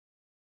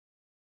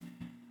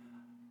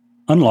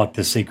Unlock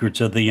the secrets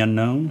of the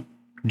unknown.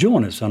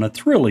 Join us on a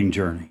thrilling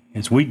journey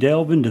as we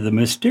delve into the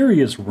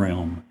mysterious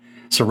realm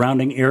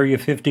surrounding Area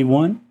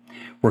 51,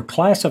 where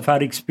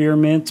classified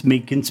experiments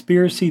meet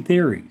conspiracy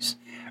theories.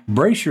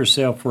 Brace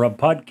yourself for a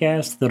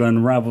podcast that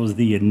unravels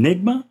the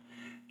enigma,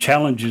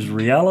 challenges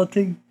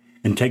reality,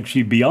 and takes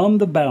you beyond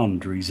the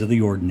boundaries of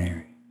the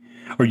ordinary.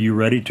 Are you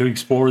ready to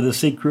explore the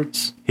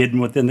secrets hidden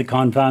within the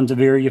confines of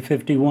Area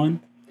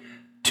 51?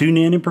 Tune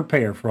in and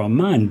prepare for a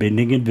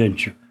mind-bending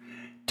adventure.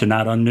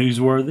 Tonight on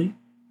Newsworthy,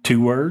 2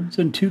 words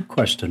and 2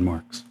 question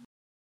marks.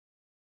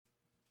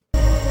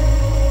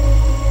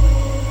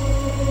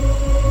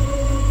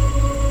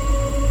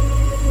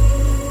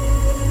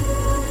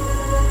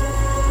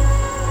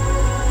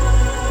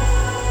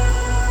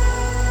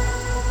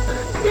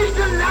 He's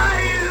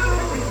alive!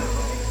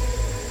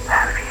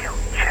 Have you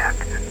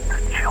checked the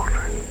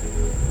children?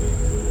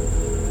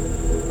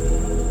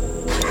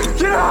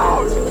 Get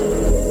out!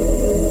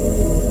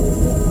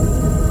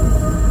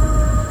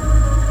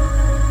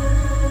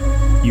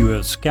 You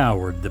have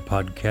scoured the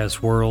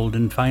podcast world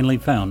and finally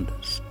found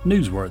us,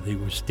 Newsworthy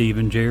with Steve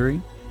and Jerry,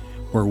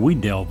 where we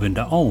delve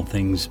into all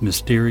things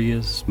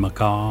mysterious,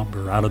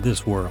 macabre, or out of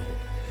this world,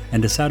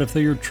 and decide if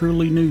they are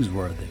truly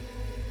newsworthy.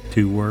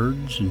 2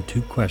 words and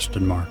 2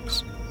 question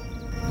marks.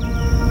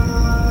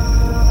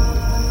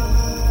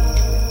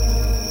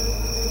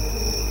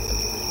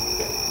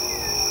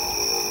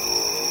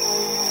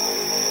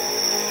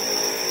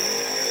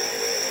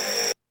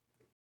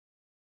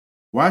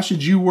 Why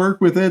should you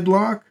work with Ed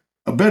Locke?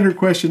 A better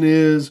question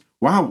is,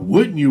 why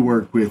wouldn't you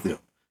work with him?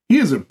 He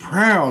is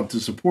proud to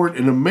support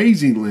an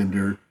amazing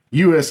lender,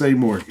 USA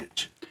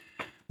Mortgage.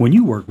 When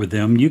you work with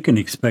them, you can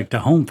expect a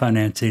home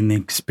financing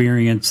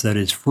experience that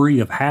is free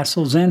of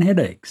hassles and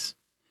headaches.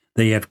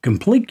 They have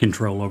complete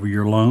control over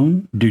your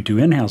loan due to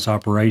in-house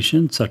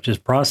operations such as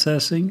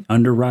processing,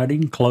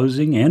 underwriting,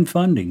 closing, and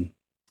funding.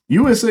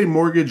 USA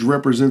Mortgage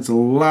represents a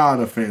lot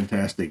of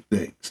fantastic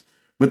things,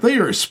 but they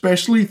are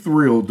especially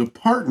thrilled to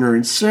partner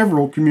in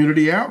several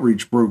community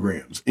outreach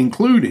programs,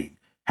 including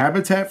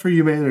Habitat for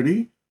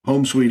Humanity,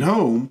 Home Sweet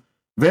Home,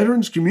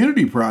 Veterans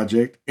Community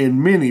Project,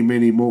 and many,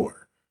 many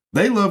more.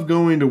 They love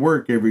going to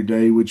work every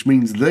day, which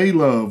means they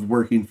love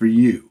working for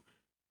you.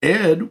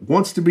 Ed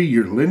wants to be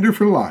your lender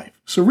for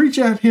life, so reach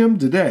out to him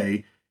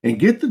today and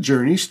get the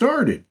journey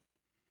started.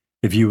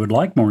 If you would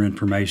like more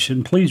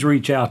information, please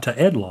reach out to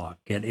Ed Locke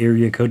at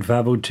area code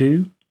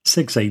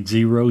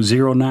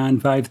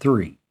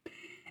 502-680-0953,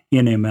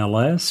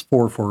 NMLS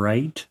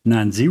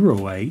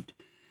 448908,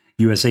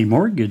 USA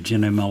Mortgage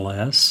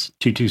NMLS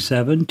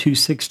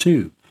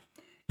 227262.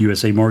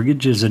 USA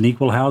Mortgage is an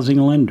equal housing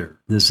lender.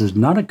 This is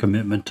not a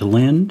commitment to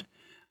lend.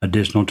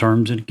 Additional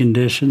terms and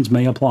conditions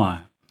may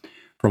apply.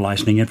 For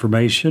licensing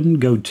information,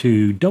 go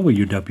to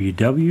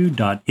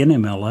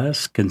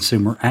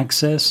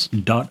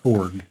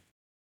www.nmlsconsumeraccess.org.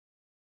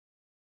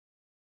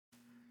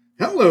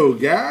 Hello,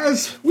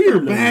 guys. We are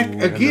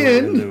back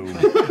again.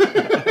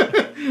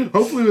 Hello.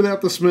 Hopefully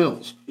without the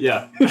smells.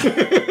 Yeah.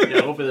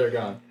 Yeah, hopefully they're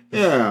gone.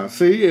 Yeah,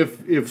 see,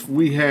 if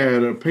we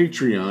had a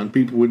Patreon,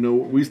 people would know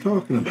what we was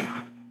talking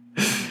about.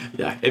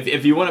 Yeah,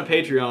 if you want a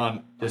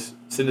Patreon, just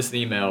send us an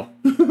email.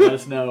 Let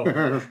us know.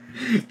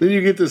 Then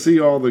you get to see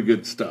all the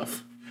good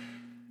stuff.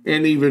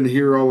 And even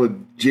hear all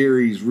of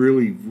Jerry's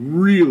really,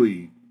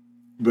 really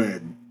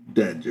bad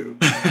dad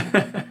jokes.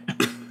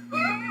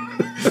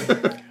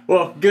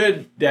 Well,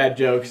 good dad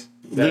jokes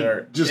that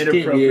are just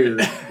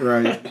inappropriate.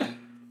 Right.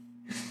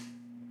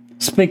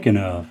 Speaking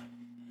of,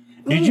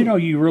 did you know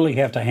you really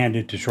have to hand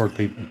it to short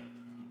people?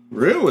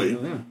 Really?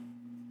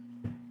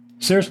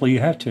 Seriously, you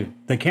have to.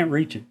 They can't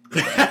reach it.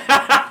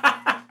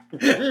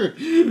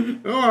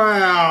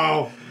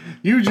 Wow.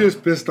 You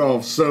just pissed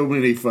off so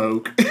many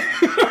folk.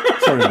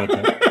 Sorry about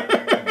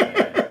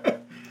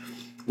that.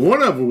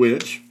 One of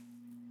which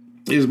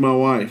is my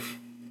wife.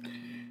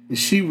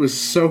 She was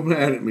so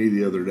mad at me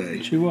the other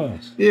day. She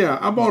was. Yeah,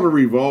 I bought a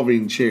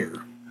revolving chair.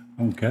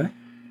 Okay.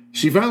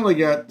 She finally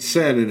got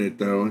sat in it,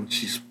 though, and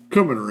she's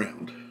coming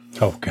around.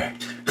 Okay.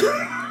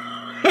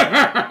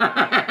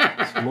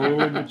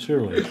 Slowly but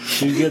surely.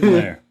 She's getting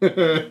there.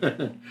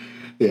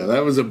 Yeah,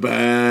 that was a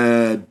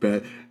bad.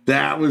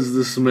 That was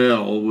the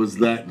smell, was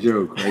that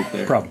joke right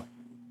there. Probably.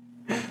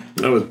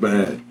 That was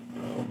bad.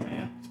 Oh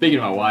man. Speaking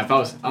of my wife, I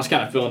was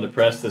kind of feeling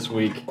depressed this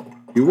week.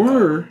 You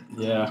were?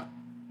 Yeah.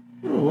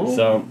 Oh.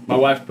 So my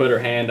wife put her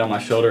hand on my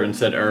shoulder and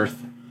said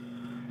 "Earth."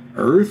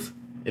 Earth?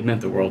 It meant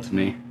the world to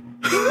me.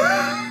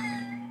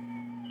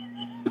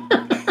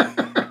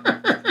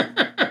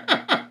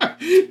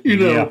 You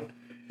know,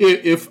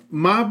 if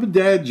my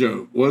dad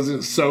joke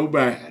wasn't so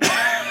bad,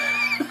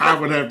 I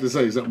would have to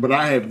say something, but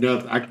I have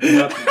nothing. I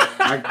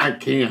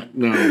can't.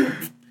 No.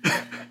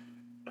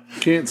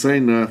 Can't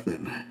say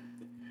nothing.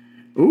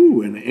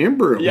 Ooh, an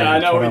Amber Alert. Yeah, I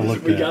know. That's what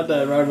I We looked got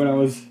that right when I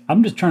was.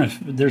 I'm just trying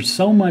to. There's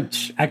so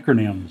much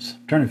acronyms.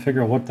 I'm trying to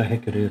figure out what the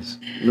heck it is.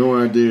 No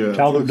idea.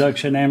 Child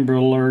abduction, Amber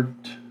Alert.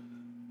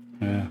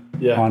 Yeah.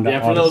 Honda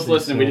For those Odyssey,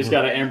 listening, we just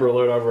Silver. got an Amber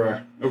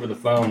Alert over the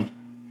phone.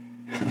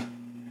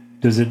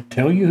 Does it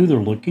tell you who they're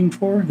looking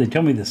for? They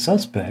tell me the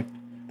suspect.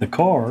 The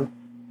car,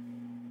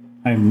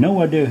 I have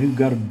no idea who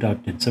got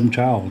abducted. Some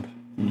child.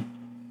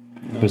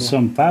 But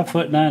some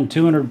 5'9",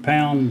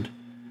 200-pound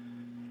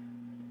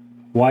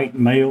white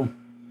male.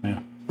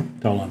 Yeah,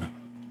 that's all I know.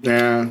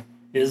 Yeah.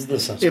 Is the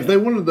suspect. If they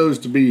wanted those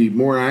to be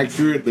more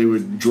accurate, they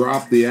would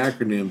drop the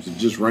acronyms and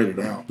just write it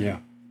out. Yeah.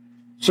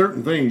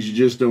 Certain things you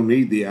just don't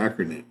need the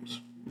acronyms.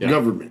 Yeah.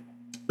 Government.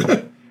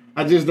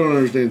 I just don't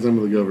understand some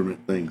of the government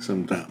things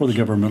sometimes. Well, the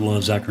government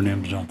loves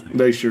acronyms, don't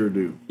they? They sure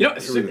do. You know,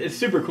 it's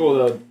super cool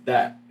though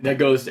that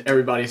goes to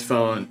everybody's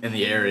phone in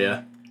the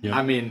area. Yeah.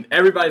 I mean,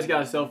 everybody's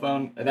got a cell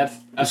phone. That's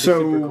So,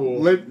 super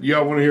cool.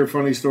 y'all want to hear a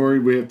funny story?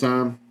 We have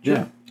time?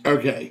 Yeah.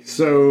 Okay,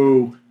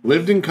 so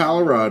lived in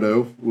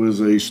Colorado, was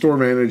a store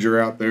manager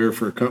out there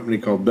for a company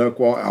called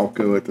Duckwall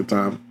Alco at the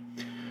time.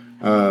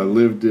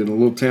 Lived in a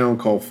little town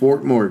called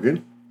Fort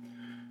Morgan.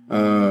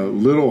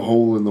 Little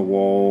hole in the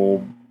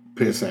wall,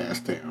 piss ass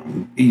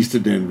town, east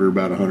of Denver,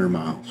 about 100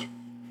 miles.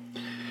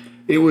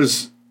 It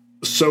was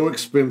so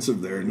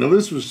expensive there. Now,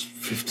 this was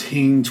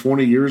 15,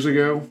 20 years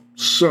ago.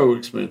 So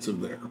expensive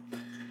there.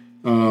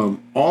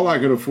 All I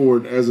could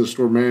afford as a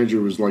store manager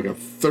was like a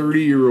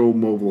 30-year-old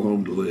mobile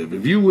home to live.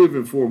 If you live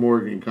in Fort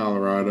Morgan,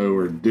 Colorado,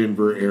 or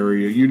Denver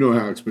area, you know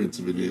how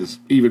expensive it is,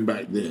 even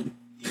back then.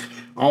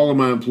 All of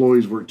my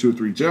employees worked 2 or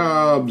 3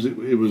 jobs.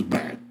 It was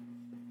bad.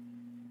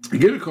 I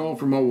get a call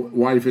from my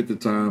wife at the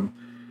time.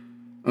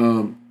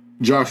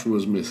 Joshua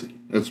was missing.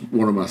 That's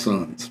one of my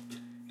sons.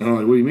 And I'm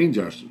like, what do you mean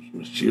Joshua?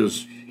 She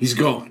goes, he's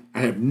gone.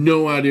 I have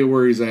no idea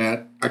where he's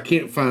at. I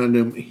can't find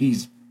him. He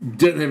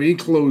doesn't have any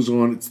clothes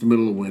on. It's the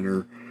middle of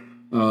winter.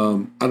 I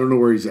don't know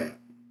where he's at.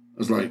 I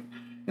was like,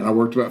 and I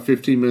worked about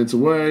 15 minutes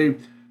away.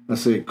 I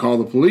said, call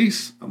the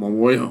police. I'm on my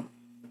way home.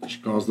 She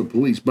calls the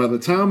police. By the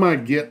time I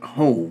get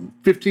home,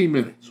 15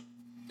 minutes,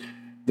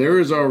 there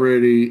is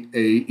already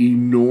a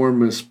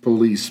enormous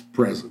police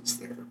presence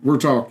there. We're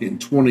talking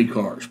 20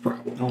 cars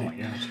probably. Oh, my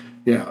gosh.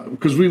 Yeah,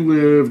 because we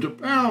lived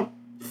about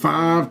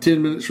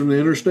 5-10 minutes from the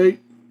interstate.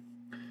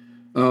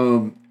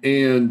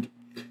 And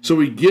so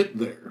we get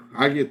there.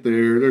 I get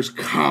there. There's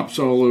cops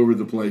all over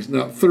the place.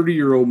 Now,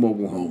 30-year-old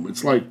mobile home.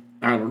 It's like,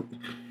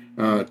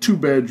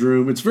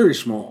 2-bedroom. It's very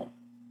small.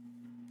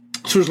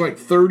 So there's like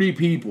 30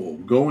 people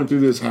going through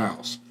this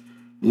house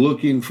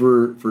looking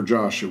for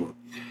Joshua.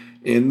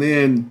 And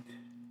then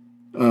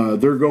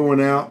they're going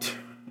out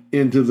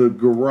into the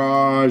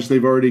garage.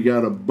 They've already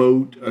got a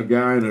boat, a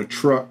guy in a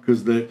truck,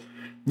 because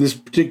this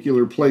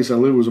particular place I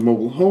live was a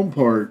mobile home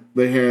park.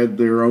 They had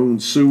their own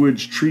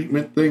sewage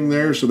treatment thing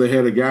there, so they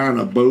had a guy on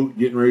a boat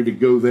getting ready to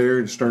go there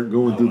and start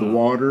going through the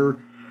water.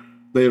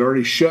 They had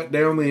already shut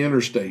down the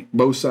interstate,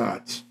 both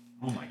sides.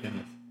 Oh my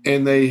goodness.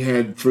 And they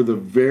had, for the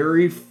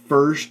very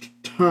first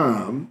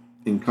time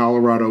in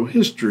Colorado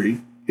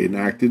history,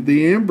 enacted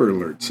the Amber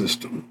Alert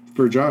system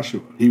for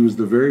Joshua. He was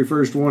the very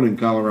first one in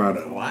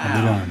Colorado.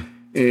 Wow.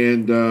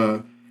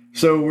 And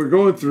so we're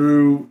going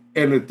through,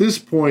 and at this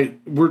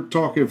point, we're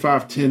talking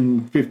 5,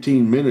 10,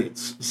 15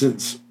 minutes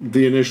since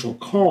the initial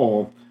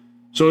call.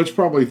 So it's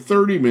probably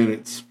 30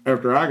 minutes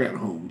after I got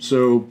home.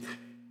 So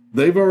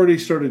they've already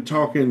started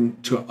talking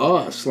to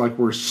us like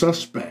we're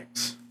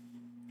suspects.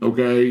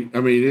 Okay?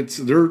 I mean,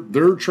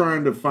 they're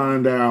trying to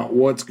find out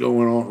what's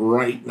going on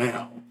right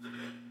now.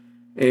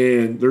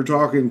 And they're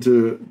talking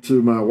to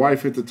my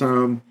wife at the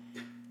time.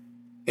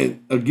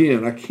 And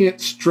again, I can't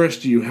stress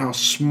to you how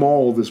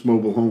small this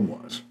mobile home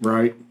was,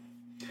 right?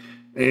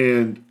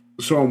 And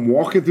so I'm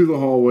walking through the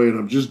hallway and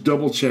I'm just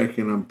double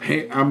checking.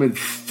 I'm in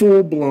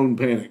full blown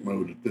panic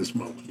mode at this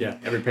moment. Yeah,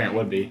 every parent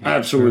would be.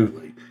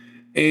 Absolutely.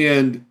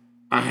 And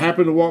I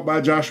happen to walk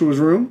by Joshua's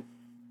room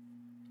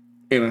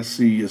and I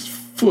see his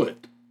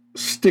foot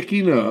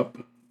sticking up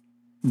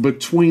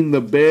between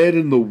the bed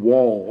and the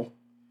wall,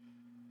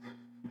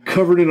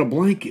 covered in a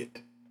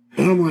blanket.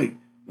 And I'm like,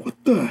 what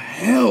the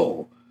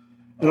hell?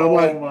 And I'm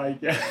like, my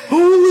God.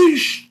 holy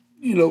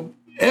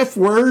F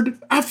word,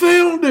 I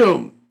found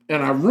him.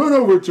 And I run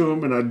over to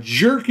him and I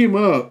jerk him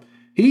up.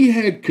 He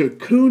had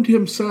cocooned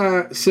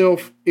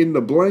himself in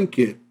the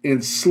blanket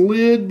and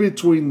slid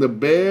between the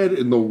bed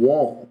and the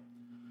wall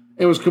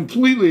and was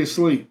completely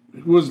asleep.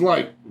 It was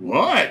like,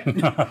 what?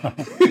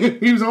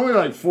 He was only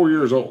like 4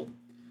 years old.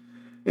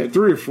 At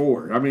 3 or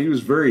 4. I mean, he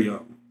was very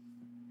young.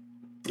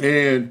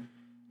 And,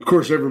 of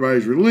course,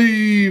 everybody's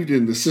relieved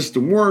and the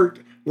system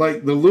worked.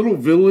 Like the little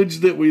village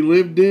that we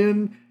lived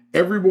in,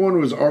 everyone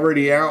was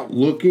already out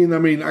looking. I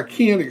mean, I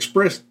can't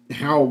express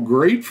how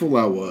grateful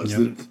I was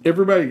that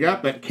everybody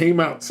that came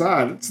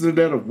outside. It's the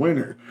dead of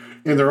winter.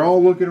 And they're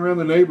all looking around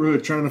the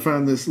neighborhood trying to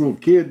find this little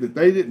kid that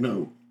they didn't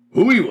know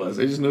who he was.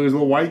 They just knew he was a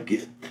little white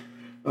kid.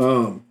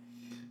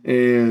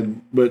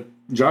 But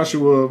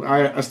Joshua,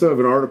 I still have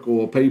an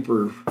article, a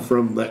paper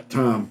from that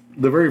time.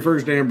 The very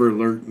first Amber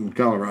Alert in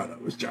Colorado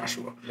was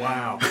Joshua.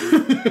 Wow.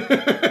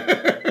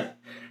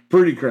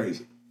 Pretty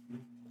crazy.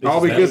 All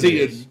because he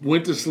had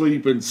went to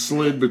sleep and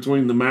slid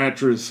between the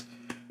mattress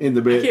and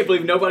the bed. I can't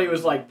believe nobody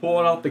was like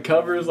pulling off the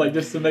covers like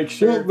just to make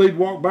sure. Well, they'd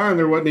walk by and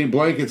there wasn't any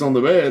blankets on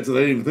the bed, so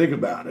they didn't even think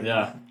about it.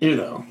 Yeah. You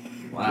know.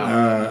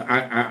 Wow.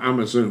 I'm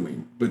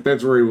assuming. But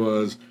that's where he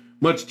was.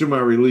 much to my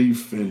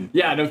relief. And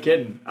Yeah, no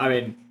kidding. I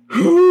mean,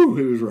 whew,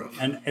 it was rough.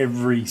 And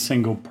every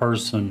single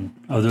person,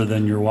 other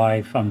than your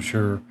wife, I'm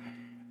sure,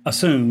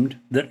 assumed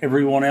that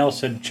everyone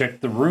else had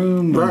checked the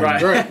room.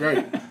 Right.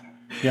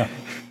 Yeah.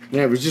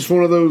 Yeah, it was just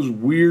one of those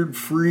weird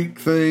freak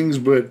things,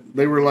 but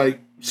they were like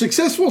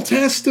successful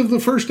test of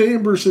the first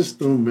Amber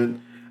system, and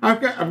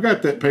I've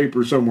got that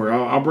paper somewhere.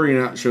 I'll bring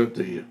it out and show it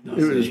to you.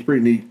 It was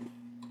pretty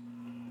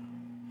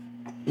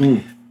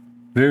neat.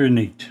 Very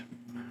neat.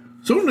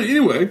 So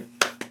anyway,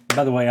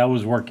 By the way, I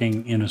was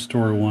working in a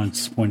store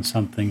once when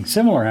something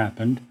similar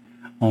happened,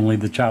 only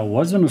the child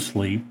wasn't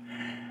asleep.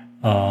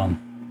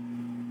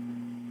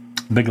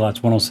 Big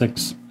Lots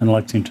 106 in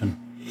Lexington.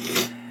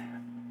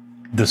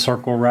 The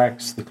circle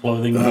racks, the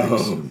clothing racks.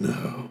 oh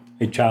no,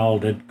 A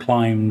child had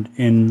climbed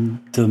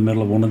into the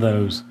middle of one of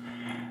those,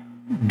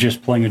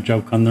 just playing a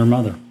joke on their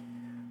mother.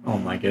 oh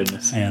my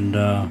goodness. And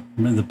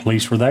the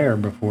police were there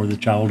before the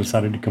child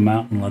decided to come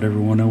out and let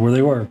everyone know where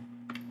they were.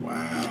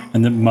 wow,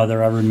 And the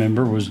mother, I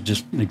remember, was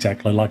just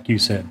exactly like you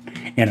said,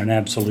 in an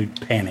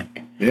absolute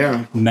panic.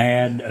 yeah,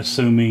 Mad,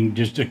 assuming,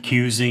 just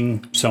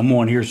accusing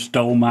someone here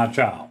stole my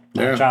child.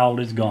 My Yeah. child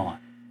is gone.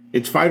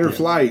 it's fight or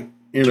flight.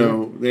 You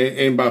know,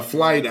 and by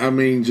flight I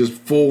mean just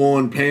full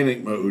on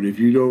panic mode. If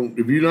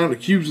you're not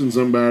accusing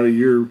somebody,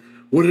 you're,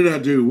 what did I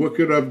do? What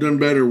could I have done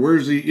better?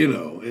 Where's he? You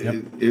know,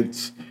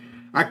 it's,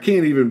 I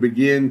can't even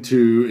begin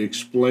to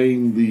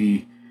explain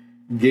the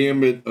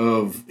gamut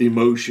of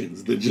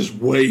emotions that just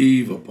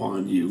wave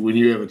upon you when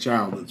you have a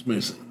child that's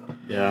missing.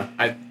 Yeah,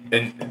 I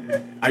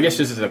guess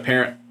just as a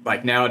parent,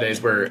 like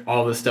nowadays, where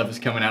all this stuff is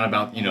coming out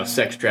about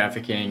sex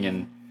trafficking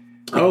and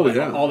Oh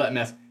yeah, all that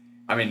mess.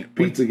 I mean,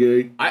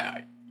 Pizzagate.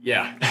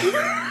 Yeah.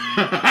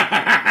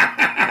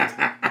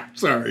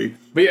 Sorry.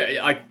 But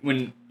yeah, like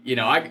when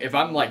if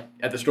I'm like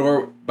at the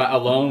store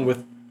alone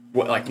with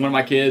like one of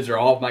my kids or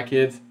all of my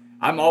kids,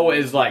 I'm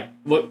always like,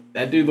 look,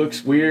 that dude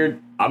looks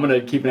weird. I'm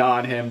gonna keep an eye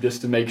on him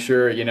just to make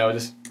sure,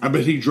 just I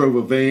bet he drove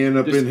a van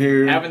up in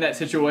here. having that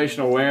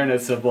situational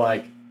awareness of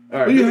like, all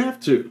right, Well, you have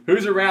to.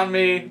 who's around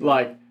me?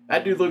 Like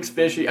that dude looks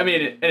fishy. I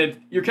mean,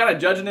 you're kind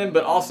of judging them,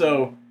 but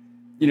also,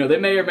 they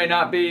may or may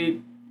not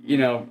be,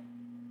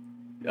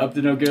 up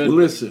to no good.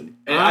 Listen,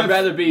 And I'd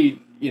rather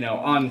be,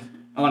 on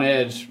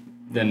edge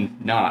than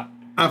not.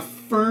 I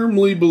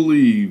firmly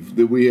believe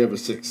that we have a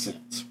sixth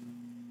sense.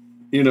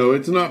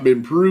 It's not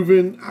been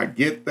proven. I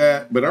get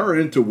that, but our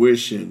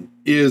intuition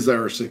is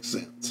our sixth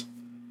sense,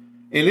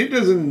 and it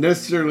doesn't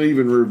necessarily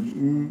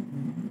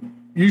even.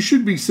 You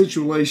should be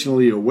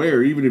situationally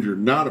aware, even if you're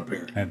not a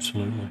parent.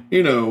 Absolutely.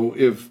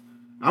 If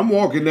I'm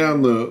walking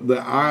down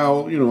the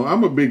aisle,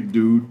 I'm a big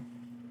dude,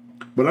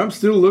 but I'm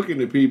still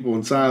looking at people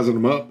and sizing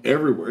them up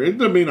everywhere. It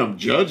doesn't mean I'm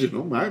judging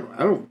them. I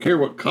don't care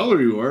what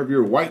color you are. If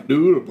you're a white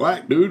dude, a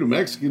black dude, a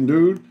Mexican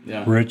dude.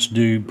 Yeah. Rich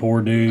dude,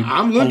 poor dude.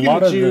 I'm looking A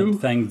lot at of you. the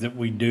things that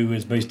we do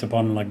is based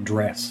upon like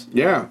dress,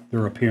 Yeah.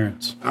 their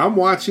appearance. I'm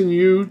watching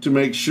you to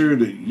make sure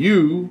that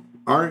you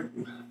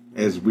aren't,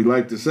 as we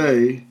like to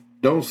say,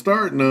 don't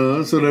start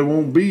none so there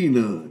won't be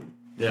none.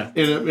 Yeah.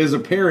 And as a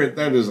parent,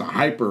 that is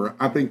I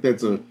think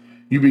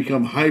you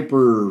become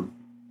hyper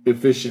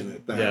efficient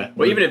at that. Yeah.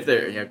 Well, even if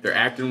they're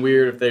acting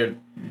weird,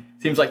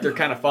 seems like they're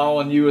kind of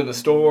following you in the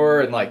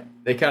store, and like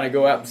they kind of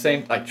go out and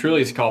same. Like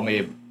Truly's called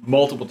me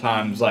multiple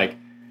times. Like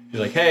she's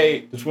like,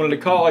 "Hey, just wanted to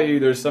call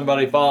you. There's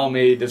somebody following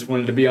me. Just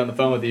wanted to be on the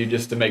phone with you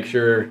just to make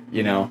sure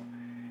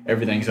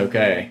everything's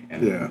okay."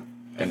 And, Yeah.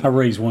 I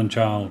raised one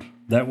child.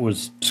 That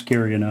was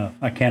scary enough.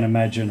 I can't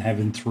imagine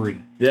having three.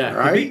 Yeah.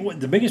 Right?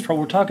 The biggest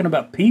problem, we're talking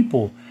about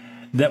people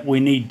that we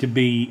need to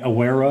be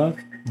aware of.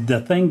 The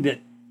thing that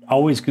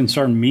always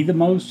concerned me the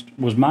most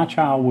was my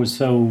child was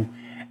so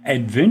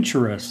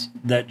adventurous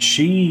that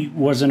she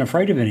wasn't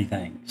afraid of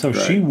anything. So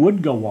she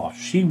would go off.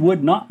 She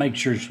would not make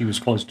sure she was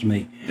close to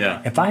me.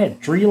 Yeah. If I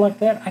had three like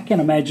that, I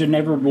can't imagine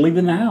ever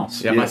leaving the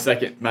house. Yeah. My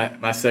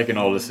second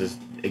oldest is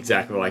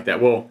exactly like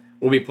that. We'll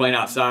be playing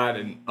outside,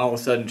 and all of a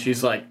sudden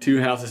she's like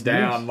 2 houses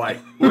down. Like,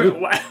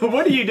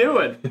 what are you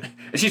doing?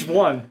 And she's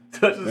one,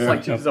 so it's just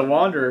like she's a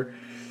wanderer.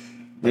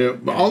 Yeah,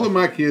 but all of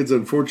my kids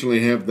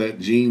unfortunately have that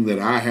gene that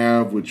I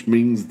have, which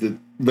means that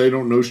they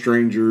don't know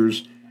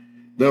strangers.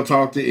 They'll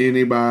talk to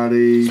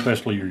anybody.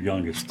 Especially your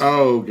youngest.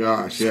 Oh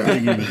gosh, yeah.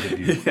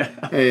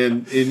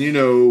 and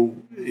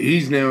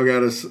he's now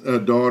got a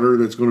daughter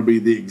that's going to be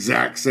the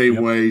exact same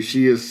way.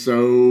 She is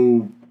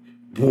so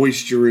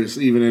boisterous,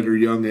 even at her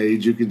young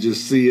age. You can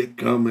just see it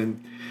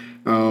coming.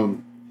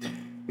 So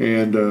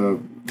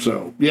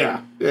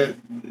yeah,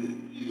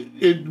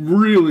 it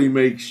really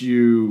makes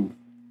you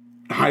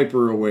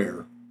hyper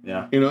aware.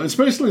 Yeah.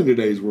 Especially in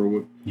today's world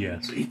with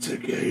Yes.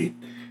 Pizzagate.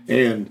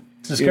 And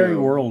It's a scary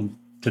world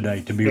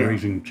today to be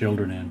raising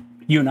children in.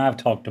 You and I have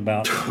talked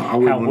about I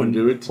wouldn't how want to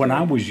do it when I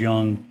today. was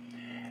young,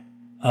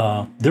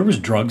 there was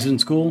drugs in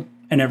school,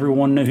 and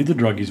everyone knew who the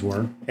druggies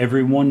were.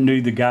 Everyone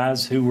knew the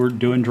guys who were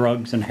doing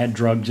drugs and had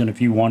drugs, and if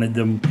you wanted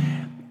them,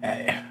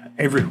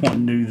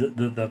 everyone knew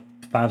the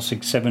 5,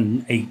 6,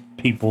 7, 8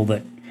 people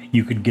that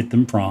you could get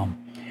them from.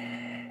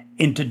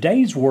 In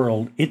today's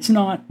world, it's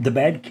not the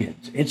bad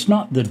kids. It's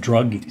not the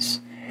druggies.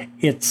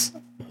 It's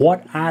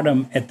what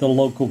item at the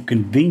local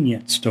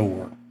convenience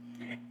store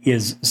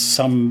is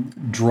some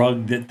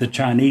drug that the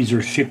Chinese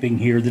are shipping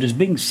here that is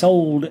being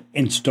sold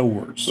in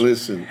stores.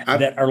 Listen,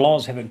 that our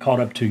laws haven't caught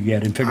up to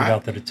yet and figured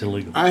out that it's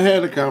illegal. I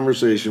had a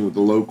conversation with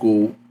the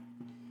local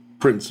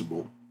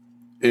principal,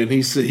 and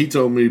he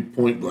told me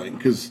point blank,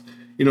 because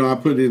I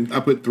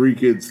put 3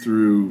 kids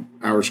through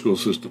our school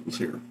systems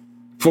here,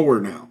 4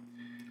 now.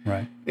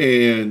 Right.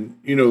 And,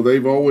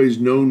 they've always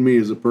known me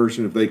as a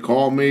person, if they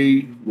call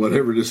me,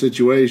 whatever the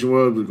situation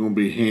was going to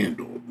be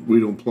handled. We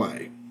don't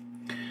play.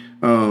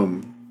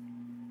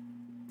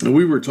 And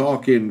we were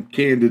talking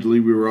candidly.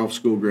 We were off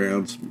school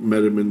grounds,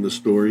 met him in the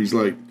store. He's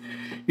like,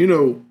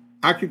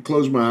 I could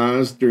close my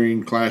eyes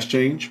during class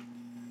change,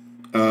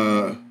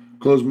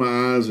 close my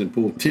eyes and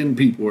pull 10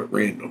 people at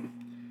random.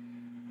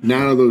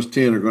 9 of those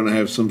 10 are going to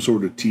have some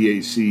sort of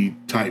THC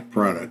type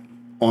product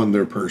on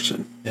their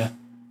person. Yeah.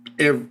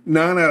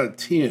 9 out of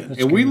 10.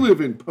 That's and we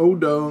live in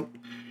Podunk,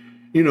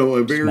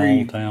 a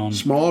very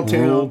small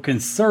town, rural,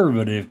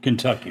 conservative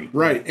Kentucky.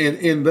 Right.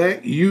 And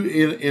that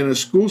in a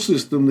school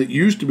system that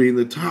used to be in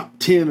the top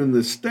 10 in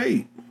the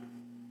state.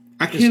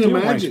 I can't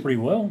imagine. Pretty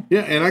well.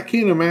 Yeah, and I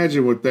can't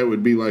imagine what that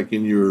would be like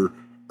in your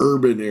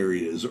urban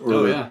areas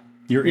or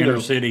your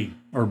inner city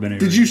urban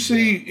areas. Did you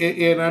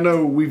see? And I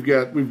know we've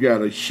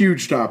got a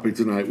huge topic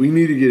tonight. We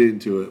need to get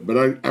into it, but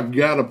I've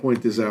got to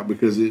point this out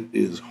because it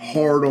is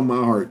hard on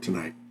my heart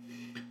tonight.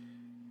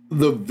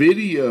 The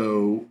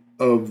video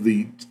of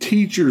the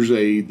teacher's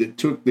aide that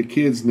took the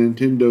kid's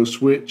Nintendo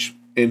Switch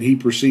and he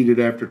proceeded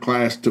after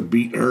class to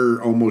beat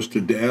her almost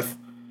to death.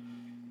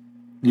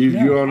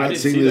 You all not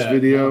seen this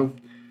video? No.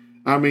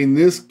 I mean,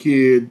 this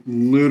kid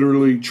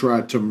literally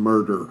tried to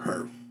murder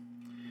her.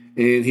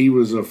 And he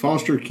was a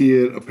foster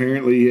kid.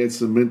 Apparently, he had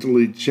some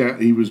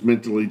he was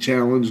mentally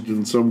challenged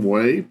in some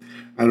way.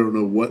 I don't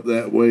know what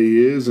that way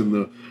is.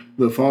 And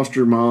the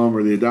foster mom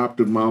or the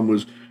adoptive mom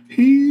was,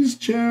 he's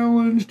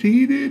challenged.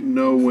 He didn't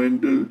know when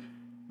to.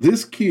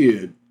 This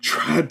kid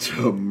tried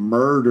to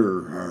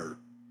murder her.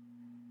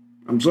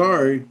 I'm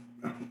sorry.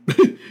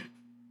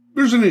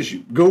 There's an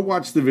issue. Go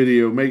watch the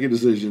video. Make a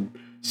decision.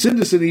 Send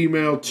us an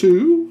email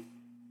to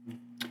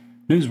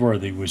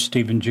Newsworthy with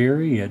Stephen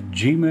Jerry at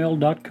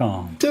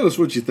gmail.com. Tell us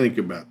what you think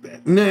about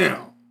that.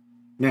 Now,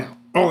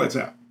 all that's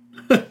out.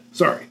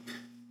 Sorry.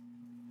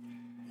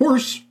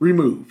 Horse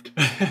removed.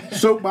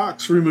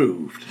 Soapbox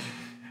removed.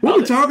 What are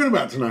we talking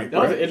about tonight,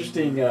 That was an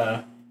interesting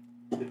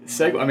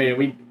segue. I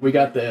mean, we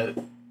got the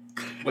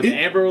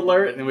Amber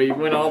Alert, and then we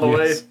went all the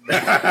way.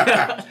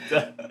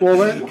 Well,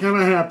 that kind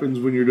of happens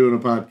when you're doing a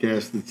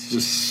podcast. It's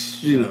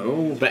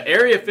just, But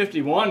Area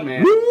 51,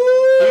 man.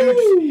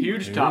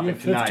 Huge topic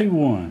tonight.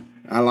 51.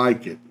 I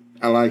like it.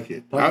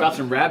 Talk about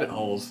some rabbit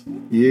holes.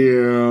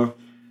 Yeah.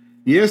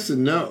 Yes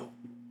and no.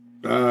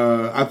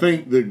 I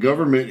think the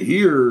government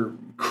here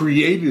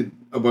created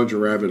a bunch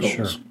of rabbit holes.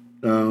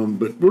 Sure.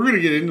 But we're going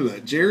to get into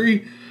that.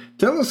 Jerry,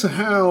 tell us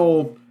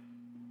how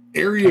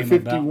Area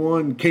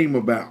 51 came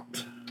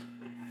about.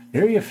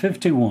 Area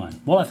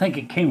 51. Well, I think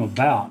it came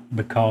about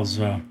because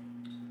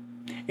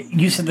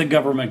you said the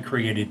government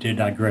created, to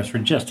digress for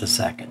just a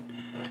second.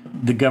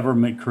 The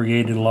government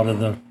created a lot of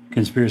the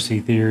conspiracy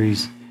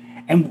theories,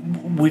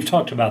 and we've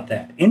talked about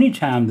that.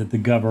 Anytime that the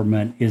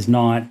government is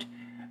not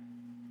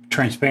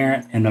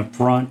transparent and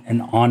upfront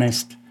and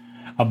honest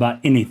about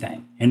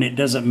anything, and it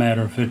doesn't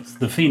matter if it's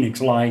the Phoenix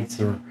Lights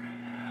or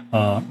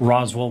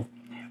Roswell,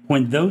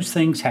 when those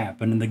things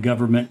happen and the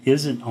government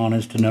isn't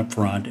honest and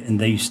upfront and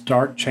they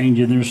start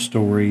changing their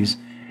stories,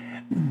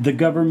 the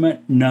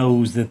government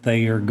knows that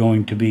they are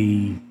going to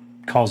be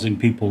causing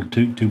people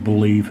to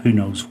believe who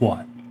knows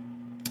what.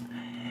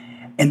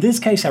 In this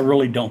case, I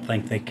really don't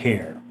think they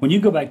care. When you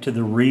go back to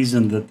the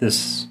reason that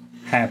this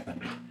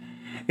happened,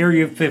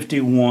 Area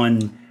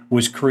 51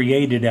 was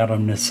created out of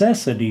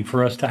necessity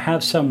for us to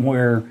have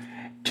somewhere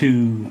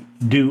to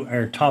do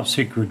our top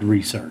secret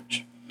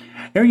research.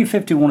 Area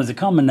 51 is a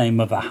common name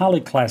of a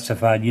highly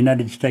classified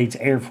United States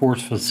Air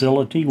Force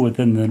facility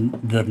within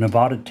the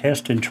Nevada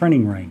Test and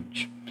Training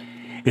Range.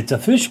 Its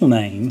official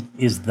name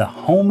is the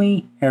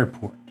Homey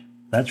Airport.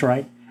 That's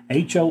right,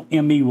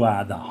 Homey,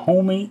 the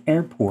Homey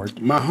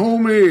Airport. My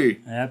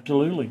homie!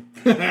 Absolutely.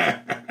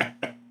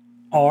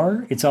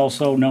 Or it's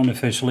also known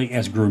officially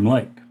as Groom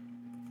Lake.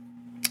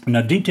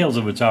 Now, details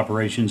of its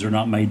operations are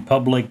not made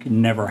public,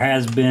 never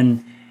has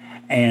been,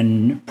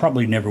 and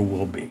probably never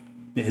will be.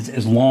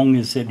 As long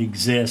as it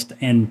exists,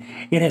 and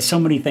it has so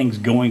many things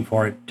going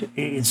for it,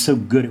 it's so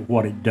good at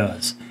what it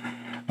does,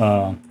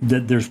 that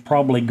it's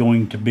probably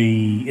going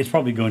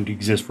to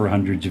exist for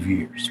hundreds of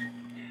years.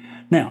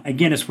 Now,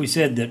 again, as we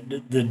said,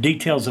 the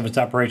details of its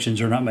operations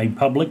are not made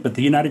public, but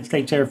the United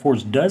States Air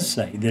Force does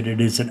say that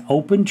it is an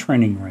open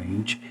training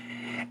range,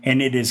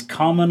 and it is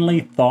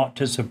commonly thought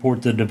to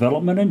support the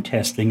development and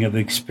testing of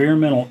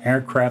experimental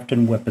aircraft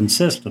and weapon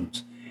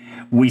systems.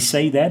 We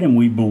say that, and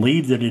we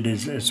believe that it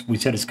is, as we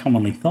said, it's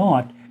commonly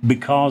thought,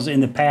 because in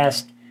the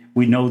past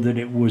we know that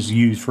it was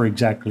used for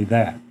exactly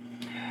that.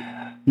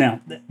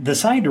 Now, the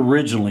site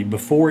originally,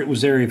 before it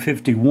was Area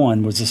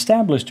 51, was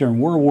established during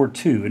World War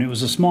II, and it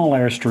was a small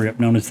airstrip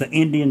known as the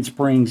Indian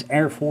Springs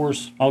Air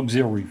Force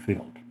Auxiliary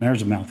Field.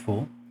 There's a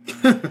mouthful.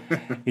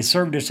 It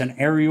served as an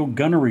aerial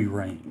gunnery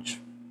range.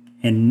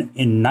 In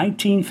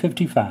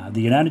 1955,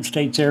 the United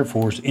States Air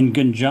Force, in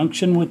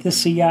conjunction with the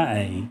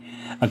CIA,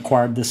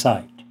 acquired the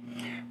site,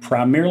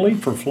 primarily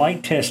for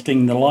flight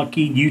testing the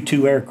Lockheed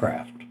U-2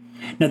 aircraft.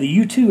 Now, the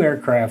U-2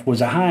 aircraft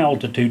was a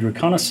high-altitude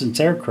reconnaissance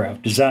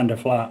aircraft designed to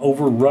fly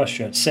over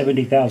Russia at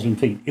 70,000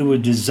 feet. It was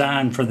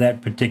designed for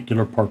that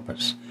particular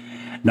purpose,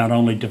 not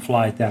only to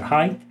fly at that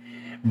height,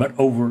 but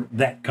over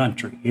that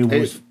country. It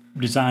was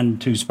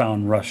designed to spy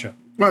on Russia.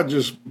 Well, I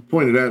just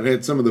pointed out it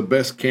had some of the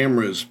best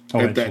cameras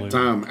at that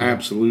time. Yeah.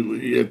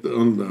 Absolutely.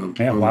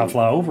 Why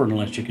fly over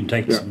unless you can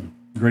take some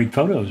great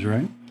photos,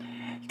 right?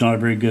 It's not a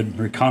very good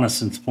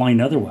reconnaissance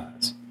plane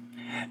otherwise.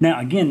 Now,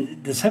 again,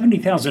 the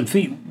 70,000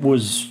 feet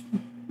was,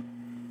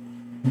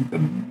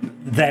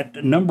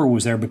 that number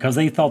was there because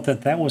they thought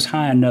that that was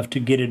high enough to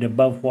get it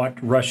above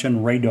what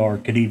Russian radar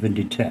could even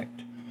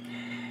detect.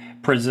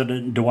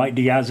 President Dwight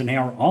D.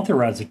 Eisenhower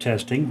authorized the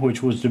testing,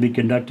 which was to be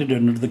conducted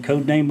under the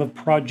code name of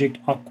Project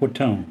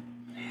Aquatone.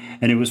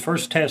 And it was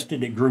first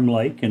tested at Groom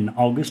Lake in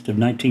August of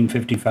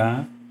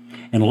 1955.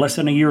 And less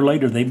than a year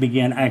later, they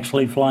began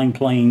actually flying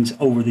planes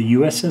over the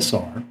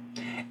USSR.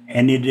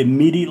 And it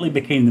immediately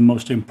became the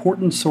most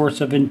important source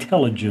of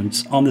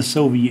intelligence on the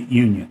Soviet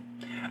Union,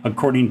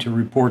 according to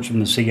reports from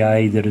the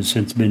CIA that have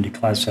since been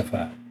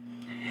declassified.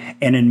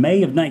 And in May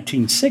of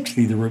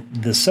 1960,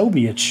 the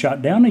Soviets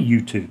shot down a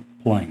U-2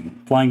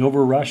 plane flying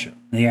over Russia.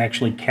 They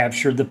actually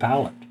captured the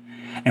pilot.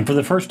 And for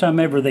the first time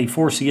ever, they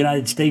forced the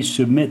United States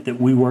to admit that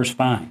we were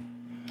spying.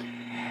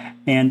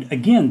 And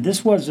again,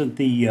 this wasn't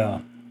the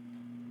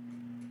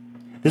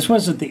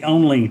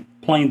only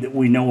plane that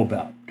we know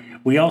about.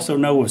 We also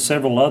know of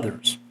several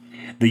others.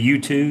 The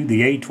U-2,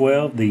 the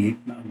A-12, the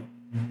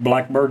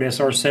Blackbird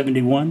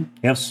SR-71,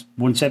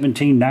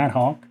 F-117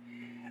 Nighthawk.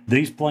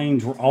 These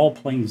planes were all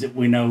planes that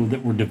we know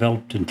that were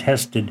developed and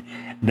tested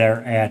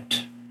there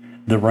at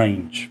the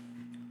range.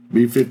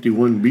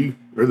 B-51B,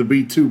 or the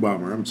B-2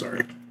 bomber, I'm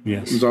sorry.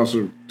 Yes. It was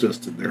also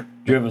tested there.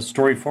 Do you have a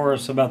story for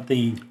us about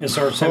the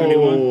SR-71?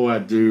 Oh, I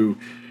do.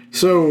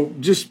 So,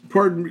 just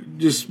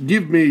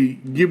give me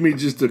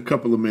just a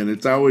couple of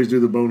minutes. I always do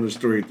the bonus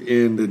story at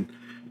the end, and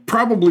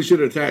probably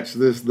should attach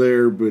this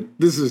there, but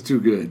this is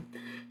too good.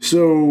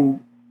 So,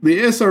 the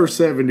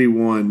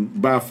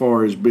SR-71 by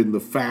far has been the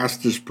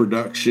fastest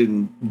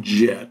production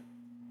jet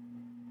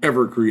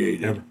ever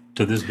created. Ever.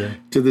 To this day.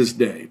 To this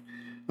day.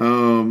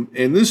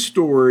 And this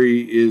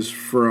story is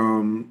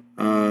from,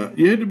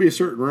 you had to be a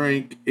certain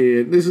rank,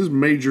 and this is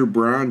Major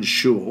Brian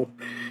Schull.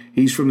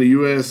 He's from the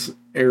U.S.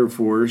 Air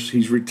Force.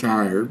 He's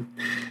retired.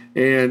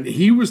 And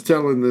he was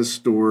telling this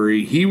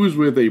story. He was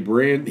with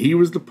he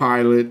was the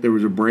pilot. There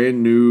was a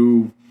brand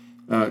new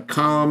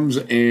comms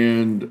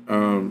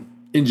and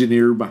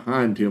engineer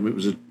behind him. It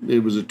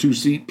was a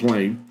two-seat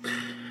plane.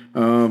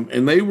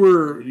 And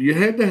you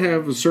had to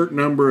have a certain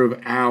number of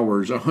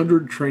hours,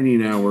 100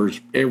 training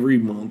hours every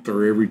month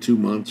or every 2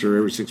 months or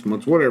every 6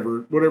 months,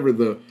 whatever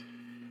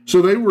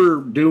so they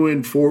were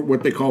doing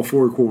what they call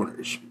four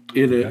corners.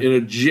 In a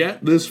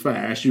jet this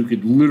fast, you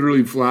could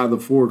literally fly the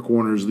four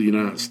corners of the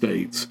United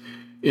States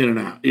in and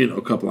out,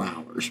 a couple of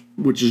hours,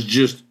 which is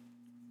just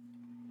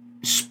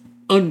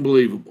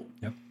unbelievable.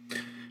 Yep.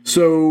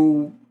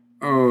 So,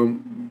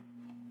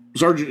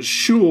 Sergeant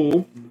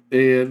Schull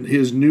and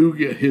his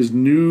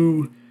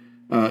new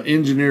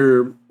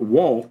engineer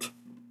Walt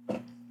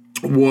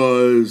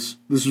this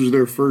was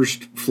their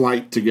first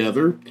flight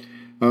together,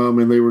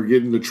 and they were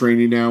getting the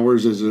training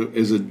hours as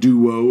a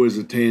duo, as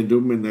a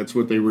tandem, and that's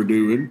what they were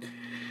doing.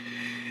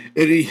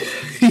 And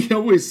he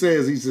always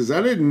says,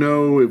 I didn't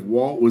know if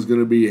Walt was going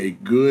to be a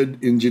good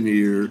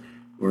engineer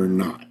or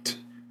not.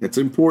 That's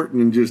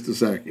important in just a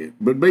second.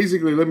 But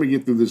basically, let me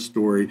get through this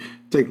story.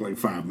 Take like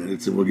 5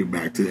 minutes and we'll get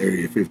back to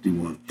Area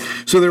 51.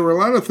 So there were a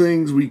lot of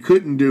things we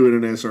couldn't do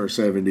in an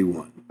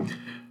SR-71.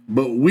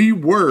 But we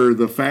were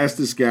the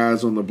fastest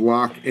guys on the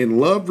block and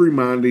loved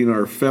reminding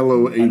our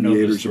fellow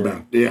aviators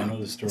about it. Yeah,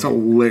 it's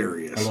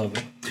hilarious. I love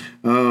it.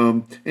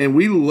 And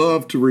we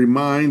love to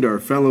remind our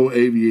fellow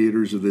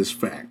aviators of this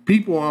fact.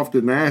 People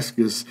often ask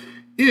us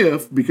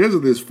if, because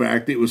of this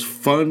fact, it was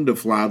fun to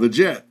fly the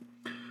jet.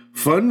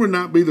 Fun would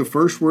not be the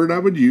first word I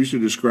would use to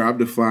describe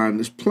to flying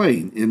this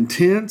plane.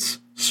 Intense,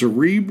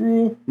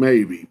 cerebral,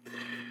 maybe.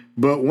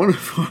 But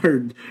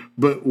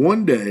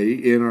one day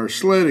in our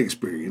sled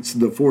experience,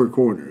 the Four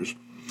Corners,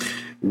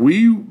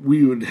 we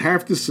would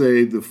have to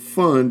say the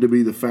fun to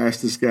be the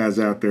fastest guys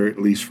out there,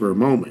 at least for a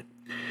moment.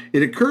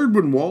 It occurred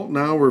when Walt and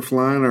I were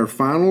flying our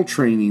final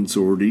training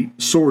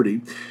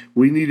sortie.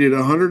 We needed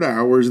 100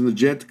 hours in the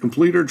jet to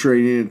complete our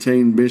training and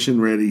attain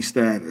mission-ready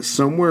status.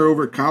 Somewhere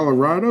over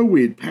Colorado,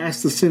 we had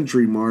passed the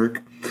century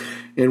mark,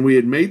 and we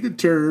had made the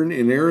turn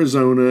in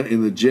Arizona,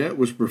 and the jet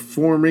was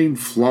performing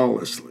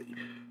flawlessly.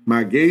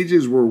 My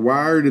gauges were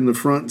wired in the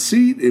front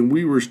seat, and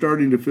we were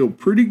starting to feel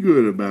pretty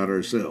good about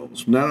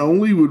ourselves. Not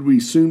only would we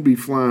soon be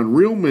flying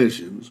real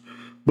missions,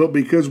 but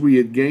because we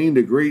had gained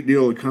a great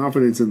deal of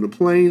confidence in the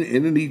plane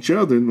and in each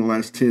other in the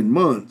last 10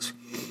 months,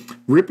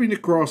 ripping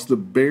across the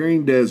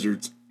Bering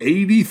Deserts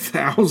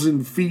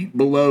 80,000 feet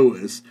below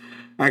us,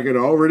 I could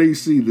already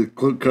see the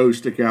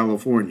coast of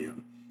California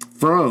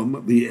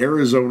from the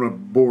Arizona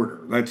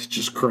border. That's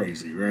just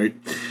crazy, right?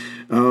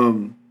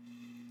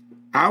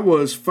 I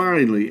was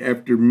finally,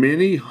 after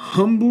many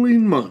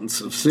humbling months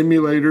of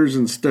simulators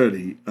and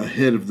study,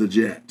 ahead of the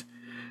jet.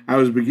 I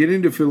was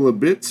beginning to feel a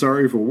bit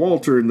sorry for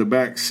Walter in the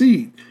back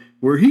seat.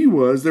 Where he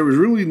was, there was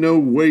really no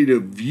way to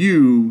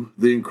view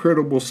the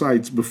incredible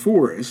sights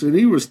before us, and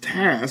he was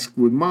tasked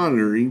with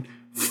monitoring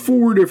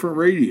 4 different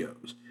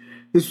radios.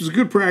 This was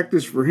good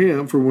practice for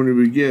him for when he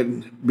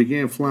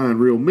began flying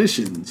real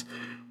missions,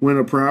 when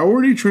a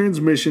priority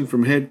transmission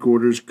from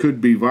headquarters could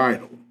be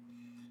vital.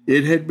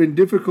 It had been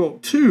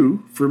difficult,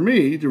 too, for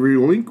me to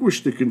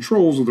relinquish the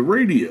controls of the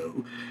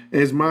radio,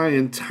 as my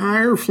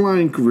entire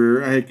flying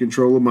career I had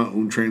control of my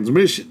own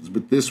transmissions,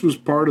 but this was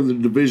part of the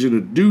division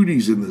of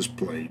duties in this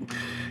plane,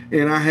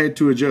 and I had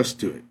to adjust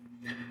to it.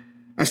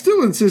 I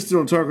still insisted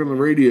on talking on the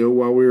radio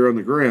while we were on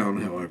the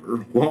ground,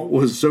 however. Walt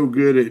was so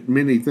good at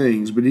many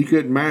things, but he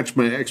couldn't match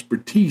my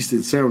expertise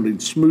at sounding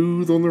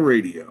smooth on the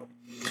radio.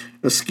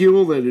 A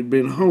skill that had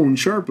been honed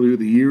sharply with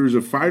the years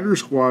of fighter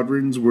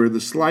squadrons where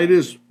the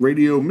slightest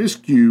radio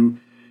miscue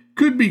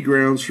could be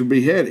grounds for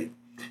beheading.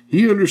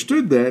 He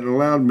understood that and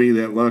allowed me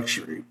that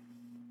luxury.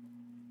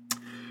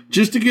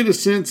 Just to get a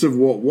sense of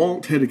what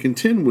Walt had to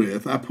contend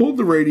with, I pulled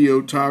the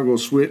radio toggle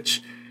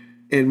switch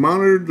and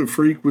monitored the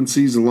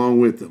frequencies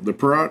along with them. The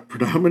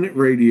predominant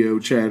radio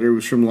chatter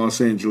was from Los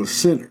Angeles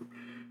Center,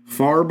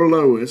 far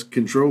below us,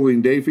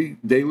 controlling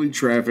daily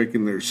traffic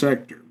in their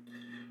sector.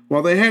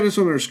 While they had us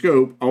on their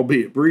scope,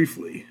 albeit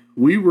briefly,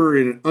 we were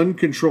in an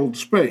uncontrolled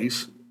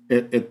space.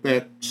 At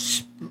that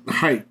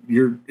height,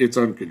 it's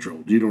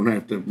uncontrolled. You don't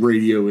have to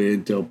radio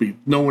in, tell people.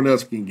 No one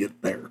else can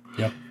get there.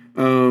 Yep.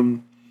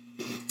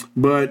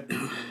 But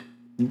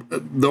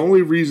the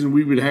only reason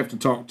we would have to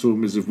talk to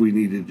them is if we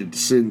needed to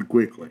descend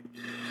quickly.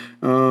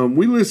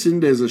 We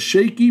listened as a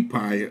shaky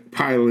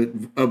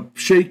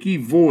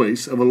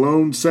voice of a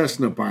lone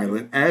Cessna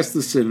pilot asked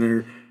the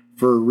center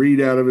for a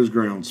readout of his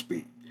ground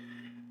speed.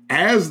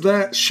 As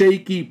that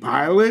shaky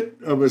pilot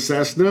of a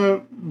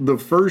Cessna, the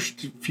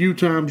first few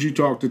times you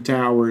talk to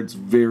Tower, it's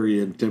very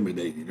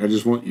intimidating. I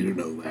just want you to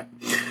know that.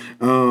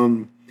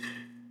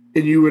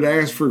 And you would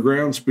ask for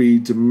ground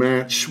speed to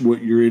match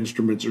what your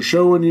instruments are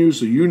showing you,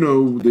 so you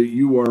know that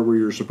you are where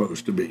you're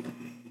supposed to be.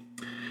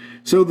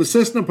 So the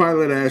Cessna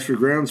pilot asked for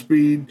ground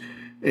speed,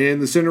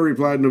 and the center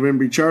replied,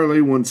 November Charlie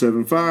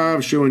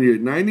 175, showing you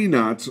at 90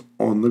 knots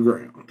on the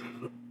ground.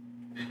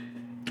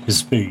 His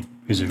speed.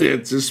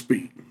 It's his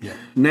speed. Yeah.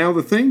 Now,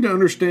 the thing to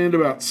understand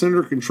about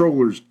center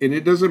controllers, and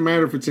it doesn't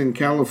matter if it's in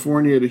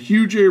California at a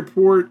huge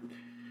airport,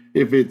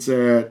 if it's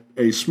at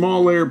a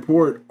small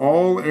airport,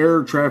 all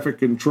air traffic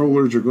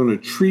controllers are going to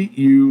treat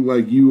you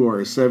like you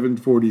are a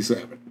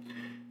 747.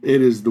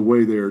 It is the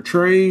way they are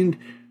trained.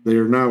 They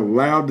are not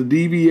allowed to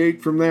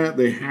deviate from that.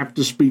 They have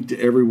to speak to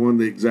everyone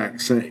the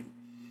exact same.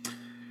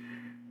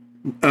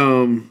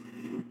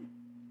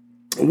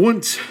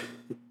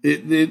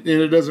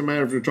 It doesn't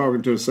matter if they're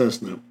talking to a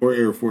Cessna or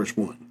Air Force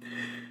One.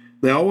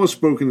 They always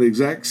spoke in the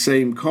exact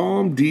same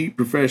calm, deep,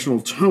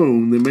 professional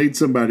tone that made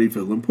somebody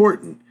feel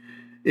important.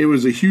 It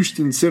was a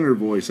Houston Center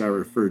voice I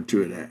referred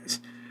to it as.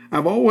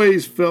 I've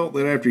always felt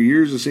that after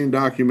years of seeing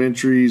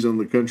documentaries on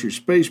the country's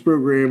space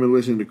program and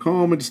listening to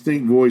calm and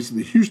distinct voice of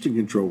the Houston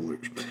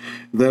controllers,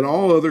 that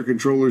all other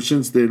controllers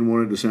since then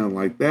wanted to sound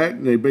like that,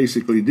 and they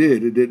basically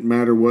did. It didn't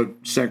matter what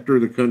sector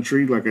of the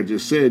country, like I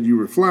just said, you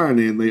were flying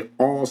in, they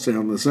all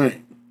sound the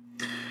same.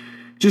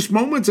 Just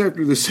moments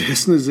after the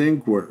Cessna's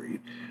inquiry,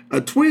 a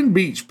twin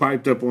Beech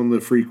piped up on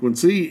the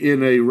frequency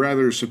in a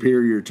rather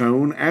superior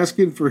tone,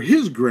 asking for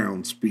his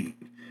ground speed.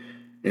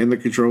 And the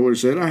controller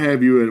said, I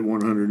have you at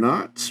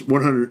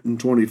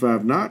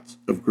 125 knots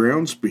of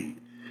ground speed.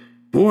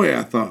 Boy,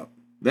 I thought,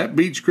 that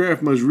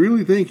Beechcraft must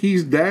really think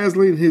he's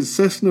dazzling his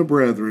Cessna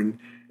brethren.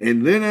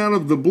 And then out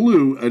of the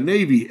blue, a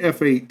Navy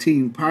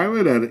F-18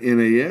 pilot out of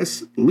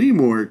NAS,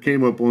 Leemore,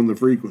 came up on the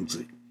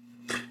frequency.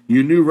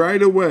 You knew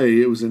right away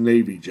it was a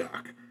Navy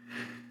jock.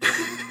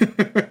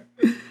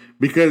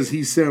 Because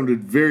he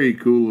sounded very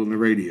cool on the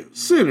radio.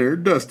 Center,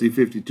 Dusty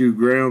 52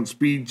 ground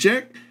speed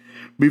check.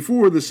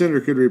 Before the center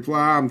could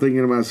reply, I'm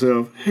thinking to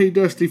myself, hey,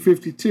 Dusty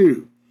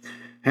 52,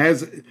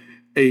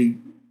 he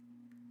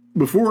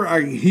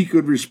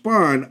could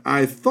respond,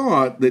 I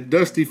thought that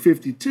Dusty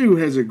 52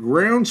 has a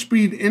ground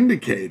speed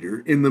indicator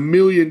in the $1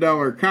 million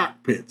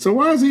cockpit. So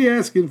why is he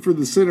asking for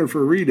the center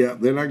for a readout?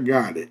 Then I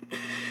got it.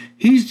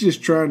 He's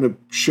just trying to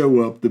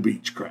show up the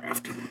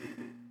Beechcraft.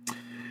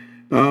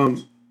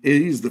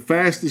 He's the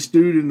fastest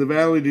dude in the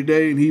valley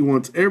today, and he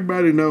wants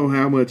everybody to know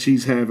how much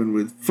he's having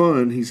with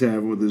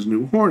his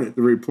new Hornet.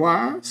 The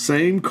reply,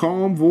 same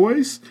calm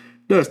voice,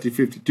 Dusty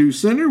 52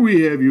 Center,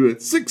 we have you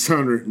at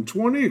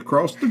 620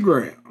 across the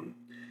ground.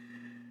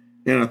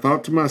 And I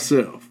thought to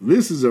myself,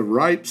 this is a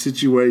ripe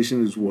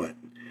situation as what?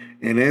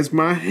 And as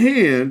my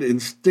hand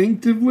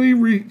instinctively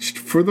reached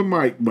for the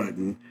mic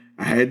button,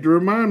 I had to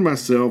remind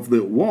myself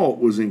that Walt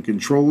was in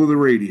control of the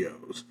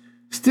radios.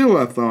 Still,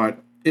 I thought,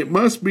 it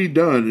must be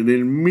done, and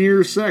in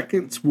mere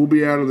seconds we'll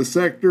be out of the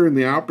sector and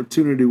the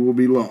opportunity will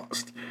be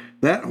lost.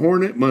 That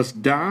Hornet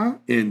must die,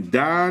 and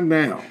die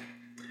now.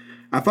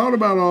 I thought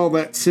about all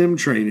that sim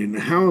training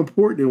and how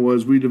important it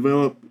was we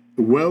develop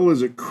well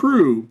as a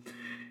crew,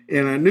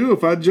 and I knew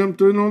if I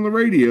jumped in on the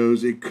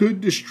radios, it could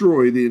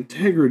destroy the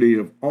integrity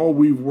of all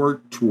we've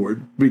worked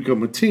toward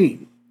become a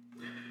team.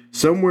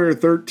 Somewhere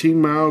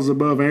 13 miles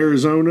above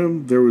Arizona,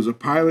 there was a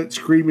pilot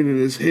screaming in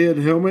his head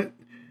helmet.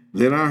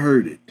 Then I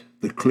heard it,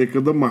 the click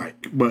of the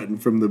mic button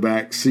from the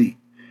back seat.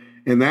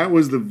 And that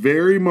was the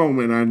very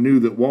moment I knew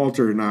that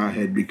Walter and I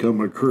had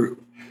become a crew.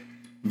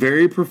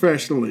 Very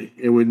professionally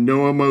and with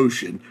no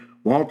emotion,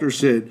 Walter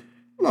said,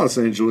 "Los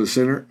Angeles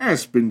Center,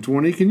 Aspen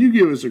 20, can you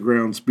give us a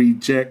ground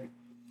speed check?"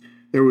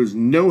 There was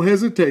no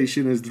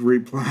hesitation as the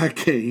reply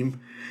came,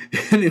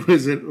 and it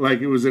was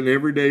like it was an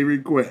everyday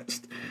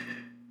request.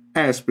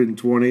 Aspen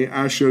 20,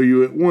 I show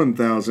you at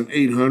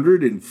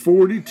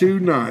 1,842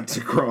 knots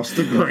across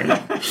the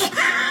ground.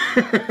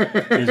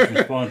 His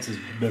response is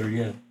better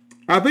yet.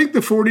 I think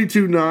the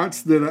 42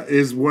 knots that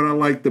is what I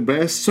like the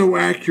best. So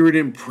accurate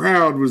and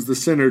proud was the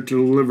center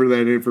to deliver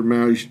that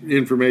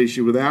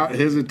information without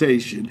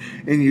hesitation,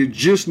 and you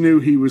just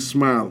knew he was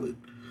smiling.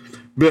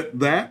 But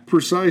that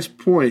precise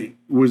point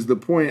was the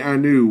point I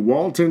knew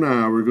Walt and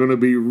I were going to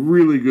be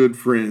really good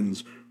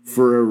friends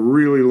for a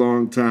really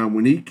long time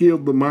when he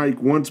killed the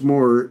mic once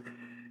more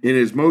in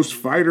his most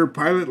fighter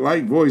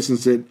pilot-like voice and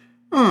said,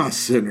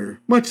 Center,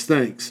 much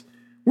thanks.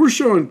 We're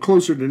showing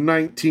closer to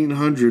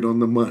 1,900 on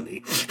the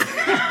money."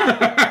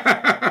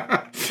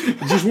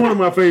 Just one of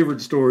my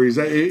favorite stories.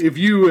 If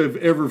you have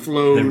ever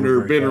flown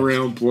or been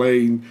around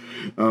plane,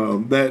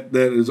 that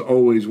is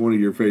always one of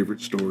your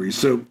favorite stories.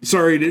 So,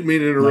 sorry, didn't mean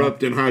to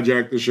interrupt and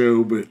hijack the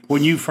show, but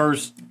when you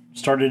first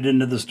started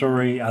into the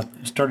story, I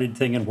started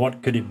thinking,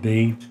 what could it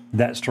be?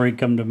 That story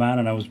come to mind,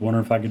 and I was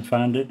wondering if I could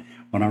find it.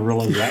 When I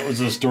realized that was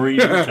the story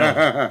you were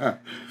telling,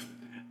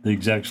 the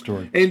exact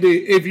story. And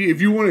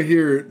if you want to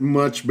hear it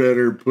much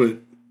better,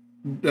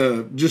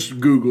 just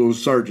Google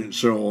Sergeant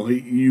Shaw.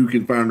 You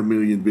can find a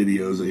million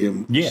videos of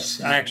him. Yes,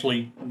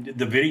 actually,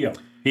 the video.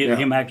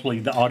 Him actually,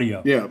 the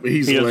audio. Yeah,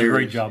 he does a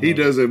great job. He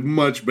does a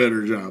much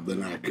better job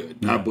than I could.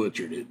 Yeah. I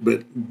butchered it,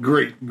 but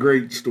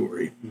great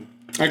story.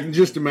 I can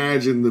just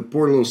imagine the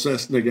poor little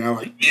Cessna guy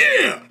like,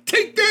 "Yeah,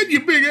 take that,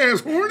 you big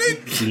ass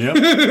Hornet."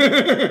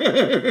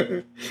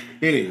 Yep.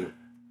 Anyway.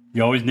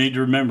 You always need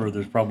to remember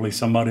there's probably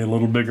somebody a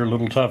little bigger, a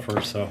little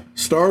tougher. So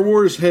Star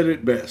Wars had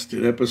it best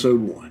in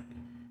Episode 1.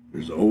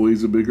 There's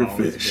always a bigger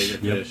fish.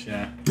 Bigger fish,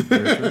 yeah.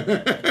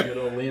 Good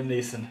old Liam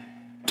Neeson.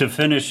 To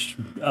finish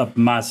up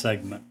my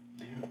segment,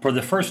 for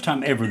the first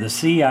time ever, the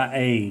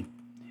CIA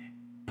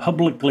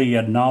publicly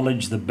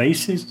acknowledged the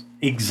base's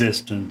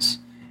existence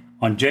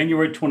on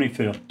January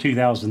 25th,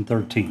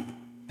 2013.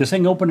 This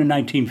thing opened in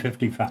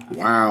 1955.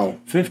 Wow.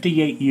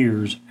 58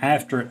 years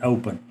after it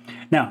opened.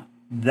 Now,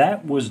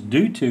 that was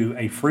due to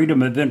a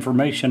Freedom of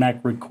Information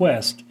Act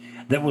request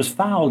that was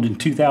filed in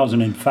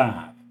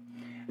 2005.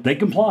 They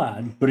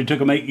complied, but it took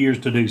them 8 years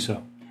to do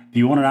so. If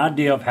you want an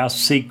idea of how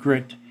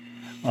secret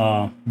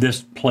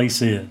this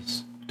place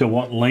is, to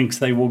what lengths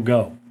they will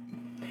go,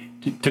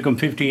 it took them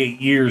 58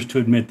 years to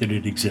admit that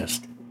it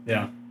exists.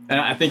 Yeah,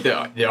 and I think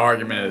the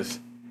argument is,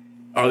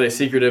 are they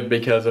secretive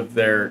because of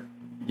their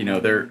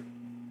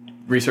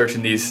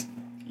researching these,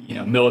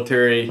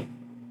 military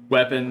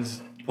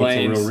weapons,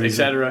 planes,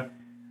 etc.,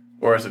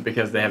 or is it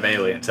because they have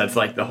aliens? That's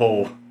like the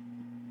whole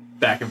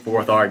back and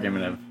forth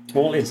argument of.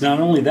 Well, it's not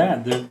only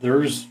that.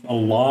 There's a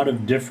lot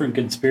of different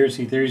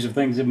conspiracy theories of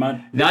things that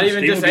might... Not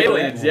even just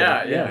aliens,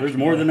 yeah. There's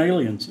more than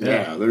aliens.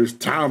 Yeah, there's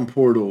time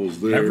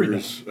portals,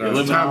 there's time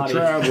Illuminati.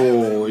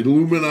 travel,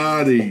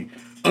 Illuminati,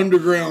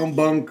 underground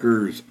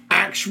bunkers,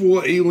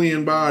 actual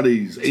alien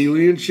bodies,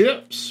 alien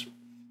ships.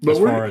 But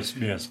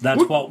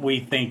that's what we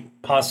think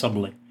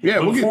possibly. Yeah,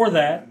 but before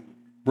that,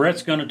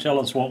 Brett's going to tell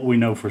us what we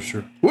know for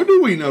sure. What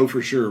do we know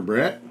for sure,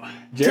 Brett?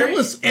 Tell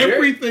us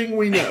everything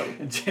we know.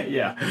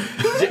 Yeah.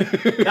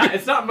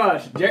 It's not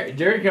much.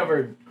 Jerry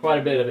covered quite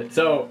a bit of it.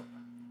 So,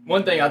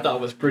 one thing I thought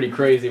was pretty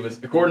crazy was,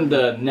 according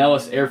to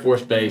Nellis Air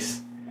Force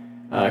Base,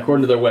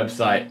 according to their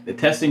website, the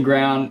testing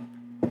ground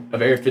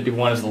of Area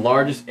 51 is the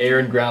largest air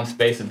and ground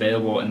space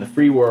available in the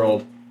free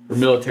world for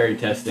military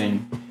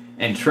testing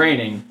and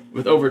training,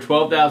 with over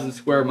 12,000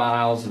 square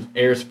miles of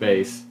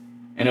airspace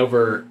and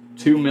over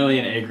 2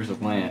 million acres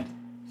of land.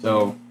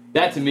 So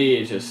that to me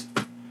is just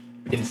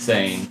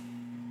insane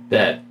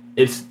that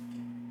it's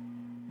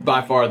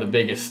by far the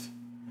biggest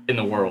in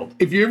the world.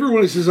 If you ever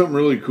want to see something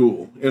really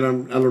cool,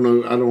 and I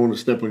don't want to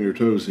step on your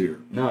toes here.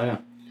 No, yeah.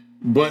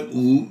 But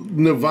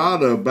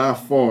Nevada by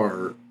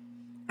far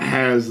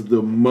has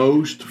the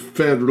most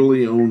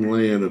federally owned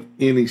land of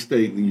any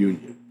state in the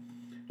union.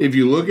 If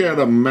you look at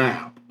a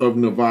map of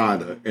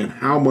Nevada and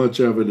how much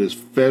of it is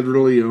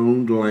federally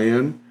owned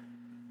land,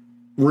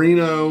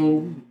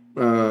 Reno,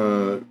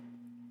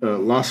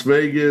 Las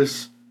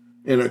Vegas,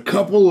 and a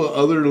couple of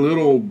other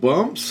little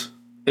bumps,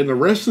 and the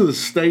rest of the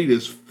state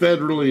is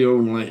federally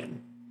owned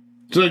land.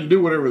 So they can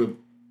do whatever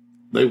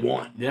they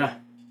want. Yeah.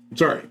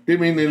 Sorry,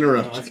 didn't mean to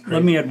interrupt. Oh, that's crazy.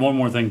 Let me add one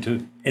more thing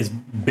too. As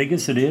big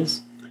as it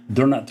is,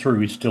 they're not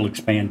through. It's still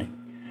expanding.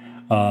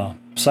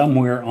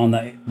 Somewhere on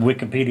the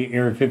Wikipedia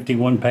Area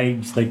 51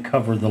 page, they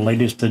cover the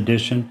latest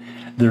edition.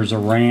 There's a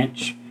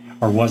ranch,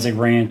 or was a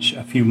ranch,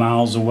 a few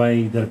miles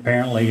away that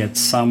apparently it's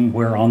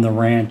somewhere on the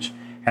ranch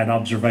had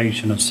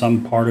observation of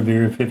some part of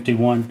Area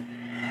 51.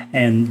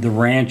 And the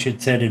ranch, it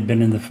said, had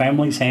been in the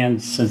family's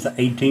hands since the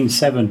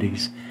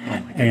 1870s.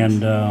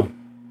 And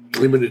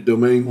Limited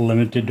domain.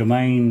 limited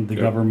domain. The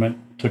government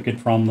took it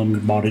from them,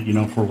 bought it,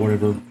 for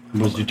whatever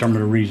was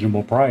determined a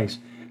reasonable price.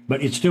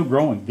 But it's still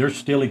growing. They're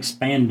still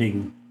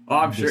expanding. Oh,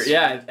 I'm sure.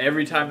 Yeah,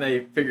 every time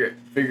they figure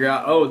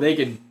out, they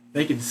can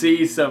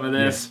see some of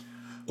this.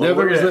 Yeah, Well,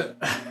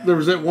 there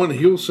was that one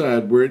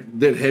hillside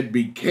that had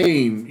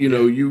became,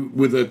 you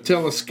with a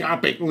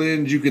telescopic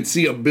lens you could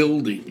see a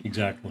building.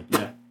 Exactly.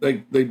 Yeah.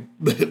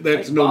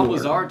 That's Bob no more.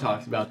 Lazar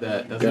talks about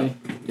that, doesn't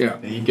Yeah.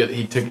 he?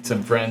 He took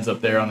some friends up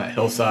there on that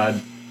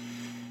hillside,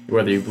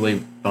 whether you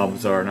believe Bob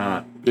Lazar or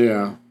not.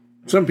 Yeah.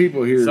 Some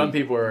people here Some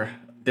people are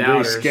very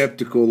doubters,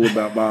 skeptical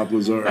about Bob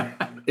Lazar.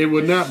 It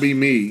would not be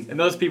me. and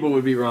those people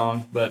would be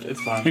wrong, but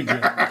it's fine.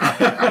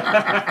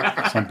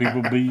 Some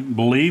people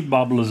believe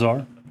Bob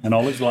Lazar and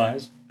all his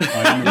lies.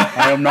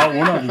 I am not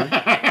one of them.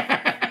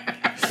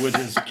 With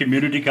his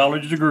community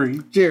college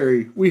degree.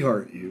 Jerry, we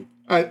heart you.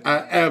 I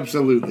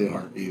absolutely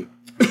heart you.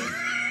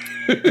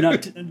 Now,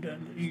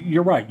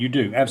 you're right, you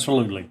do.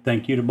 Absolutely.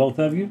 Thank you to both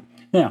of you.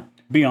 Now,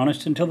 be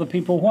honest and tell the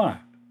people why.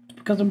 It's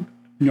because I'm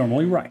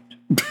normally right.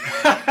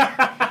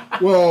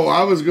 Well,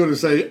 I was going to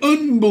say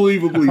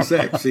unbelievably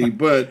sexy,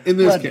 but in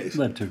this case.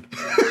 That too.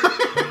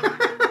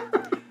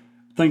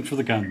 Thanks for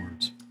the kind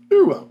words.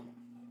 You're welcome.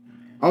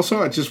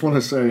 Also, I just want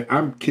to say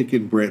I'm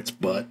kicking Brett's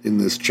butt in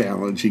this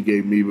challenge he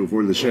gave me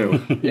before the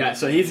show. Yeah,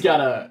 so he's got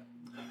a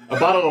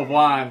bottle of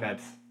wine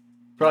that's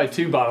probably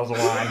 2 bottles of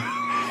wine.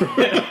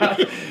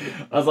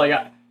 I was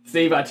like,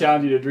 Steve, I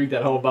challenge you to drink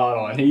that whole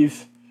bottle, and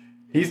he's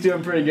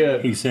doing pretty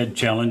good. He said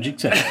challenge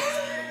accepted.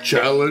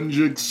 Challenge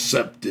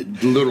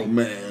accepted, little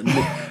man.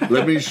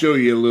 Let me show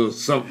you a little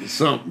something.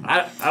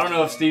 I don't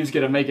know if Steve's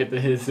gonna make it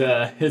to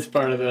his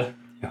part of the.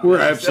 We're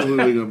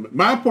absolutely going to.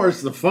 My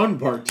part's the fun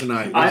part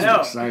tonight. I know. I'm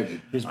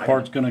excited. His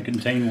part's going to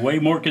contain way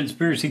more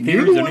conspiracy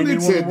You're theories the than one that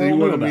anyone said in they the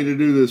world wanted knew me about. to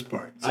do this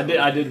part. So.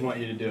 I did want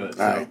you to do it.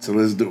 So. All right, so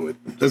let's do it.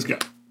 Let's go.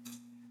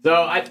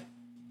 So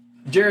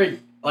Jerry,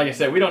 like I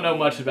said, we don't know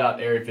much about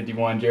Area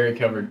 51. Jerry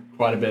covered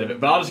quite a bit of it,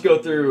 but I'll just go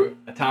through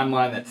a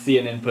timeline that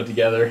CNN put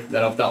together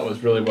that I thought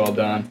was really well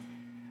done.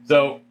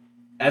 So,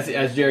 as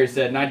Jerry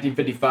said,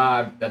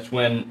 1955, that's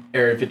when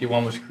Area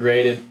 51 was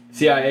created.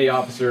 CIA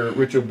officer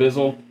Richard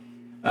Bizzle,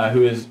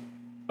 who is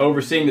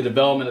overseeing the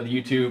development of the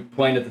U-2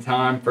 plane at the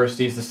time, first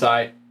sees the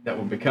site that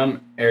will become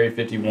Area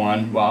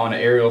 51 while on an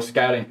aerial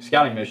scouting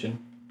mission.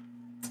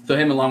 So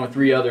him, along with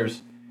 3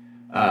 others,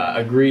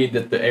 agreed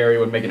that the area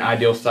would make an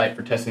ideal site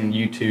for testing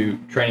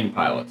U-2 training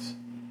pilots.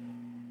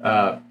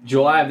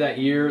 July of that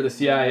year, the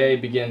CIA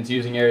begins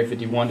using Area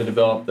 51 to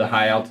develop the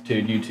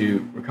high-altitude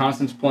U-2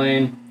 reconnaissance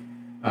plane.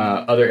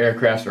 Other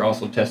aircrafts are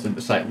also tested at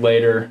the site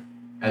later,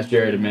 as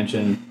Jared had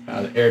mentioned,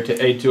 the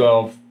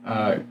A-12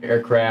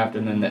 aircraft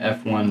and then the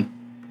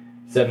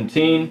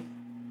F-117.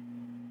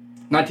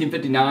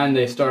 1959,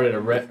 they started a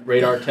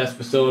radar test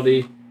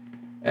facility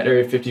at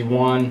Area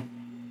 51.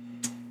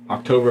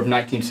 October of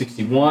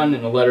 1961,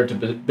 in a letter to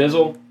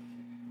Bizzle,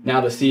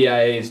 now the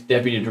CIA's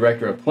Deputy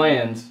Director of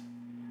Plans,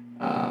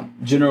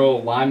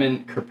 General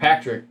Lyman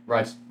Kirkpatrick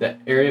writes that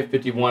Area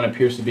 51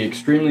 appears to be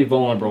extremely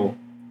vulnerable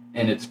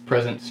in its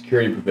present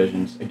security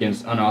provisions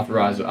against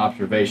unauthorized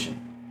observation.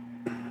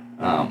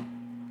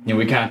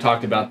 We kind of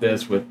talked about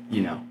this with,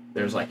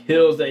 there's like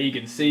hills that you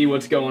can see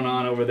what's going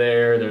on over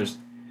there. There's,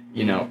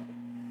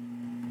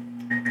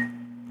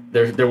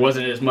 there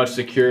wasn't as much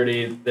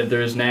security that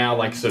there is now,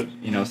 like, such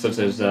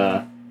as,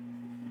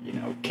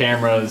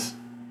 cameras,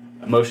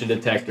 motion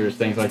detectors,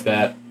 things like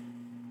that.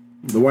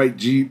 The white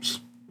Jeeps.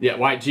 Yeah,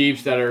 white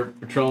Jeeps that are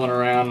patrolling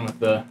around with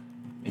the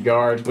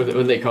guards. What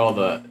do they call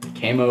the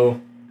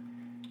camo?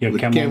 Yeah, The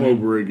Camo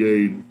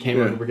Brigade.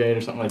 Camo Brigade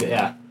or something like that,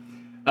 yeah.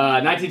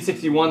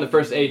 1961, the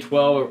first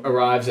A-12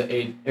 arrives at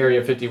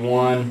Area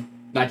 51.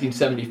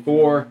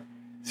 1974,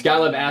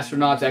 Skylab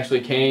astronauts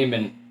actually came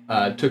and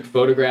took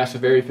photographs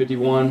of Area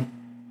 51.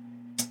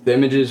 The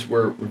images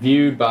were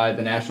reviewed by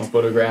the National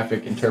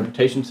Photographic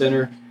Interpretation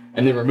Center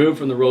and then removed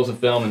from the rolls of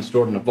film and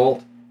stored in a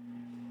vault.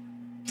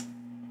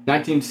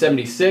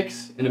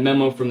 1976, in a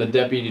memo from the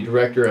Deputy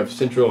Director of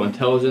Central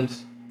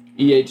Intelligence,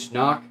 E.H.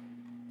 Knock,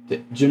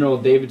 to General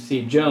David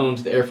C.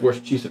 Jones, the Air Force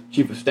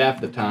Chief of Staff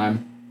at the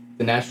time,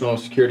 the National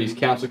Security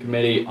Council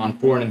Committee on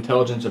Foreign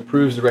Intelligence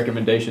approves the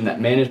recommendation that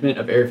management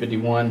of Area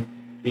 51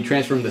 be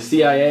transferred from the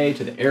CIA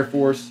to the Air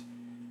Force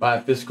by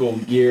fiscal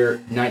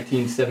year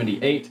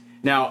 1978.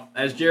 Now,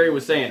 as Jerry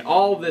was saying,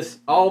 all this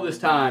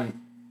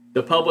time,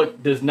 the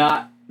public does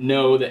not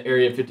know that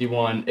Area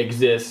 51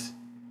 exists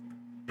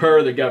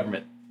per the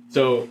government.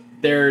 So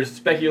there's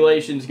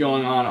speculations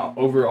going on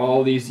over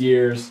all these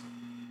years,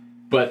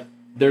 but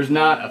there's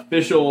not an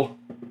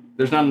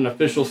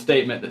official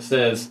statement that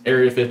says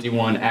Area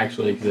 51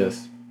 actually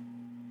exists.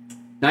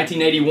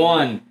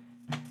 1981,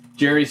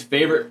 Jerry's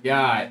favorite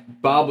guy,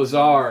 Bob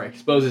Lazar,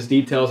 exposes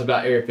details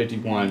about Area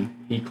 51.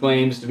 He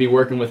claims to be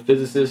working with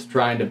physicists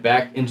trying to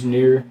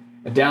back-engineer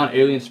a downed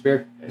alien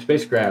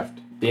spacecraft.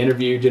 The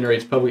interview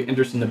generates public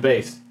interest in the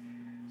base.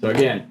 So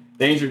again,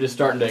 things are just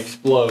starting to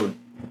explode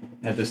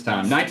at this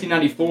time.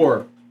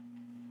 1994,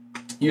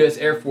 U.S.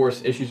 Air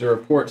Force issues a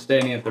report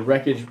stating that the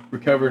wreckage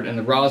recovered in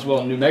the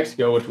Roswell, New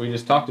Mexico, which we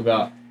just talked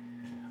about,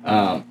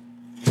 it's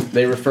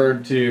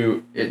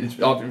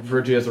often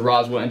referred to as the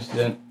Roswell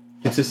incident,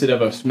 consisted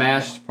of a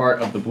smashed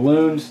part of the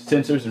balloons,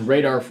 sensors, and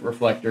radar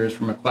reflectors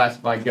from a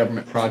classified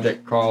government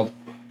project called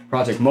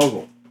Project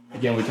Mogul.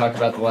 Again, we talked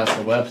about the last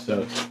couple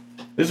episodes.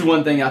 This is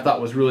one thing I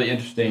thought was really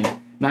interesting.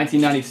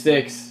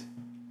 1996,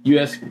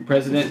 U.S.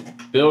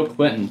 President Bill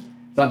Clinton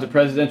signed a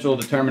presidential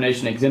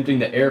determination exempting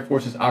the Air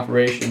Force's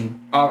operating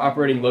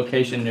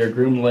location near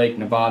Groom Lake,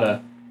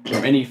 Nevada,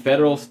 from any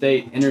federal,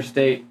 state,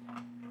 interstate,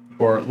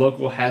 or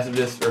local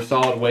hazardous or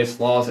solid waste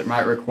laws that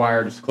might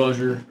require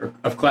disclosure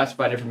of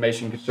classified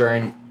information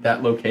concerning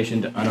that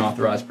location to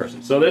unauthorized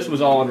persons. So this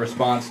was all in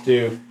response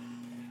to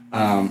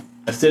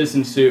a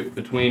citizen suit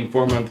between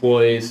former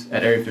employees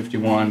at Area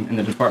 51 and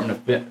the Department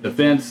of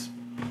Defense.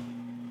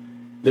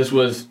 This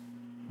was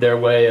their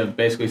way of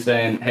basically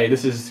saying, hey,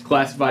 this is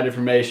classified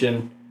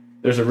information.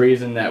 There's a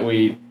reason that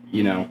we're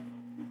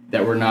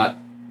not,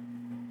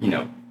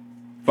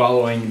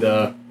 following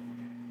the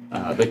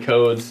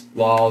codes,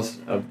 laws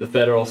of the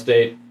federal,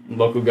 state, and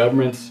local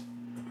governments.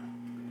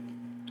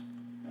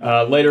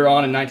 Later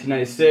on in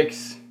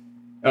 1996,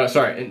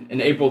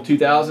 in April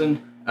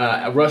 2000,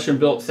 a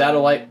Russian-built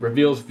satellite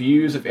reveals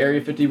views of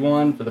Area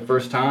 51 for the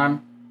first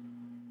time.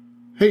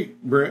 Hey,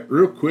 Brett,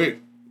 real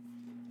quick.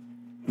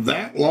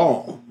 That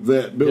law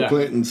that Bill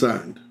Clinton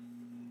signed,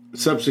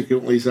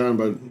 subsequently signed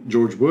by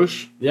George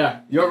Bush.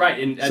 Yeah, you're right.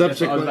 And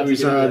subsequently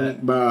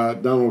signed by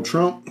Donald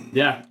Trump.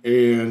 Yeah.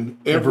 And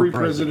every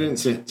president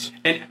since.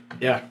 And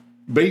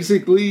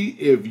basically,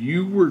 if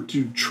you were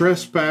to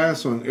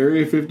trespass on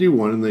Area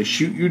 51 and they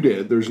shoot you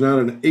dead, there's not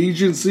an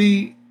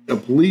agency, a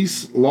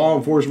police law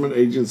enforcement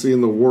agency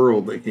in the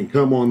world that can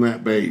come on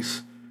that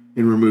base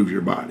and remove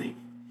your body.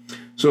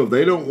 So if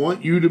they don't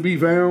want you to be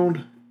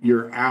found,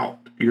 you're out.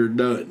 You're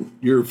done.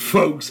 Your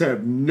folks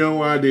have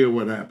no idea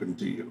what happened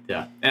to you.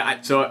 Yeah.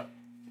 That's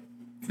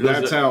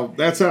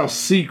how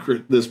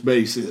secret this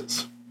base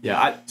is.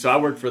 Yeah. I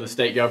worked for the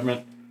state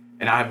government,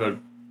 and I have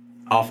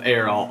off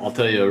air. I'll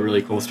tell you a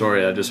really cool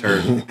story I just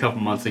heard a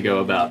couple months ago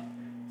about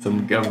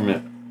some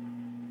government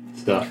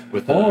stuff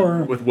with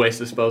waste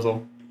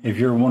disposal. If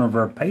you're one of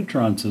our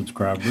Patreon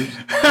subscribers,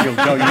 you'll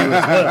tell you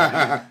as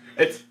well.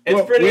 It's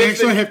pretty. We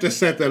actually have to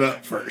set that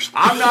up first.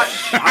 I'm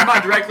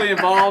not directly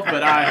involved,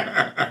 but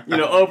I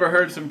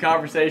overheard some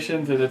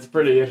conversations, and it's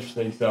pretty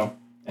interesting. So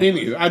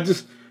anyway,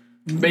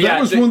 that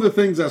was one of the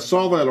things I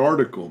saw that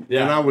article,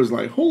 and I was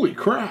like, "Holy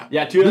crap!"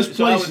 Yeah, this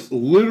place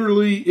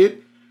literally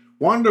it.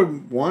 Wanda,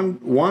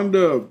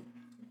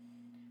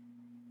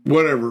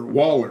 whatever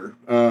Waller,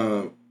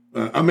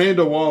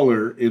 Amanda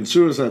Waller in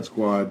Suicide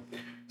Squad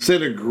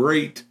said a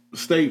great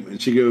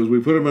statement. She goes,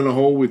 "We put them in a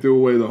hole, we threw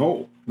away the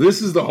hole."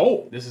 This is the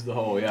hole. This is the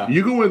hole, yeah.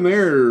 You go in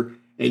there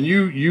and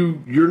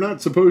you're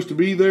not supposed to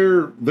be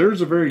there. There's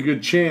a very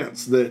good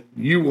chance that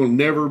you will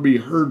never be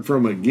heard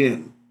from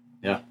again.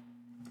 Yeah.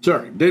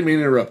 Sorry, didn't mean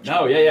to interrupt you.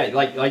 No, yeah.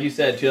 Like you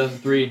said,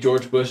 2003,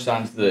 George Bush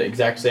signs the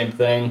exact same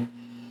thing.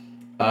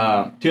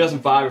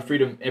 2005, a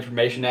Freedom of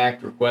Information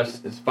Act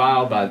request is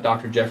filed by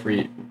Dr.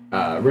 Jeffrey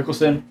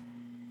Rickelson,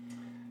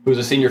 who was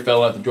a senior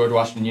fellow at the George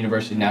Washington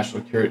University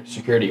National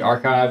Security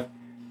Archive.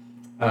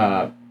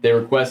 They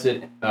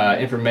requested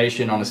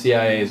information on the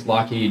CIA's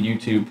Lockheed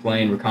U-2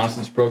 plane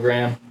reconnaissance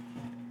program.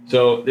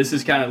 So this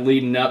is kind of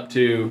leading up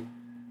to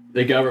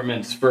the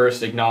government's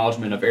first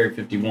acknowledgement of Area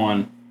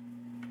 51.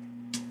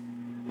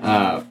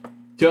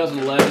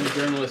 2011,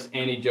 journalist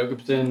Annie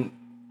Jacobson,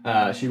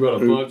 she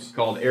wrote a book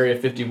called Area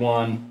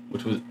 51,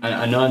 which was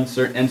an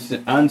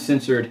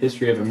uncensored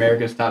history of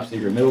America's top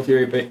secret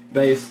military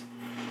base.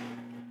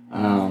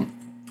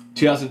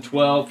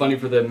 2012, funding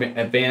for the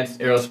Advanced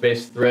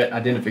Aerospace Threat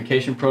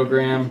Identification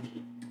Program,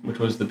 which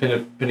was the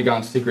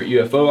Pentagon's secret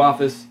UFO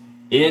office,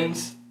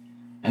 ends,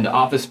 and the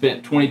office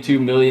spent $22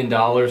 million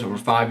over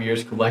 5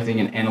 years collecting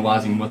and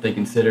analyzing what they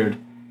considered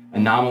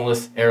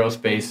anomalous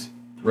aerospace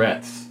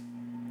threats.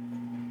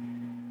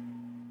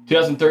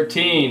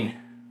 2013,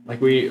 like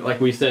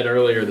we said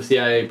earlier, the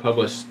CIA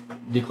published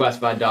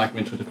declassified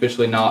documents which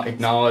officially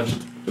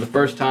acknowledged for the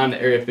first time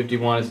that Area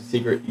 51 is a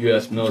secret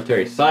U.S.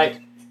 military site.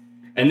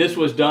 And this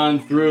was done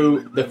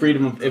through the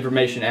Freedom of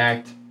Information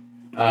Act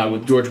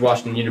with George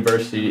Washington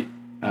University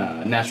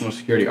National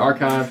Security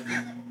Archive.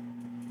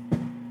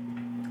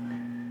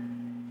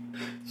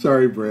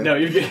 Sorry, Brett. No,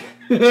 you're good.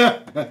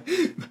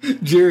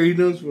 Jerry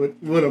knows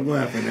what I'm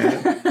laughing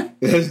at.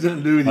 It has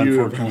nothing to do with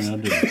you.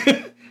 Unfortunately, I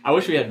do. I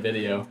wish we had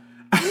video.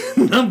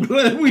 I'm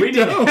glad we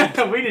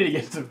don't. We need to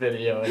get some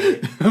video. In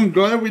it. I'm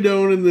glad we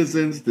don't in this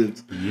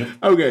instance. Yep.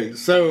 Okay,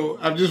 so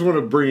I just want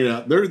to bring it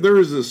up. There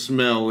is a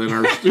smell in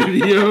our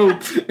studio,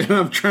 and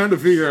I'm trying to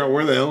figure out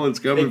where the hell it's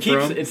coming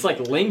from. It's like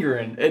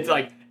lingering. It's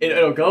like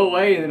it'll go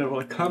away and then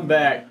it'll come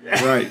back.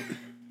 Right.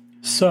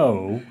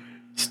 So,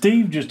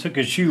 Steve just took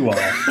his shoe off,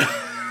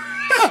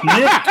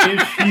 sniffed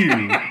his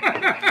shoe,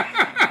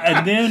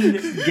 and then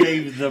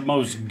gave the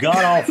most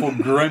god-awful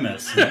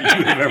grimace that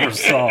you have ever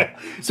saw.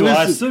 So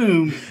I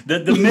assume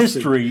that the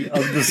mystery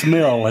of the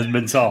smell has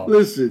been solved.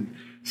 Listen,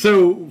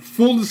 so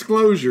full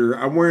disclosure,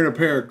 I'm wearing a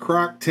pair of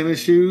Croc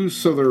tennis shoes,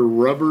 so they're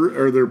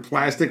rubber, or they're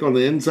plastic on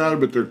the inside,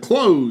 but they're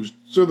closed,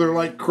 so they're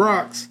like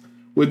Crocs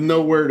with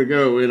nowhere to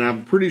go, and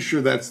I'm pretty sure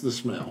that's the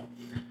smell.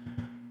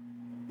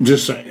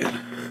 Just saying.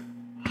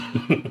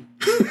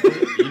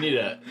 You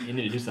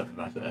need to do something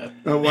about that.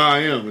 Oh, well, I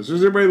am. As soon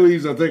as everybody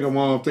leaves, I think I'm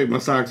off, take my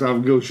socks off,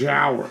 and go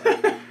shower.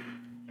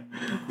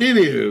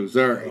 Anywho,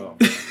 sorry. Oh.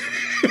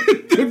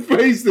 The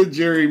face that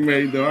Jerry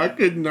made, though, I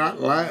could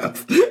not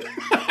laugh.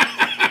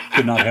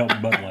 Could not help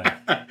but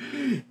laugh.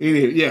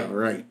 Anyway, yeah,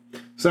 right.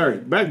 Sorry.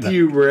 Back to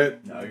you,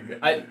 Brett. No, you're good.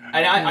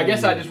 I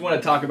guess I just want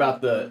to talk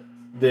about the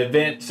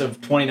events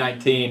of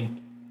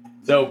 2019.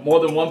 So more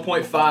than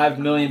 1.5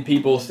 million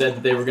people said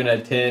that they were going to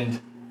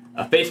attend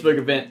a Facebook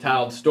event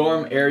titled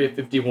Storm Area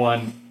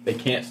 51, They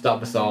Can't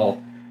Stop Us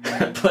All,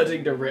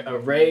 pledging to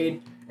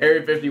raid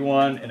Area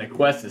 51 in a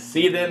quest to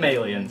see them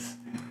aliens.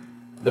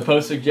 The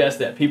post suggests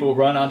that people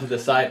run onto the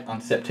site on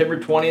September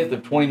 20th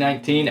of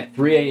 2019 at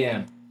 3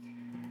 a.m.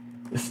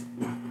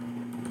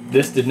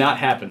 This did not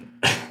happen.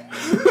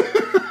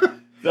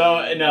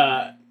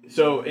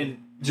 So in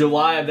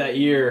July of that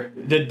year,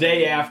 the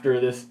day after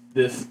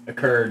this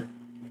occurred,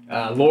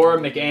 Laura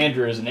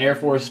McAndrews, an Air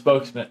Force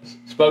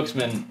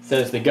spokesman,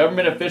 says the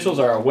government officials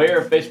are aware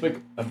of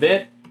Facebook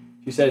event.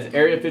 She says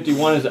Area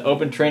 51 is an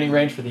open training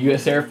range for the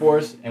U.S. Air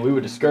Force, and we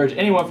would discourage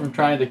anyone from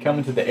trying to come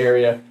into the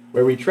area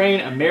where we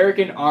train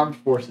American armed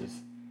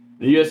forces.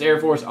 The U.S. Air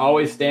Force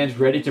always stands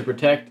ready to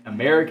protect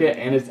America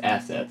and its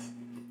assets.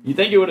 You'd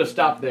think it would have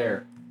stopped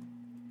there,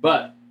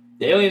 but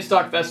the Alien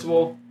Stock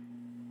Festival.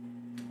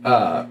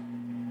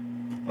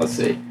 Let's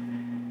see.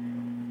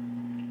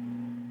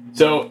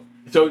 So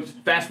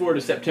fast forward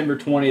to September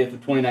 20th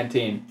of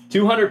 2019.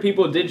 200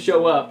 people did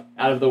show up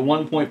out of the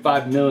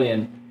 1.5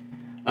 million.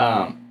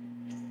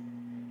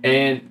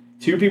 And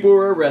 2 people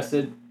were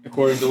arrested,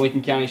 according to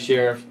Lincoln County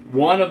Sheriff.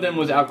 1 of them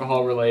was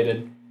alcohol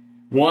related.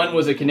 1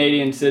 was a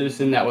Canadian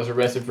citizen that was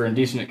arrested for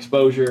indecent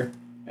exposure.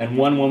 And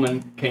 1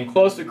 woman came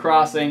close to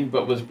crossing,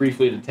 but was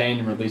briefly detained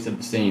and released at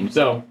the scene.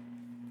 So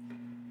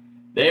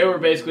they were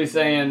basically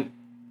saying,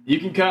 you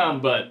can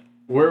come, but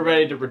we're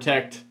ready to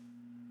protect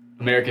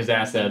America's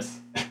assets.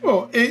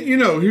 Well, and,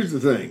 here's the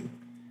thing.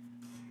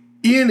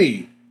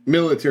 Any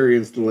military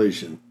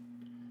installation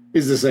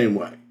is the same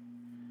way.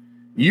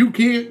 You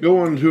can't go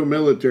onto a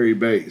military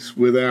base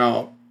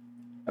without...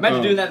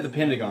 Imagine doing that at the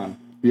Pentagon.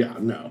 Yeah,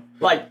 no.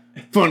 Like...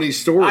 Funny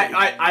story.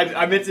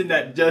 I mentioned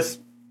that just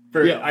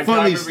for... Yeah,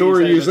 funny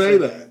story you say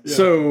that. Yeah.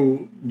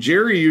 So,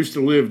 Jerry used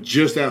to live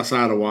just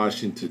outside of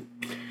Washington.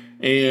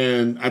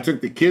 And I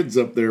took the kids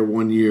up there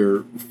one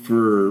year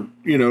for,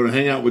 to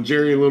hang out with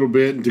Jerry a little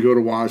bit and to go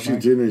to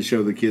Washington and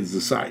show the kids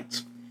the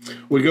sights.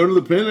 We go to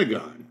the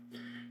Pentagon.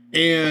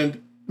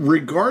 And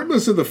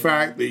regardless of the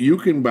fact that you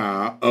can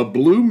buy a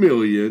Blue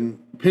Million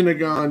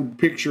Pentagon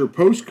picture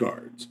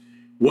postcards,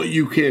 what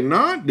you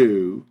cannot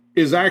do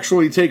is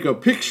actually take a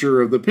picture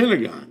of the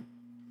Pentagon.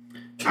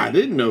 I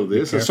didn't know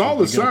this. I saw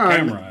the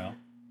sign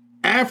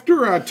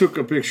after I took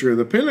a picture of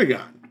the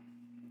Pentagon.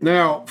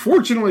 Now,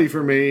 fortunately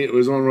for me, it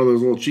was on one of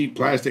those little cheap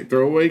plastic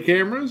throwaway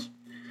cameras,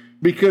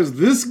 because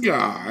this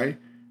guy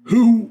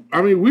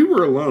we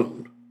were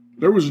alone.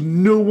 There was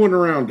no one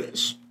around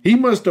us. He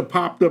must have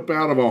popped up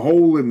out of a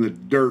hole in the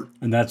dirt.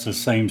 And that's the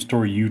same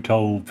story you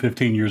told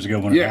 15 years ago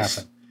when it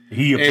happened.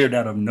 He appeared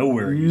out of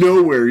nowhere.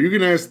 Nowhere. You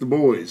can ask the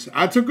boys.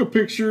 I took a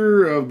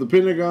picture of the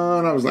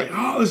Pentagon. I was like,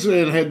 this,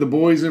 and had the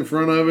boys in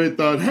front of it.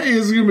 Thought, hey,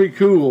 this is going to be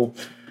cool.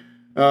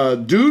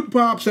 Dude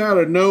pops out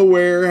of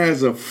nowhere,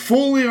 has a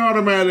fully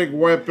automatic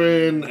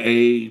weapon,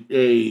 a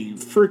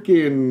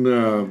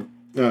freaking,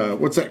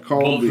 what's that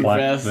called?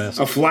 Flak vest.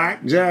 A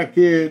flak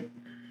jacket.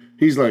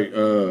 He's like,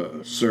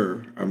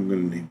 sir, I'm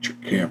going to need your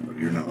camera.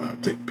 You're not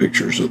allowed to take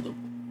pictures of the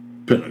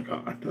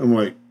Pentagon. I'm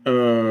like,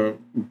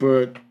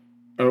 but,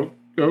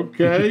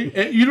 okay.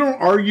 And you don't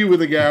argue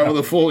with a guy with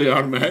a fully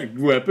automatic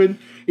weapon,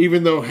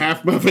 even though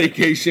half my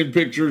vacation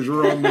pictures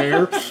were on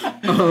there.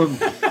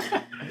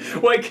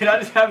 Wait, can I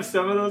just have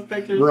some of those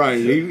pictures? Right.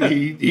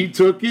 He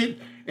took it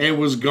and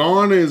was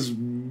gone as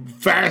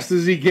fast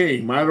as he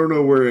came. I don't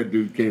know where that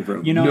dude came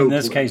from. In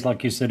this case,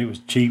 like you said, it was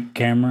cheap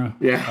camera.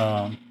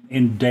 Yeah.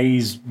 In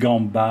days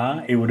gone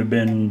by, it would have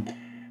been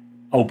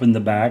open the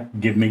back,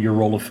 give me your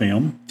roll of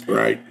film.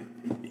 Right.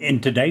 in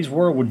today's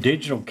world with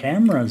digital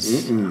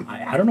cameras,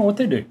 I don't know what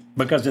they do.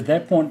 Because at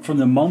that point, from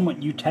the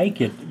moment you take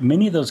it,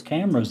 many of those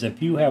cameras,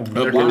 if you have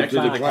Upload to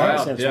the Wi-Fi cloud.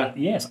 access, Yeah.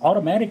 yes,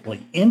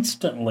 automatically,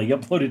 instantly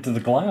upload it to the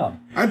cloud.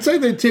 I'd say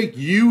they take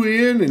you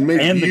in and make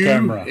And the you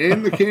camera.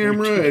 and the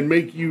camera and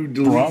make you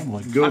delete.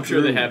 Probably. Go I'm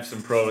sure they through. have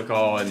some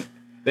protocol and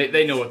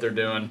they know what they're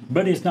doing.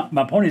 But it's not.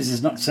 My point is,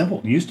 it's not simple.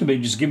 It used to be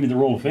just give me the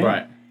roll of film.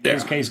 Right. In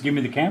this case, give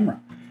me the camera.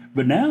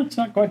 But now it's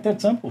not quite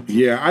that simple.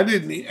 Yeah, I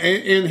didn't.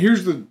 And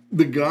here's the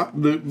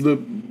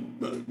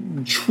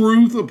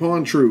truth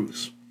upon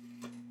truths.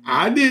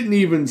 I didn't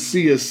even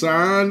see a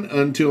sign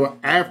until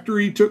after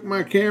he took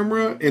my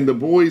camera and the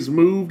boys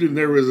moved, and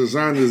there was a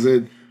sign that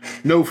said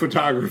 "No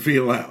photography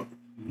allowed."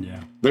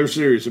 Yeah, They're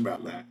serious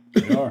about that.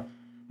 they are.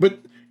 But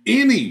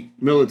any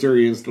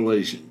military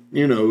installation,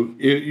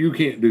 you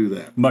can't do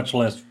that. Much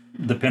less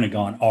the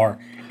Pentagon or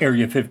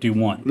Area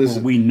 51, Listen.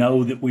 where we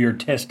know that we are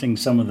testing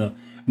some of the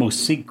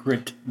most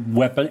secret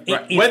weapon.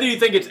 Right. Whether you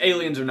think it's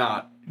aliens or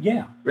not.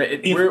 Yeah,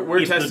 Right, we're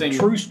if testing- The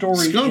true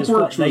story Skunk is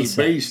what Works they was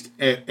say. based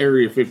at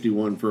Area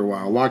 51 for a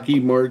while.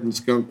 Lockheed Martin,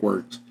 Skunk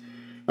Works.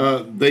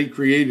 They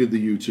created the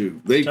U-2.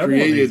 They Several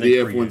of created these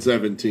they the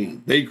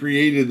F-117. They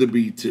created the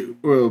B-2.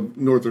 Well,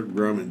 Northrop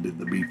Grumman did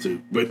the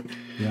B-2. But,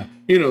 Yeah,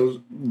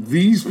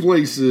 these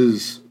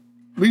places,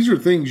 these are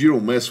things you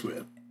don't mess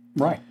with.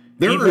 right.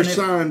 There Even are if-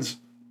 signs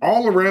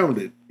all around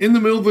it in the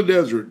middle of the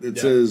desert that and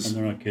says,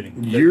 they're not kidding.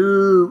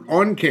 you're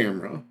on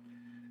camera,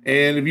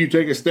 and if you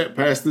take a step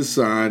past this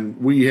sign,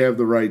 we have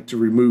the right to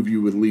remove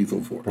you with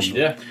lethal force.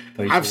 Yeah.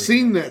 I've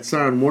seen that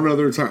sign one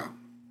other time.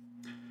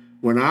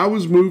 When I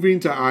was moving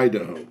to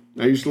Idaho,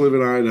 I used to live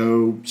in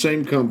Idaho,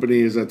 same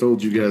company as I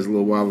told you guys a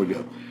little while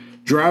ago.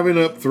 Driving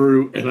up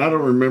through, and I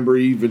don't remember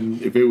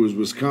even if it was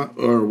Wisconsin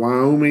or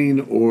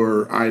Wyoming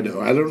or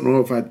Idaho. I don't know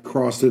if I'd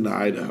crossed into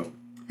Idaho.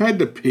 Had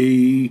to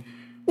pee.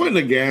 Wasn't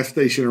a gas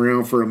station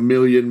around for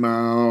 1,000,000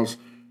 miles.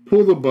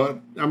 Pull the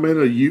button. I'm in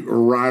a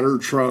Ryder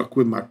truck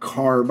with my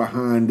car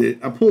behind it.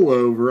 I pull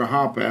over, I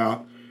hop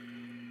out.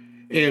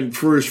 And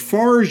for as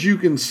far as you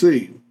can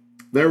see,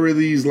 there were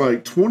these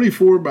like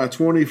 24 by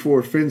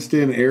 24 fenced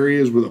in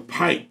areas with a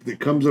pipe that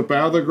comes up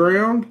out of the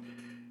ground,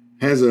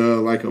 has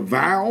a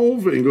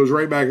valve, and goes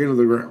right back into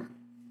the ground.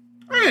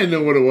 I didn't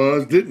know what it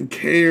was, didn't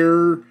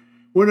care.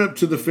 Went up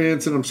to the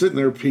fence and I'm sitting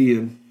there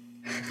peeing.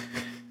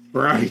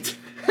 Right.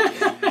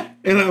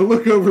 And I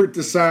look over at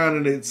the sign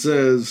and it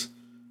says,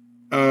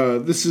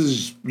 this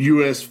is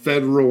U.S.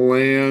 federal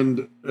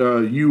land.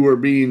 You are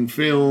being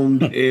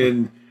filmed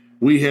and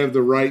we have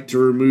the right to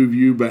remove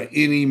you by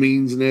any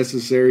means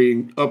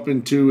necessary, up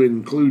into and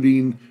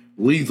including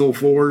lethal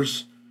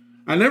force.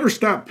 I never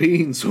stopped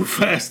peeing so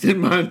fast in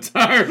my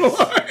entire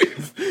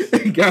life.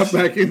 And got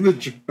back in the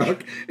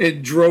truck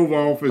and drove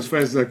off as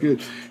fast as I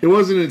could. It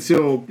wasn't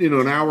until,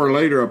 an hour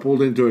later I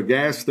pulled into a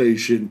gas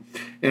station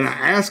and I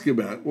asked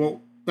about it.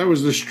 Well, that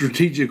was the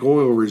strategic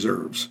oil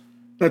reserves.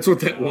 That's what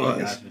that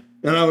was. Gotcha.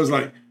 And I was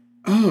like,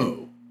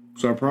 oh,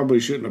 so I probably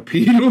shouldn't have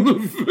peed on the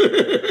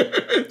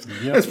fence.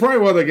 Yep. That's probably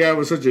why the guy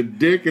was such a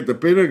dick at the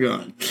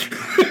Pentagon.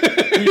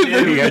 He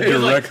had your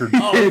record.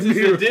 Oh, this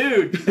is the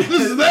dude. This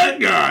is that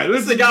guy.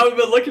 This is the guy we've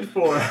been looking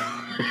for.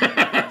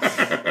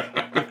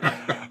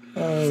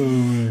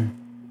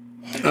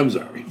 I'm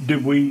sorry.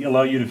 Did we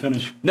allow you to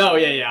finish? No,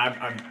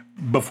 yeah.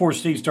 Before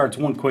Steve starts,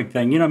 one quick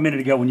thing. A minute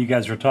ago when you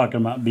guys were talking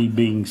about me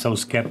being so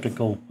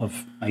skeptical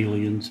of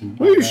aliens and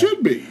Well, all you that,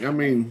 should be. I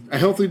mean, a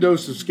healthy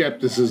dose of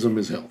skepticism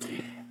is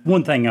healthy.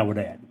 one thing I would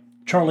add.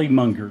 Charlie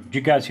Munger. Did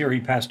you guys hear he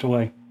passed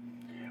away?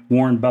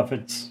 Warren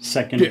Buffett's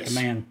second in Yes.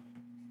 command.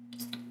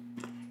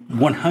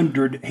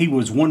 100. He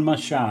was 1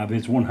 month shy of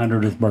his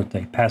 100th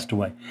birthday. Passed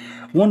away.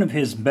 One of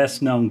his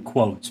best known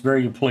quotes,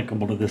 very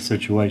applicable to this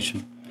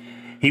situation.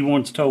 He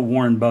once told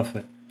Warren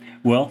Buffett,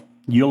 "Well,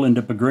 you'll end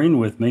up agreeing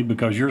with me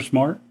because you're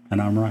smart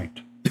and I'm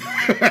right."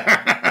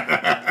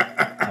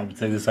 I would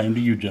say the same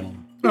to you,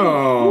 gentlemen.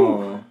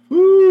 Oh,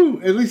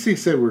 woo. At least he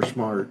said we're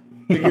smart.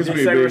 That gives me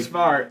a Say we're big,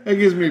 smart. that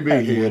gives me a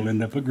big You head. will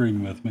end up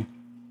agreeing with me.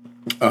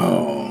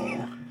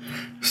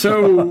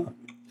 So,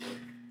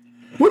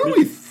 what do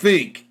we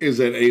think is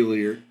that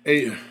Area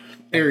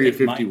It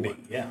 51? might be,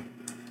 yeah.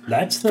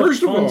 That's the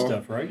First of fun all,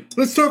 stuff, right?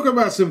 Let's talk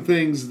about some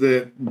things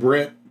that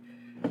Brett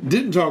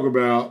didn't talk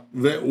about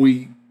that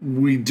we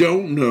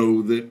don't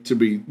know that to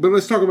be. But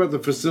let's talk about the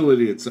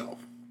facility itself.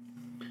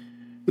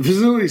 The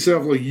facility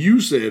itself, like you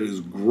said,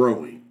 is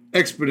growing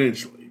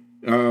exponentially.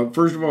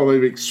 First of all,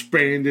 they've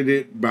expanded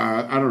it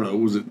by, I don't know,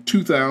 was it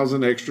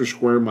 2,000 extra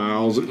square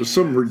miles? It was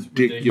some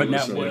ridiculous But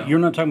now, amount. you're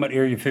not talking about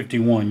Area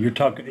 51. You're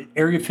talking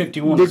Area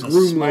 51 The is a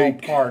Groom small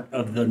Lake. part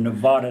of the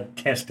Nevada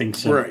testing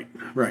center.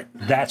 Right.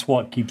 That's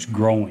what keeps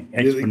growing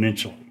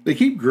exponentially. They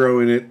keep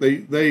growing it.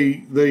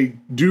 They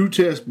do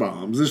test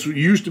bombs. This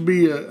used to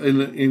be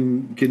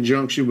in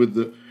conjunction with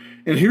the.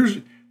 And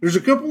there's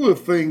a couple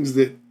of things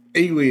that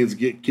aliens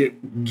keep.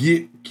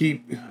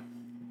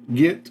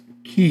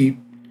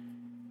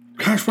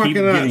 Gosh, why Keep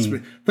can I not getting-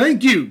 speak?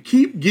 Thank you.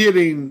 Keep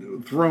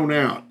getting thrown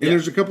out, and Yeah.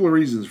 there's a couple of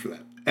reasons for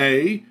that.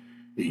 A,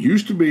 It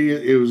used to be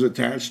it was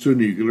attached to a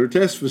nuclear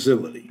test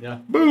facility. Yeah.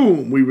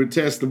 Boom, we would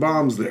test the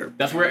bombs there.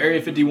 That's where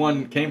Area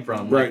 51 came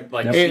from. Right.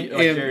 Like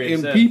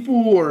And said.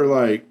 people are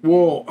like,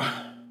 well,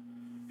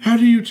 how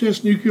do you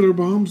test nuclear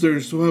bombs there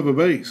and still have a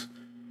base?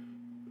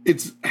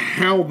 It's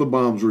how the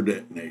bombs were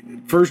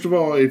detonated. First of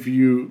all,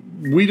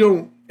 we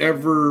don't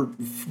ever,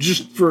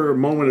 just for a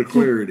moment of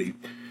clarity,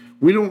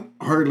 we don't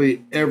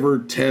hardly ever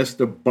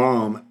test a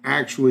bomb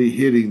actually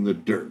hitting the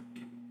dirt.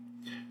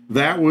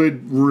 That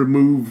would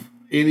remove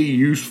any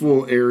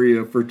useful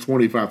area for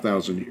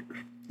 25,000 years.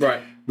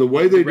 Right. The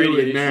way they do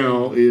it Radiation.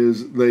 now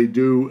is they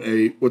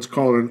do what's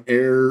called an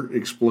air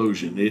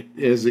explosion.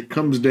 As it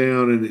comes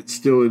down and it's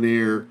still in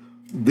air,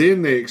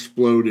 then they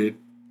explode it.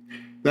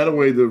 That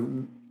way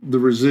the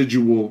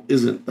residual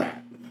isn't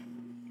that.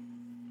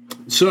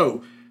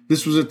 So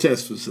this was a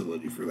test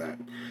facility for that,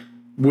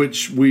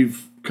 which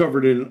we've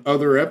covered in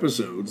other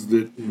episodes,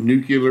 that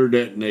nuclear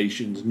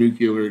detonations,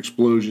 nuclear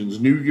explosions,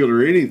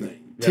 nuclear anything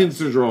tends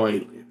to draw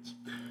aliens.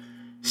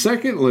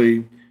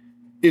 Secondly,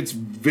 it's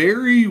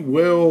very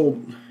well,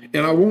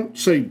 and I won't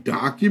say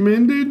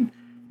documented,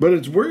 but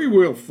it's very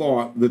well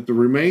thought that the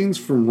remains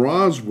from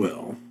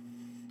Roswell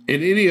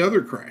and any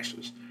other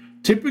crashes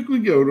typically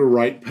go to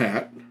Wright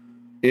Pat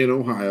in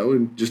Ohio,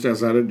 and just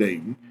outside of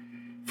Dayton,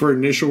 for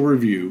initial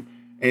review.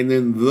 And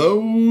then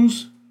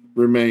those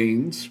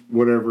remains,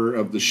 whatever,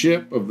 of the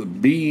ship, of the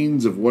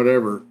beings, of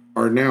whatever,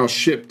 are now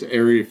shipped to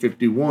Area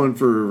 51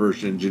 for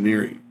reverse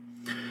engineering.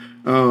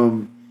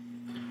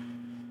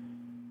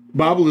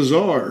 Bob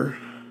Lazar,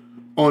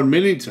 on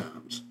many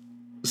times,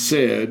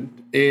 said,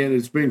 and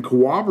it's been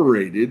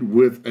corroborated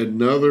with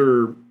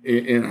another,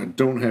 and I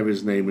don't have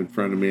his name in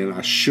front of me, and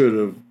I should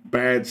have,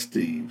 Bad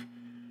Steve,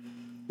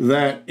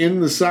 that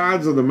in the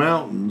sides of the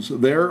mountains,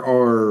 there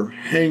are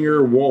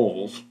hangar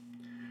walls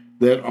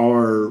that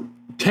are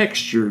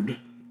textured,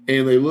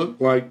 and they look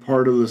like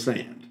part of the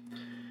sand.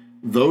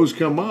 Those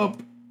come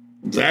up,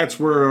 that's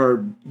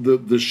where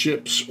the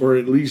ships, or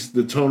at least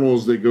the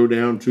tunnels that go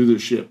down to the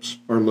ships,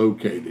 are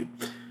located.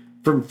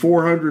 From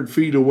 400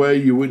 feet away,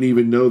 you wouldn't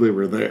even know they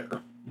were there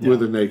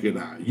with a naked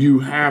eye. You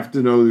have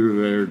to know they're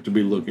there to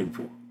be looking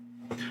for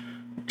them.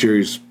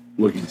 Jerry's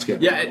looking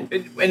skeptical. Yeah,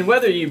 and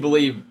whether you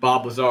believe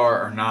Bob Lazar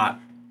or not,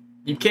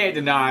 you can't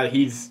deny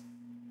he's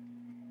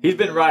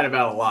been right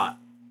about a lot.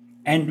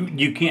 And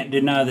you can't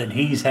deny that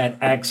he's had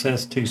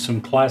access to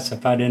some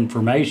classified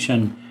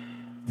information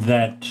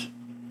that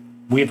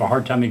we have a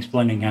hard time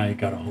explaining how he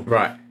got a hold of.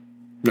 Right.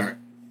 All right.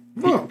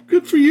 Well,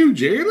 good for you,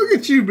 Jerry. Look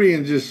at you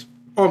being just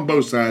on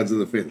both sides of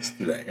the fence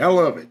today. I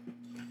love it.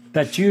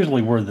 That's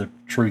usually where the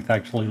truth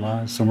actually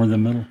lies, somewhere in the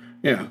middle.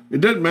 Yeah.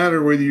 It doesn't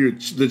matter whether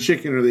the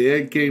chicken or the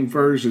egg came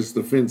first. It's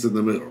the fence in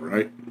the middle,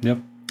 right? Yep.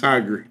 I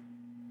agree.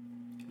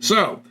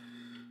 So,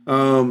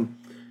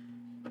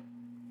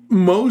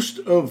 most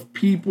of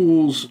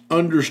people's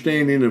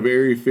understanding of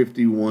Area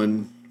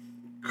 51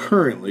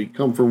 currently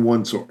come from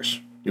one source.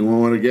 You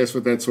want to guess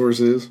what that source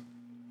is?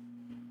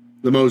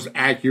 The most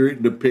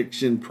accurate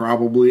depiction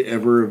probably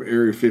ever of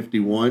Area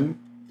 51?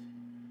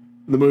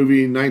 The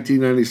movie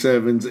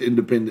 1997's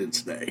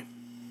Independence Day.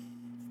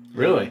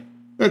 Really?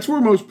 That's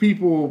where most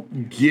people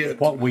get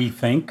What we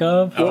think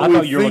of? What I we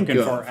thought you were think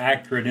looking of. for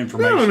accurate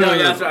information. No, No,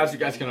 yeah, that's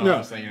kind of what I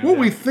was thinking. what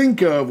we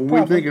think of when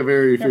Probably. we think of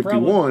Area Yeah,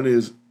 51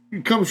 is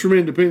it comes from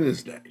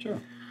Independence Day. Sure.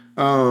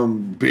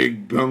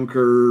 Big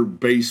bunker,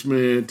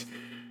 basement,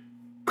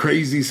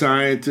 crazy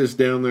scientists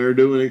down there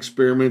doing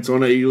experiments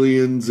on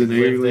aliens and Live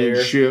alien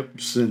there.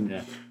 ships, and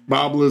Yeah.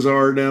 Bob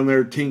Lazar down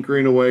there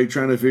tinkering away,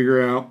 trying to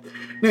figure out.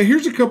 Now,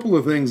 here's a couple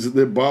of things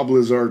that Bob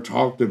Lazar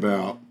talked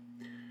about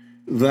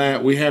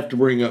that we have to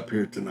bring up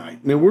here tonight.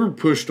 Now, we're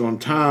pushed on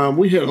time.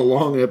 We had a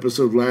long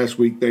episode last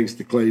week thanks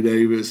to Clay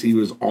Davis. He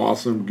was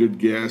awesome, good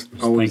guest.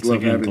 Always Thanks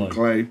love again, having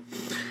Clay.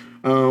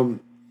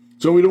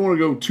 So we don't want to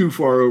go too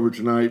far over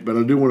tonight, but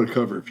I do want to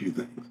cover a few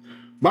things.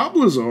 Bob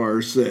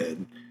Lazar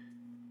said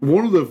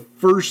one of the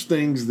first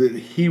things that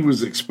he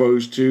was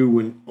exposed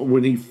to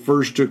when he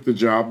first took the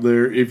job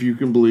there, if you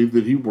can believe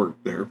that he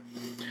worked there,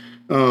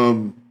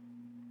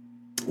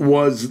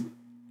 was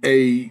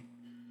a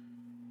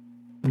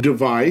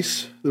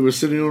device that was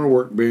sitting on a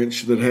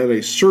workbench that had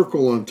a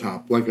circle on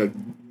top, like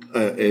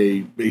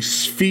a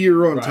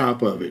sphere on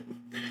top of it.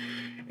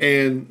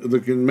 And the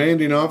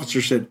commanding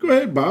officer said, "Go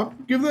ahead, Bob,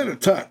 give that a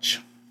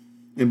touch."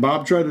 And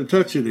Bob tried to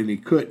touch it, and he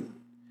couldn't.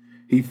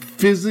 He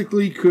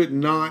physically could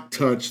not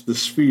touch the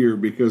sphere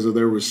because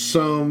there was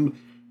some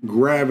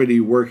gravity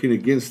working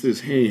against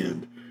his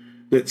hand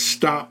that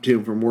stopped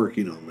him from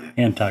working on that.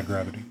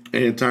 Anti-gravity.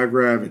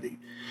 Anti-gravity.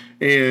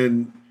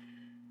 And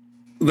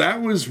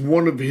that was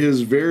one of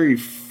his very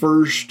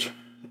first,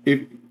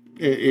 and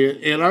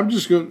I'm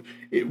just going,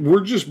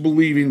 we're just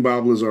believing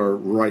Bob Lazar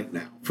right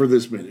now for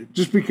this minute,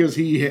 just because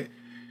he,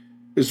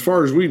 as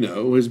far as we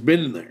know, has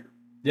been in there.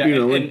 Yeah, You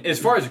know, and as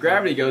far as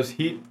gravity goes,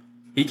 he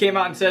came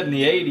out and said in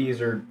the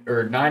 80s or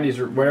 90s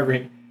or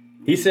whatever,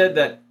 he said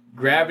that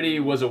gravity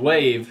was a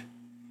wave,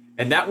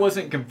 and that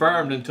wasn't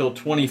confirmed until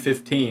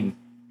 2015.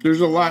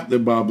 There's a lot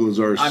that Bob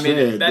Lazar said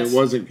that that's-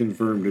 wasn't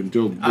confirmed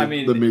until the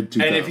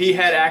mid-2000s. And if he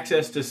had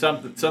access to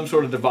some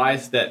sort of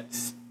device that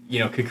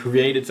could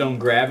create its own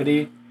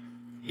gravity,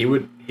 he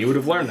would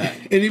have learned that.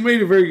 And he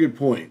made a very good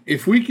point.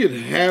 If we could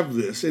have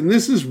this, and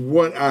this is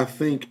what I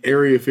think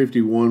Area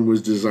 51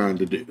 was designed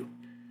to do.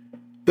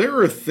 There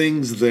are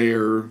things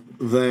there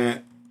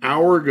that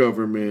our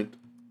government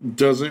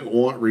doesn't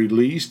want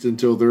released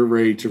until they're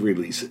ready to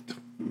release it.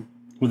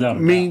 Without a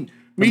doubt. No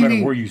Meaning,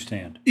 matter where you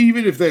stand.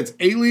 even if that's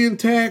alien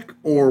tech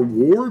or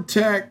war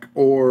tech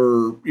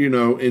or,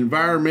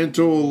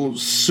 environmental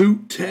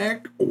suit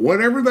tech,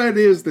 whatever that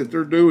is that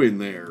they're doing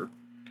there,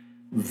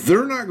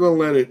 they're not going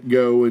to let it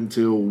go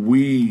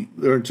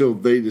until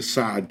they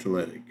decide to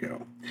let it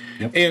go.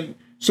 Yep. And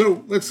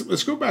so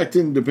let's go back to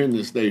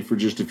Independence Day for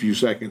just a few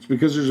seconds,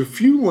 because there's a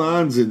few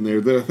lines in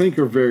there that I think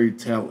are very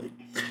telling.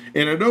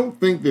 And I don't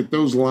think that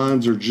those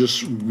lines are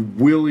just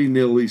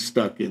willy-nilly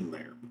stuck in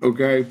there.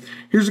 Okay,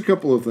 here's a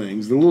couple of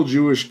things. The little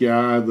Jewish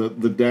guy,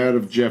 the dad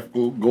of Jeff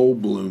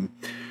Goldblum,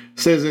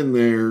 says in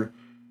there,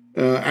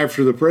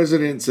 after the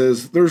president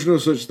says, there's no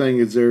such thing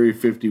as Area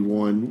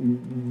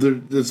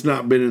 51, that's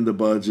not been in the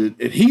budget.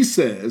 And he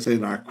says,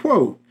 and I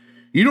quote,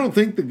 "You don't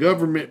think the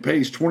government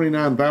pays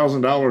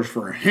 $29,000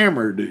 for a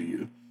hammer, do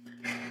you?"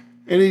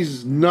 And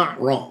he's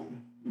not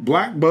wrong.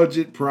 Black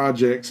budget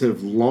projects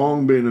have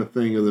long been a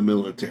thing of the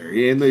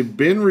military, and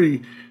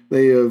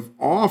they have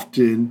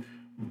often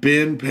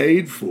been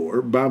paid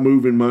for by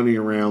moving money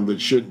around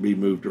that shouldn't be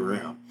moved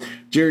around.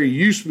 Jerry,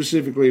 you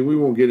specifically, we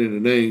won't get into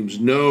names,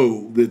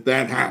 know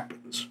that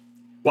happens.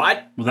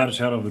 What? Without a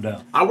shadow of a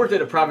doubt. I worked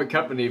at a private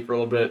company for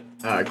a little bit,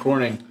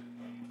 Corning,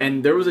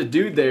 and there was a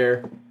dude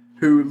there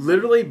who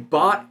literally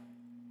bought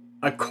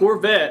a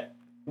Corvette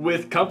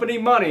with company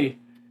money,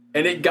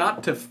 and it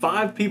got to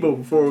 5 people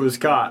before it was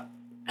caught,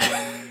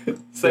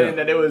 saying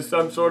that it was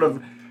some sort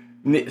of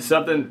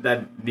something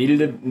that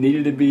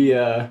needed to be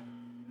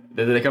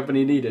that the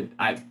company needed.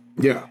 I'm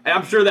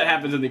sure that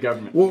happens in the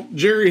government. Well,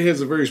 Jerry has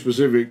a very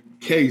specific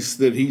case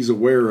that he's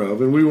aware of,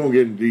 and we won't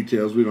get into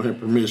details. We don't have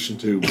permission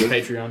to. But,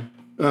 Patreon.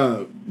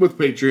 With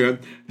Patreon.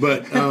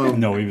 But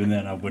no, even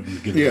then I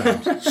wouldn't give it.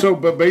 Yeah. So,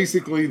 but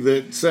basically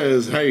that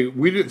says, hey,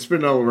 we didn't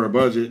spend all of our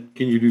budget.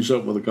 Can you do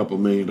something with a couple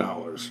 $1 million?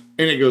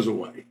 And it goes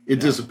away. It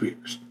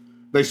disappears.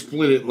 They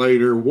split it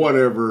later,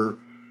 whatever.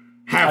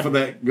 Half of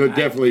that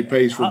definitely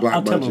pays for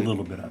black budget. I'll tell a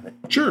little bit of it.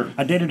 Sure.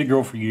 I dated a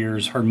girl for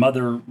years. Her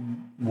mother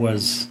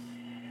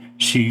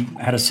she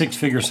had a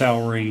 6-figure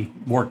salary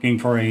working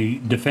for a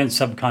defense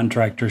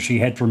subcontractor she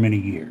had for many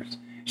years.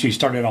 She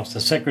started off as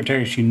a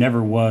secretary. She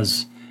never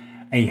was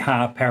a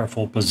high,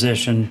 powerful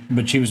position,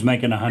 but she was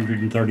making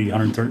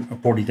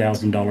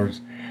 $140,000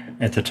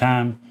 at the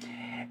time.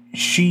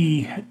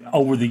 She,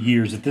 over the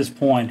years, at this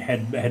point,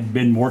 had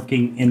been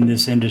working in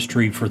this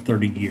industry for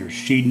 30 years.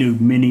 She knew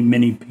many,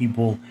 many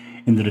people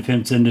in the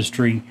defense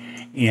industry,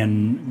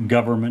 in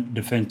government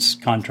defense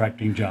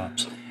contracting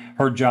jobs.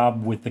 Her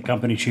job with the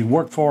company she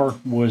worked for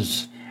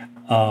was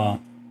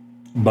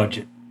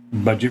budget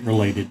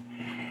related.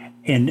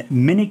 In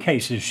many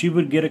cases, she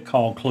would get a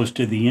call close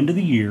to the end of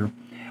the year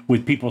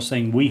with people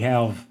saying, we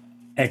have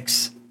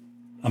X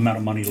amount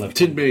of money left.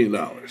 $10 million.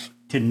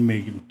 10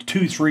 million.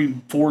 2, 3,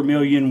 4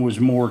 million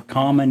was more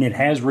common. It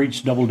has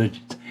reached double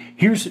digits.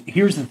 Here's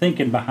the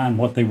thinking behind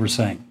what they were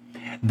saying.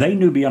 They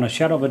knew beyond a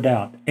shadow of a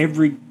doubt,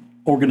 every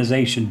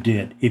organization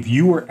did. If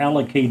you were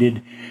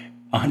allocated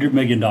 $100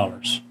 million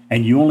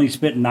and you only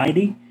spent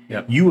 90,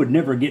 you would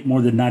never get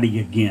more than 90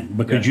 again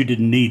because you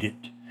didn't need it.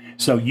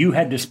 So you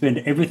had to spend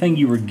everything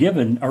you were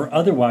given, or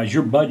otherwise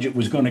your budget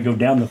was going to go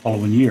down the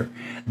following year.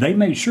 They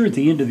made sure at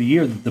the end of the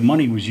year that the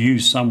money was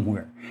used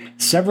somewhere.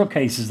 Several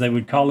cases they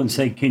would call and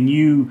say, can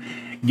you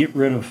get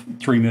rid of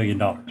 $3 million?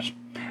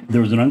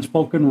 There was an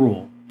unspoken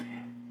rule.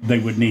 They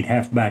would need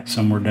half back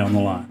somewhere down the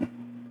line.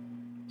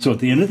 So at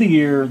the end of the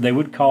year, they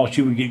would call.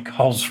 She would get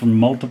calls from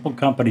multiple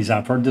companies.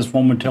 I've heard this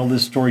woman tell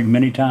this story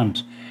many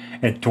times.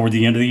 Toward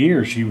the end of the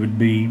year, she would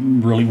be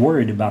really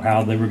worried about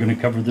how they were going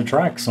to cover the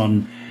tracks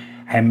on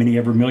how many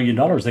ever $1 million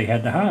they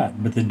had to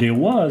hide. But the deal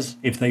was,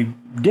 if they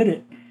did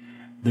it,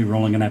 they were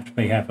only going to have to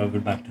pay half of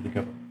it back to the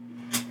government.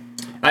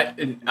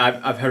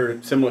 I've heard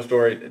a similar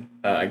story.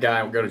 A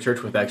guy I go to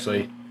church with,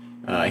 actually,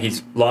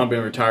 he's long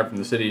been retired from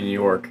the city of New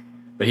York,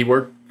 but he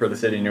worked for the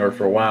city of New York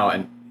for a while.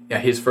 And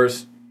his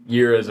first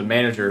year as a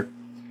manager,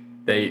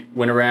 they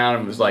went around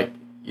and was like,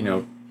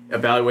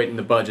 evaluating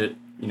the budget.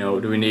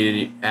 Do we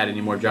need to add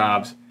any more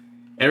jobs?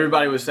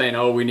 Everybody was saying,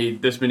 oh, we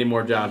need this many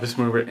more jobs, this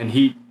many more. And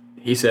he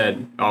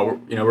said,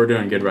 oh, we're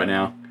doing good right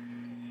now.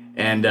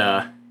 And,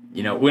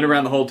 went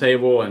around the whole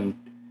table, and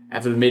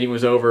after the meeting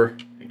was over,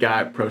 the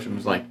guy approached him and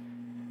was like,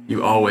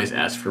 you always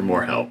ask for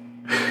more help.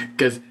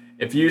 Because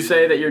if you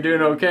say that you're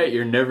doing okay,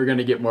 you're never going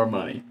to get more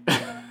money.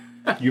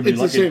 You'll be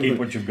lucky to keep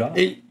what you've got.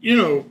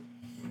 And,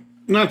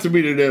 not to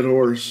beat a dead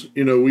horse,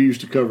 we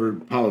used to cover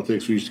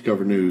politics, we used to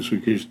cover news.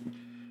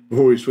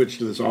 Before we switched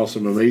to this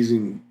awesome,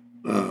 amazing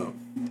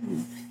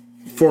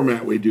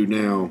format we do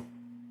now,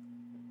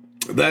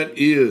 that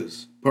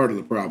is part of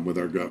the problem with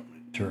our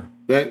government. Sure.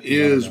 That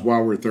is why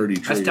we're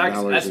 $30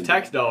 trillion. That's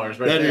tax dollars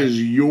right there. That is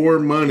your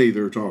money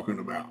they're talking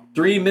about.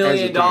 $3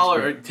 million,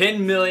 $10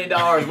 million,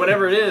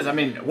 whatever it is. I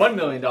mean, $1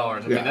 million. I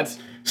mean, that's...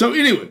 So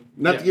anyway,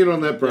 not to get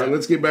on that part,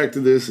 let's get back to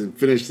this and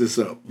finish this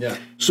up. Yeah.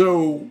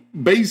 So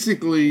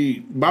basically,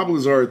 Bob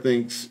Lazar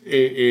thinks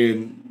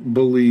and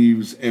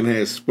believes and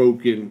has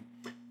spoken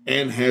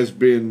and has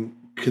been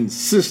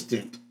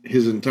consistent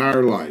his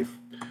entire life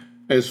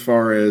as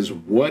far as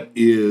what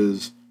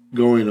is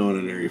going on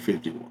in Area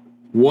 51.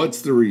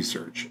 What's the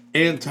research?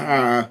 And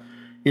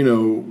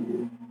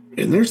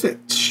there's that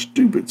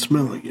stupid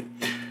smell again.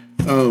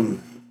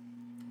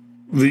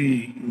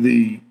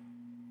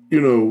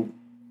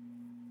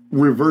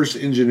 Reverse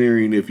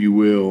engineering, if you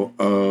will,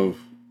 of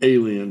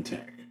alien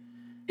tech.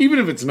 Even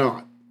if it's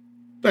not,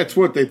 that's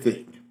what they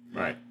think.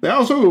 Right.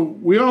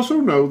 We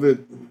also know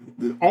that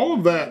all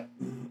of that,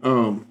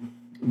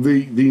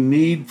 the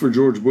need for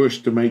George Bush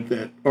to make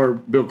that, or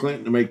Bill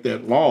Clinton to make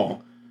that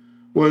law,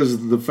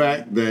 was the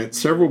fact that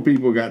several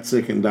people got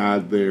sick and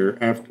died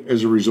there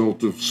as a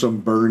result of some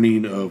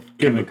burning of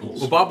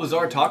chemicals. Well, Bob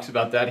Lazar talks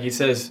about that. He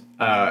says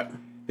the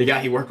guy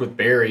he worked with,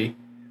 Barry,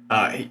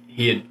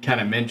 he had kind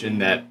of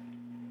mentioned that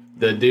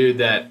the dude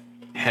that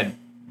had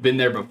been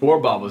there before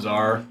Bob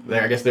Lazar,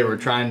 I guess they were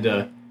trying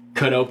to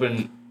cut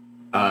open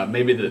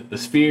maybe the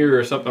sphere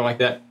or something like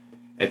that.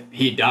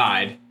 He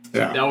died.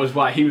 Yeah. That was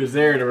why he was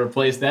there, to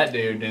replace that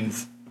dude. And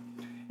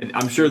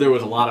I'm sure there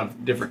was a lot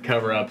of different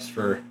cover-ups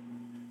for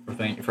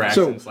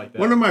accidents like that.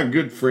 One of my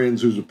good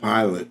friends who's a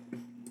pilot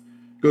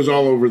goes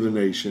all over the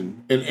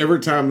nation, and every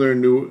time they're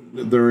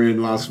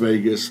in Las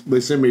Vegas, they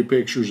send me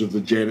pictures of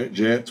the Janet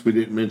jets. We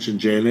didn't mention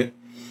Janet.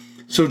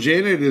 So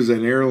Janet is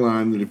an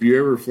airline that if you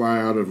ever fly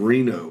out of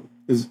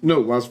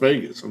Las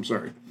Vegas, I'm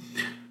sorry.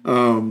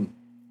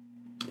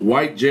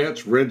 White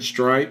jets, red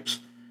stripes.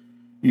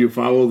 You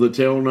follow the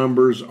tail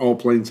numbers. All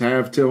planes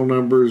have tail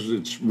numbers.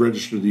 It's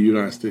registered to the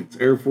United States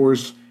Air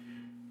Force.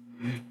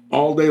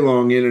 All day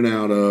long, in and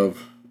out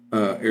of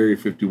Area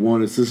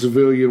 51. It's the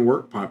civilian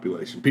work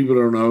population. People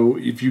don't know,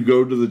 if you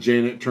go to the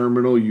Janet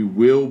terminal, you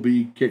will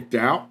be kicked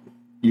out.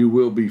 You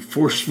will be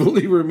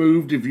forcefully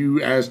removed if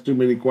you ask too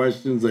many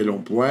questions. They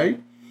don't play.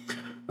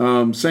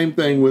 Same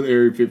thing with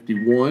Area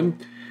 51.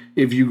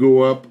 If you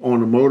go up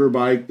on a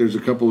motorbike, there's a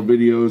couple of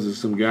videos of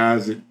some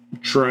guys that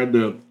tried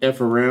to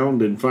F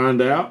around and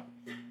find out,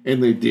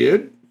 and they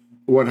did.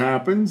 What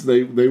happens?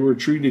 They were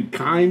treated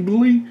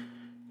kindly,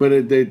 but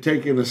if they'd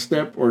taken a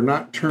step or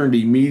not turned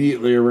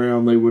immediately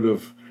around, they would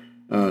have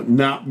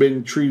not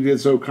been treated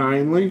so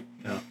kindly.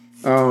 Yeah.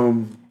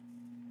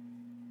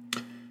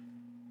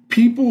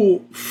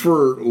 People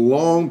for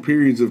long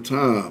periods of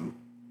time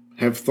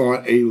have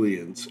thought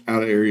aliens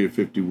out of Area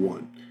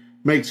 51.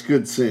 Makes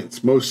good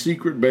sense. Most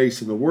secret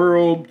base in the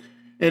world.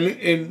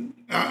 And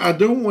I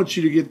don't want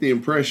you to get the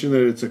impression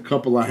that it's a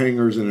couple of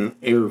hangars in an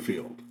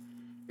airfield.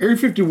 Area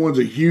 51 is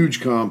a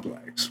huge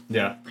complex.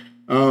 Yeah.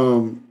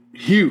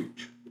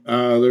 Huge.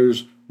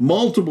 There's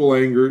multiple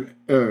hangars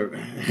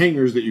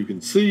that you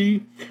can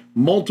see,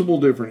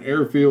 multiple different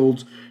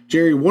airfields.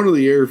 Jerry, one of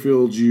the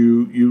airfields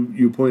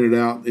you pointed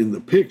out in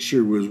the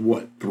picture was,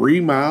 3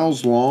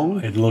 miles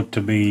long? It looked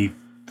to be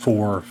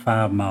 4 or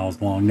 5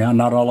 miles long. Now,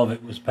 not all of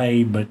it was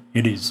paved, but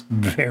it is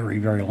very,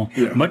 very long.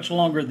 Yeah. Much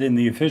longer than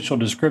the official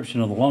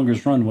description of the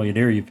longest runway at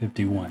Area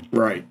 51.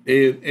 Right.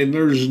 And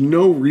there's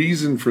no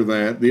reason for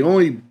that. The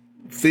only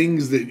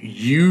things that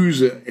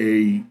use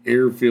a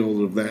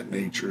airfield of that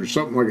nature,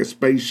 something like a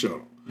space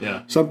shuttle.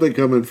 Yeah. Something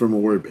coming from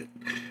orbit.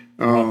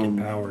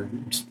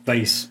 Rocket-powered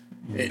space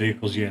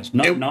vehicles, yes.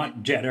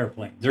 Not jet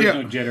airplanes. There's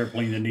no jet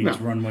airplane that needs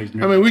runways.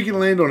 I mean, we can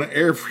land on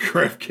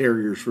aircraft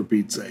carriers, for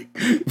Pete's sake.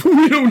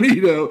 We don't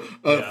need a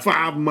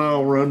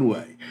 5-mile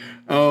runway.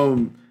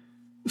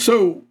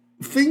 So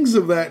things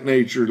of that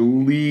nature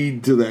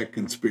lead to that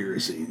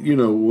conspiracy.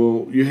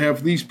 You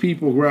have these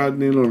people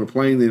riding in on a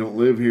plane. They don't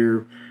live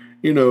here.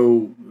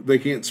 They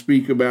can't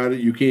speak about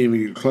it. You can't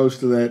even get close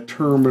to that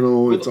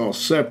terminal. It's all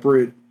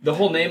separate. The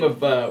whole name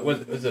of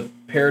was it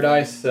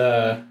Paradise?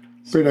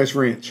 Paradise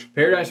Ranch.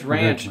 Paradise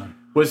Ranch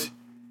was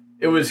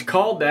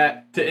called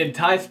that to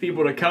entice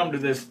people to come to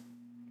this,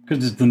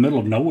 because it's the middle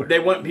of nowhere. They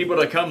want people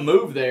to come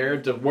move there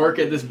to work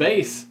at this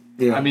base.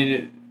 Yeah. I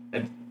mean,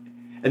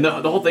 and the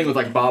whole thing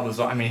with Bob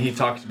Lazar. I mean, he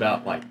talks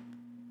about I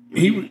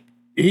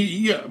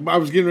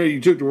was getting ready.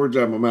 You took the words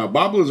out of my mouth.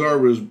 Bob Lazar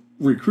was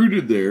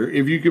recruited there,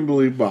 if you can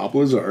believe Bob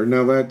Lazar.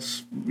 Now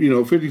that's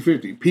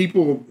 50-50.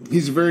 People.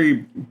 He's a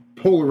very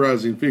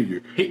polarizing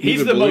figure.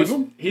 He's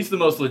the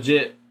most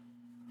legit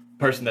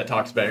person that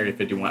talks about Area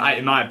 51,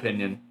 in my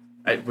opinion.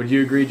 Would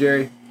you agree,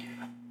 Jerry?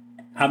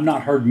 I've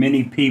not heard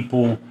many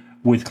people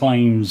with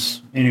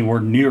claims anywhere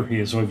near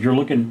his. So if you're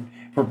looking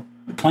for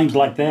claims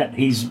like that,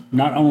 he's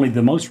not only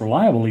the most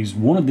reliable, he's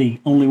one of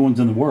the only ones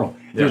in the world.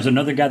 Yeah. There's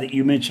another guy that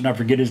you mentioned, I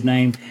forget his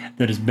name,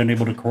 that has been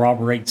able to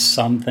corroborate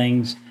some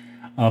things.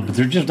 But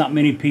there's just not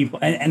many people.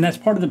 And that's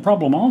part of the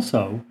problem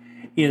also,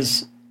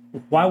 is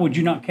why would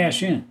you not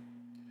cash in?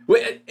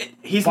 Well,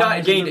 he's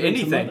not gained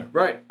anything.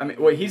 Right.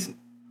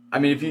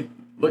 If you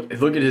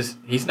look at his.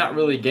 He's not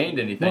really gained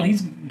anything. Well,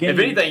 he's if gained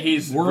anything,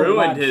 he's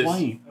worldwide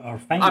ruined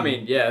his. fame. I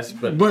mean, yes,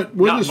 but But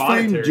what not does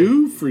monetary. fame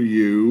do for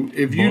you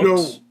if you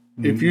Books,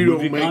 don't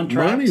movie make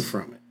contracts. money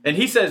from it? And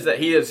he says that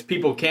he has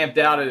people camped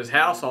out at his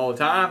house all the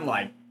time,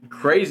 like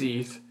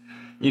crazies.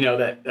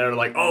 That are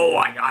like, oh,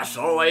 I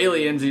saw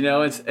aliens.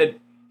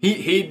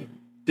 He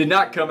did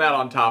not come out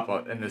on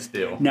top in this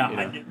deal.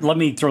 Now, let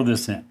me throw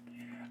this in.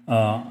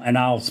 And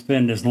I'll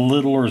spend as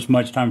little or as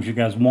much time as you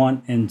guys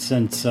want. And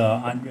since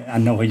I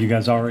know how you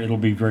guys are, it'll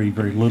be very,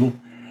 very little.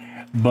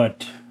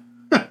 But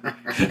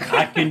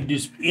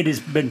it has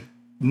been,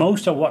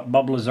 most of what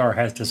Bob Lazar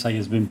has to say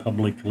has been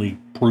publicly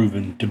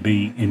proven to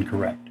be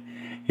incorrect.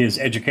 His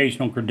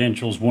educational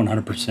credentials,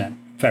 100%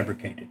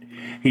 fabricated.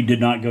 He did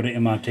not go to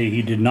MIT.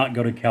 He did not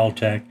go to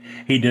Caltech.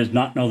 He does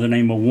not know the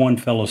name of one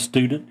fellow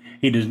student.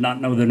 He does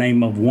not know the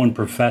name of one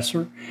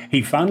professor.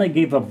 He finally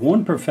gave up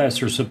one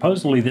professor,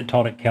 supposedly, that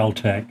taught at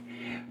Caltech.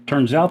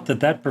 Turns out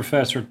that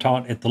professor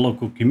taught at the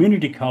local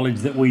community college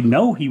that we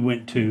know he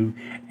went to,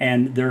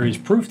 and there is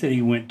proof that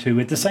he went to.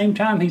 At the same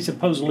time, he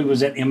supposedly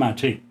was at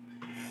MIT.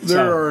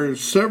 There are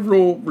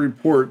several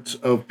reports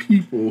of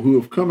people who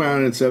have come out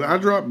and said, I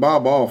dropped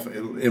Bob off at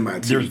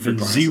MIT. There's for been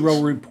classes.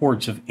 zero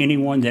reports of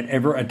anyone that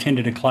ever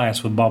attended a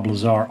class with Bob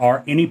Lazar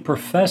or any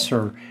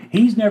professor.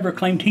 He's never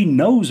claimed he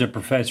knows a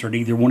professor at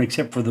either one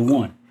except for the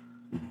one.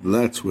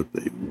 That's what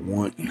they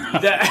want.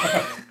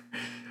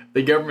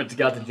 The government's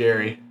got the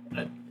Jerry.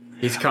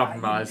 He's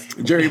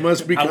compromised. Jerry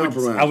must be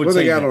compromised. I would what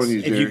say they got this. on you,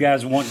 If Jerry? you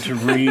guys want to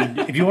read,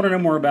 if you want to know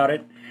more about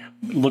it,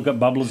 look up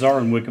Bob Lazar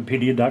on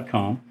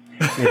Wikipedia.com.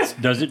 It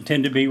doesn't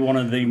tend to be one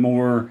of the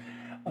more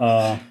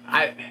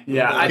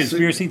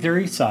conspiracy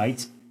theory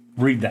sites.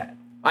 Read that.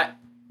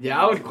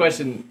 I would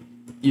question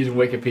using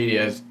Wikipedia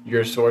as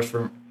your source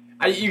for.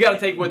 You got to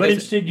take what But they,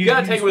 instead you you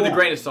got to take it with a use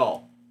grain of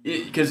salt,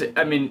 because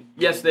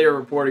yes, they are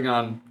reporting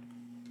on.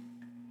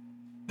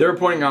 They're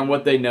reporting on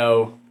what they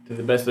know to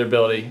the best of their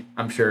ability,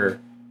 I'm sure,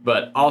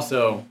 but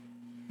also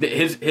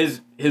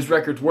his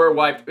records were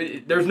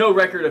wiped. There's no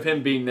record of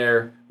him being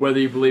there, whether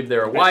you believe they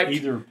were wiped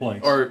Either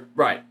place. or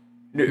right.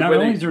 Not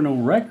only is there no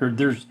record,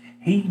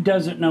 he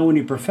doesn't know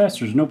any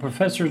professors. No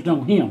professors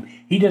know him.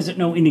 He doesn't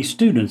know any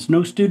students.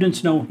 No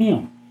students know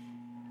him.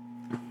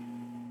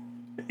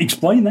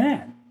 Explain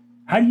that.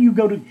 How do you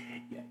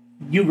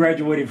you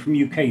graduated from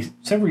UK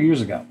several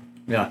years ago.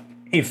 Yeah.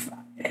 If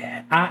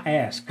I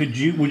ask, would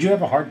you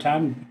have a hard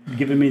time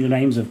giving me the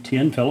names of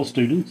 10 fellow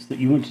students that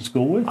you went to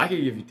school with? I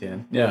could give you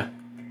 10. Yeah.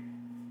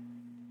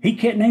 He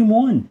can't name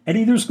one at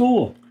either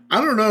school. I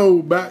don't know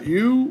about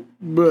you,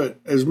 but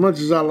as much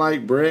as I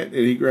like Brett and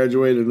he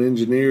graduated an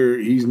engineer,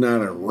 he's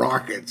not a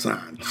rocket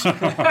scientist.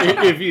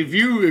 if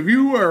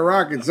you were a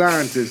rocket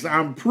scientist,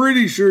 I'm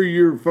pretty sure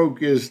you're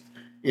focused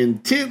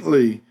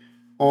intently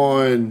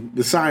on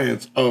the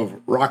science of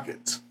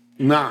rockets,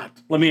 not.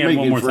 Let me add one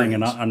making more thing,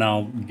 friends. and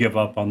I'll give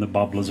up on the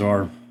Bob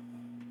Lazar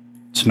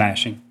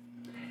smashing.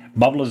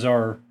 Bob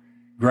Lazar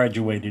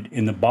graduated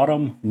in the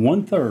bottom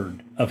 1/3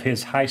 of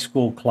his high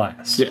school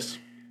class. Yes.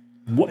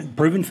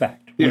 Proven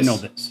fact. Yes. We know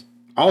this.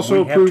 Also,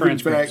 We a have proven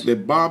transcripts. fact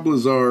that Bob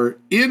Lazar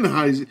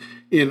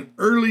in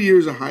early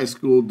years of high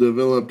school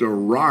developed a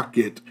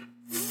rocket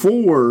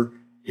for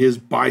his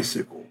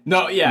bicycle.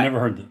 No, yeah. Never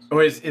heard this. Oh,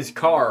 his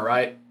car,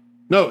 right?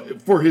 No,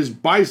 for his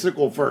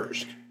bicycle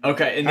first.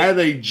 Okay, and Had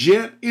a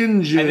jet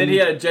engine. then he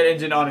had a jet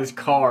engine on his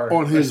car.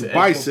 On his That's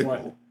bicycle.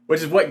 point,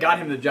 which is what got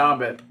him the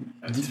job at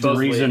The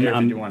supposedly reason Air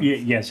 51.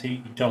 yes,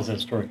 he tells that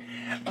story.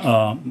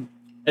 And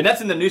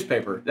that's in the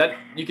newspaper. That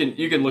you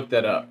can look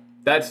that up.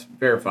 That's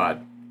verified.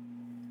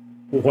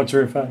 What's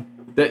verified?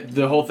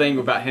 The whole thing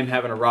about him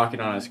having a rocket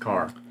on his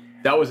car.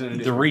 That was in the The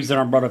newspaper. reason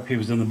I brought up he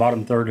was in the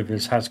bottom third of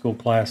his high school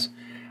class.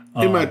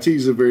 MIT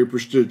is a very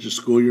prestigious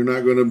school. You're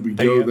not going to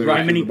go there. How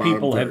for many the bottom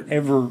people third. have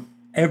ever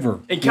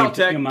And went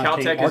to Caltech- MIT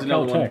Caltech or is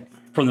another one. Caltech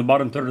from the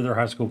bottom third of their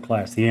high school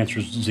class? The answer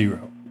is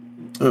 0.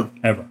 Oh.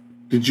 Ever.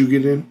 Did you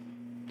get in?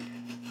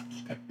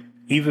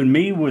 Even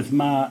me, with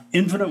my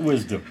infinite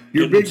wisdom,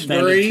 Your didn't big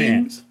stand brain? a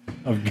chance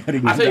of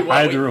getting I tell you into what,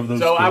 either of those.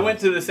 so I schools. went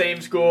to the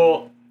same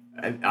school.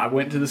 I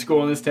went to the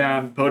school in this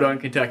town,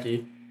 Podunk,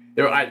 Kentucky.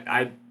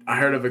 I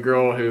heard of a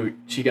girl who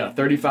she got a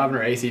 35 in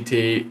her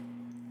ACT.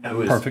 Who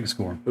was Perfect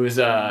score. Who was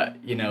the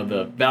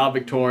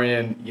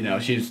valedictorian.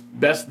 She's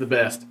best of the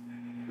best.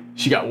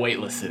 She got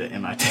waitlisted at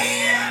MIT.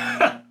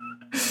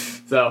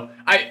 So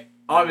I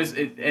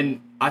obviously,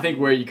 and I think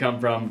where you come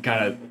from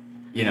kind of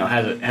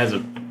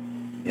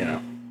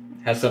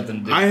has something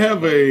to do. I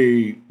have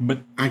But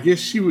I guess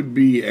she would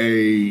be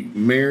a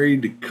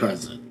married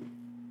cousin.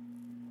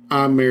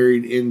 I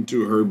married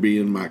into her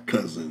being my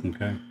cousin,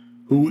 okay,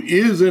 who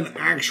is an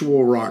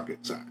actual rocket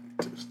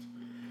scientist,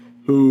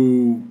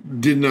 who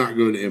did not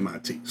go to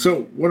MIT.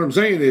 So what I'm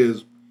saying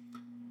is,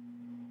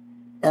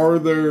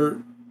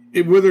 whether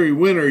he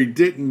went or he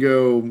didn't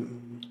go,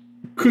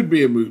 could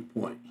be a moot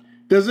point.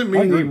 Doesn't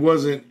mean he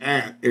wasn't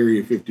at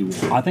Area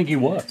 51. I think he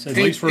was at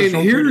least for a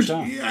short period of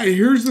time.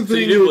 Here's the So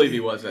thing. you do believe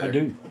he was there? I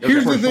do.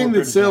 Here's For a the thing short that period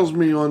of sells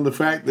me on the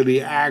fact that he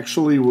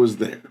actually was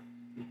there.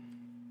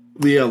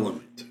 The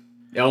element.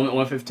 Element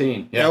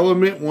 115. Yeah.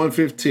 Element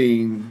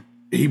 115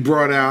 he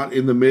brought out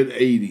in the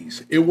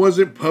mid-'80s. It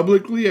wasn't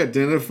publicly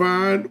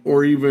identified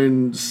or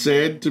even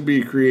said to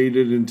be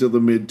created until the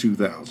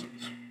mid-2000s.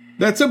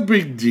 That's a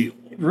big deal.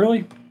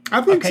 Really?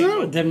 I think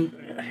so. Then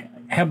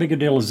how big a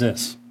deal is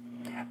this?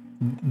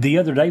 The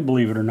other day,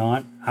 believe it or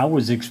not, I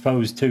was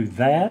exposed to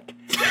that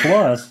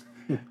plus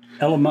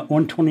Element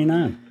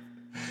 129.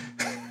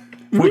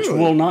 Which Really?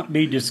 will not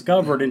be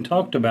discovered and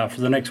talked about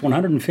for the next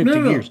 150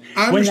 No. years.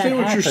 I When understand that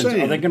what you're happens,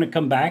 saying. are they going to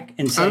come back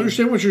and say, I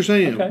understand what you're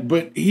saying, Okay.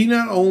 but he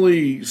not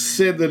only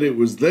said that it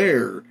was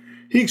there,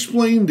 he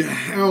explained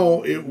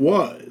how it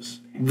was,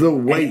 the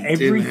weight,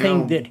 everything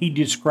and how, that he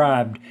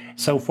described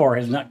so far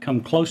has not come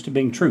close to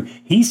being true?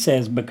 He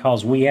says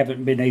because we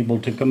haven't been able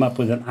to come up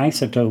with an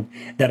isotope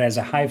that has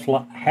a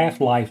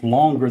half-life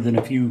longer than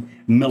a few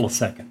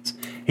milliseconds.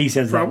 He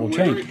says that will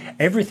Probably change.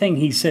 Everything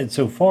he said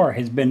so far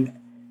has been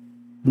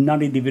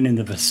not even in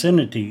the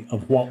vicinity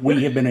of what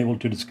we have been able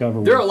to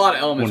discover. There are a lot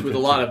of elements with a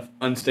lot of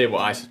unstable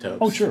isotopes.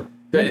 Oh, sure.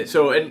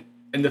 So, and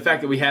the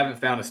fact that we haven't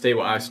found a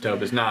stable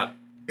isotope is not.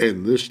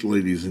 And this,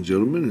 ladies and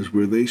gentlemen, is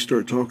where they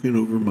start talking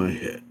over my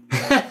head.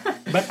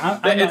 But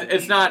I'm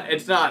not,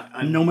 It's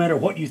not. no matter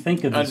what you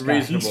think of this guy, he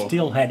Unreasonable.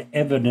 still had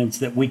evidence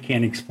that we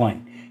can't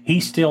explain. He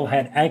still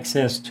had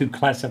access to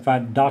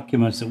classified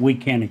documents that we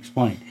can't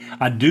explain.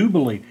 I do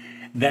believe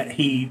that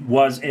he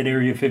was at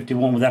Area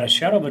 51 without a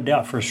shadow of a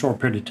doubt for a short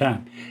period of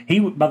time. He,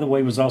 by the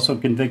way, was also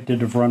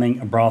convicted of running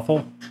a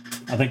brothel.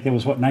 I think that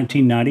was,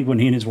 1990 when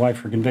he and his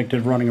wife were convicted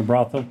of running a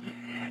brothel.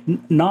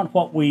 Not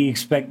what we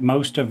expect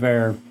most of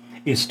our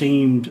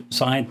esteemed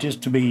scientists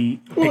to be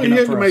picking Well, he up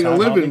had for to a make a side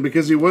living hobby.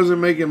 because he wasn't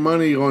making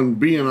money on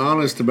being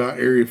honest about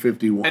Area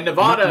 51. And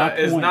Nevada My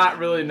is point. not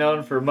really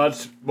known for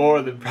much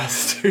more than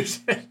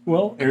prostitution.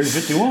 Well, Area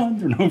 51,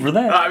 they're known for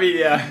that. I mean,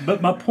 yeah.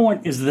 But my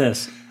point is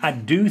this. I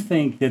do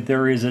think that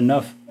there is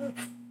enough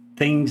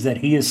things that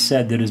he has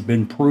said that has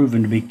been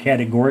proven to be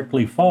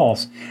categorically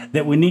false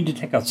that we need to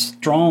take a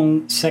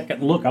strong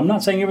second look. I'm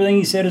not saying everything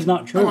he said is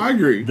not true. Oh, I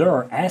agree. There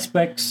are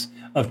aspects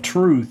of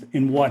truth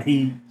in what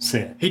he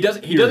said. He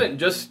doesn't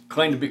just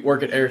claim to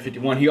work at Area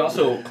 51. He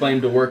also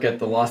claimed to work at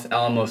the Los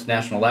Alamos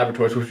National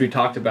Laboratories, which we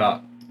talked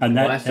about And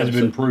that last has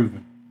episode. been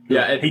proven.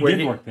 Yeah, He where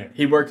did work there.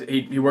 He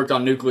worked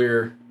on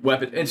nuclear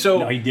weapons, and so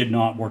No, he did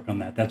not work on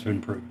that. That's been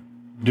proven.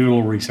 Do a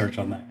little research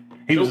on that.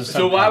 He was a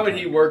so why would subcontractor.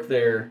 he work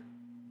there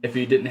if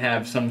he didn't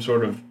have some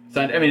sort of?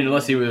 I mean,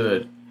 unless he was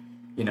a,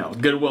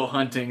 Goodwill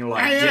Hunting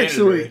like. I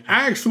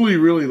actually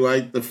really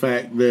like the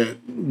fact that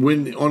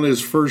when on his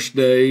first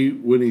day,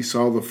 when he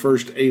saw the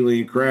first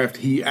alien craft,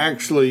 he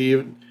actually,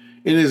 in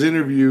his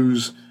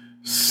interviews,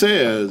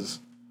 says,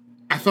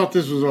 "I thought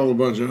this was all a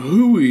bunch of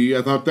hooey.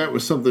 I thought that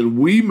was something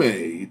we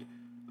made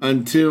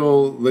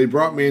until they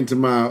brought me into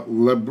my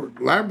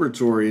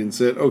laboratory and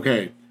said,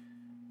 okay,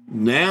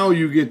 now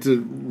you get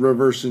to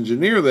reverse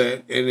engineer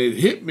that." And it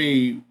hit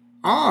me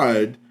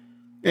odd.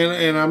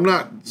 And I'm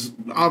not,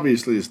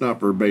 obviously it's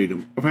not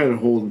verbatim. I've had a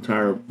whole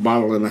entire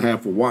bottle and a half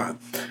of wine.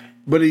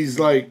 But he's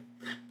like,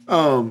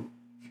 I'm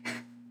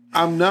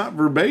not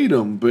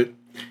verbatim, but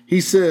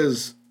he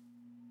says,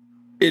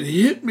 it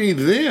hit me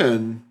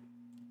then,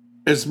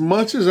 as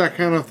much as I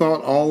kind of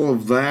thought all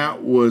of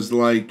that was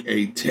like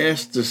a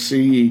test to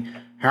see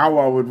how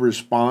I would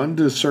respond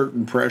to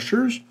certain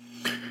pressures.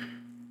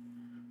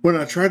 When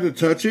I tried to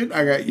touch it,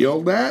 I got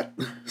yelled at,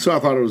 so I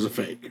thought it was a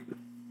fake.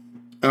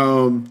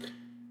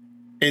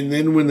 And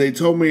then when they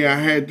told me I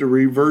had to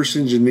reverse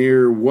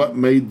engineer what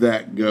made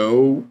that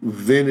go,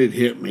 then it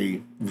hit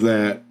me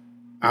that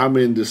I'm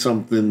into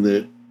something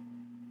that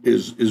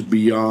is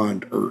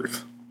beyond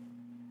Earth.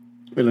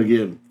 And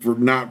again,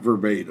 not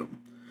verbatim.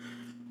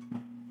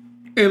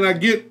 And I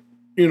get,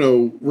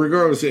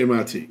 regardless of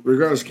MIT,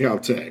 regardless of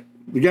Caltech,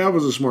 the guy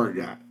was a smart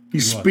guy. He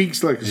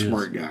speaks like a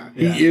smart guy.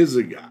 Yeah. He is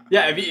a guy.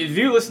 Yeah, if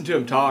you listen to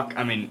him talk,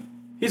 I mean,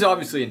 he's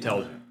obviously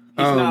intelligent.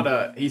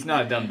 He's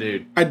not a dumb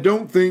dude. I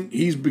don't think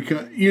he's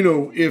become.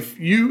 If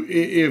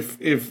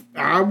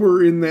I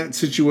were in that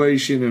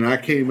situation and I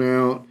came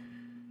out,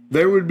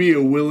 there would be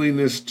a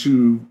willingness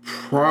to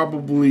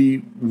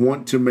probably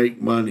want to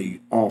make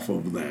money off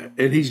of that,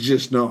 and he's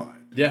just not.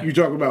 Yeah. You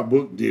talk about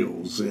book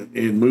deals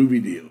and movie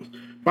deals.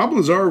 Bob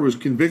Lazar was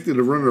convicted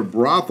of running a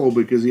brothel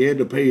because he had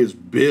to pay his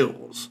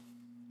bills,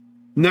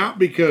 not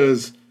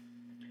because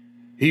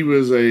he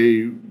was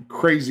a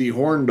crazy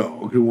horn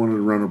dog who wanted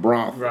to run a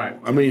brothel. Right.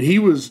 I mean, he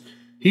was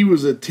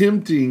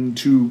attempting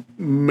to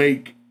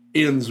make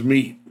ends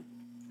meet.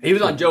 He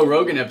was on Joe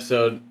Rogan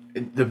episode,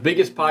 the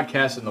biggest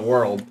podcast in the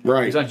world.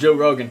 Right. He's on Joe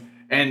Rogan,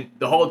 and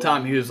the whole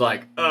time he was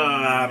like,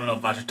 I don't know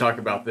if I should talk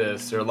about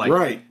this, or like,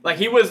 Right. Like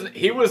he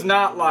was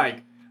not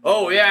like,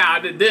 oh yeah, I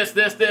did this.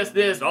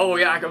 Oh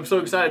yeah, I'm so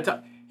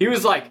excited. He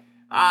was like,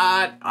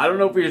 I don't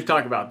know if we should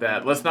talk about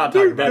that. Let's not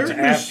talk about That's it.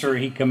 after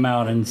he come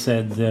out and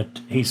said that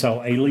he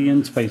saw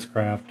alien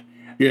spacecraft,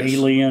 Yes.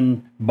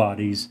 alien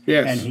bodies,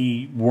 Yes. and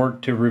he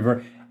worked to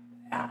revert.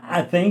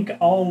 I think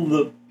all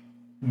the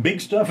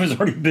big stuff has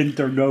already been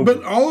turned over.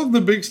 But all of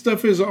the big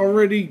stuff is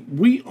already,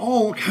 we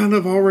all kind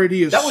of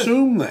already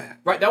assume that.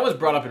 Right, that was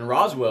brought up in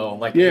Roswell,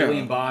 like Yeah.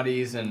 alien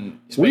bodies and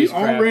We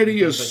spacecraft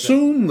already and things like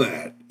assume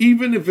that.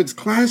 Even if it's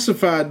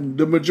classified,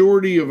 the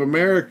majority of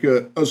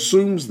America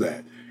assumes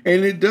that.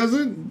 And it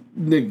doesn't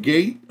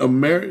negate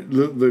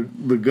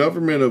the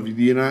government of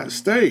the United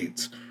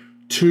States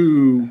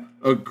to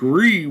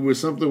agree with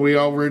something we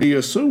already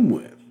assume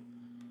with,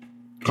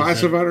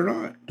 classified or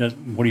not.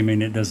 What do you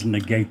mean it doesn't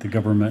negate the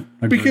government?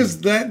 agreement?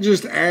 Because that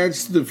just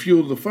adds to the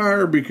fuel to the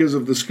fire because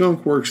of the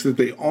skunk works that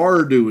they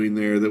are doing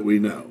there that we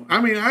know. I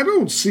mean, I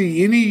don't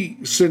see any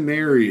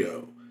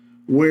scenario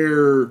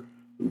where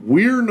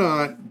we're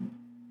not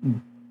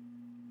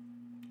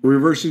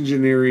reverse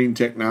engineering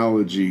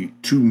technology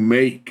to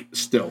make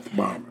stealth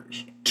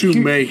bombers.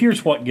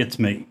 Here's what gets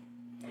me.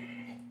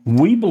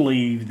 We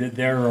believe that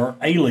there are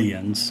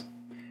aliens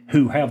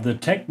who have the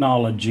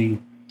technology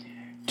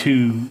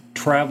to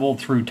travel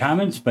through time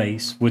and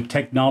space with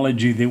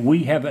technology that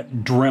we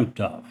haven't dreamt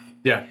of.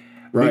 Yeah.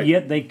 Right. But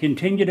yet they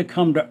continue to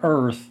come to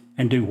Earth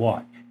and do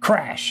what?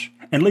 Crash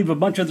and leave a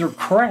bunch of their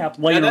crap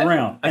laying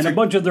around and a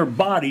bunch of their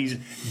bodies,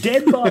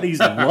 dead bodies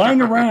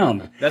lying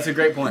around. That's a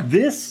great point.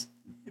 This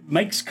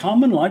makes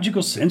common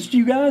logical sense to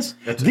you guys?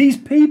 These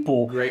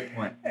people. Great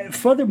point.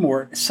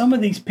 Furthermore, some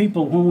of these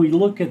people, when we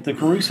look at the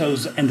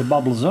Carusos and the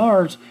Bob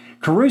Lazars,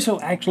 Caruso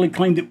actually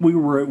claimed that we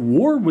were at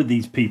war with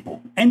these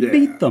people and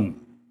beat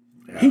them.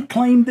 Yeah. He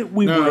claimed that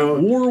we were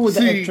at war with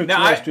the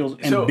extraterrestrials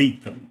and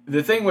beat them.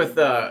 The thing with,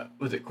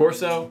 was it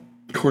Corso?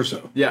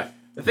 Corso. Yeah.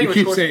 The thing You with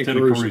keep Corso, saying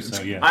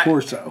Caruso, yeah.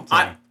 Corso.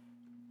 I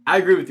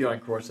agree with you on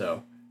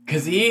Corso.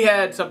 Because he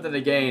had something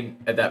to gain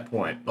at that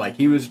point. Like,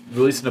 he was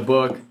releasing a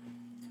book.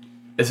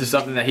 This is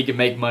something that he can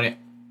make money.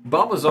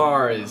 Bob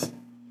Lazar is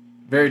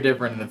very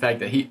different in the fact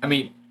that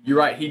you're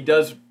right, he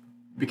does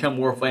become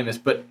more famous,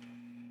 but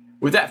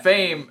with that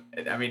fame,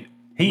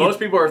 most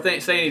people are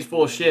saying he's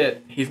full of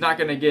shit. He's not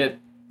going to get,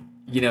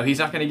 he's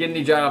not going to get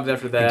any jobs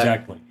after that.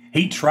 Exactly.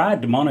 He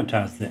tried to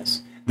monetize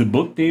this. The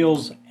book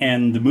deals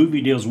and the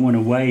movie deals went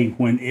away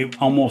when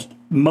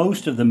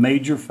most of the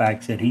major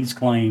facts that he's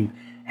claimed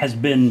has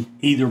been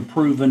either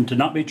proven to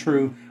not be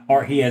true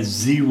or he has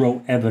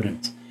zero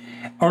evidence.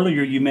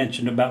 Earlier you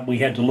mentioned about we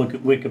had to look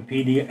at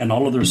Wikipedia and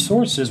all of their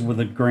sources with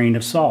a grain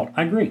of salt.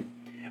 I agree.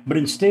 But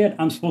instead,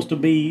 I'm supposed to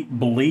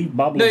believe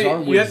Bob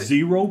Lazar with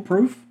zero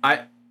proof?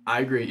 I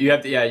agree. You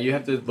have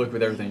to look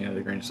with everything with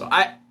a grain of salt.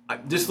 I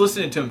just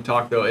listening to him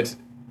talk though, it's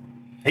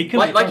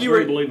like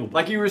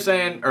you were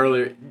saying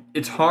earlier,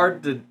 it's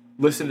hard to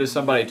listen to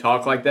somebody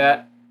talk like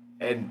that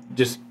and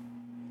just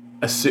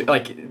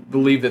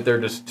believe that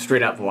they're just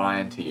straight out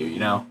lying to you,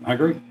 I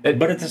agree.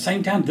 But at the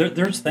same time,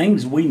 there's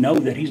things we know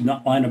that he's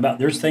not lying about.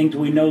 There's things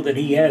we know that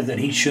he has that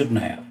he shouldn't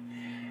have.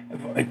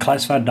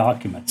 Classified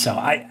documents. So,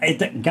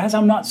 guys,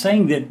 I'm not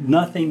saying that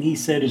nothing he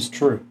said is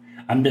true.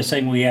 I'm just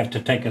saying we have to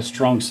take a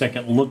strong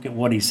second look at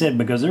what he said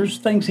because there's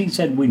things he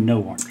said we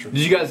know aren't true.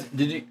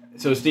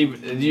 So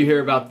Steve, did you hear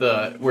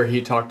about where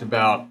he talked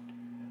about,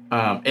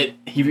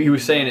 he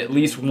was saying at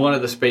least one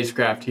of the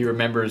spacecraft he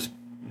remembers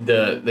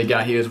the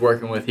guy he was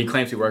working with, he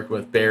claims he worked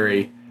with,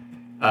 Barry,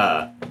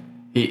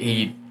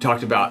 he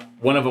talked about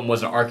one of them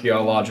was an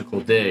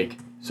archaeological dig.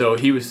 So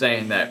he was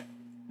saying that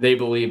they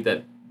believed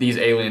that these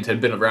aliens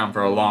had been around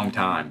for a long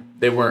time.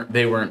 They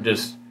weren't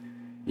just,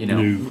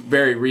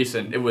 very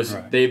recent. It was,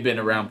 they've been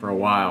around for a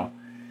while.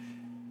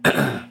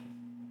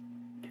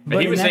 But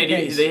he was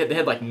saying they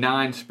had like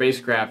 9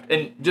 spacecraft.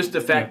 And just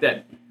the fact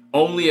that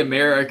only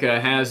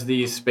America has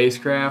these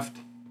spacecraft.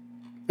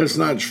 That's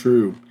not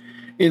true.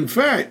 In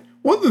fact,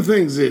 one of the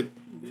things that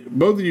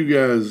both of you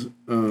guys,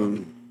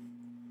 and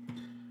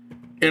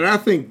I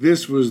think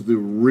this was the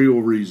real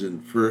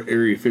reason for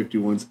Area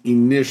 51's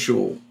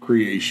initial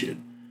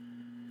creation.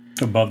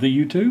 Above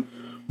the U2?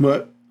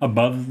 But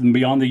above and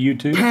beyond the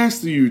U2?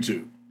 Past the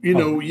U2.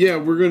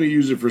 We're going to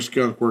use it for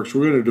skunk works.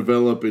 We're going to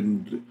develop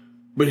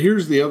but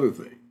here's the other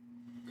thing.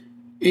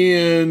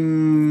 In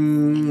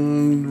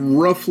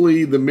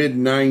roughly the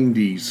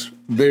mid-90s,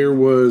 there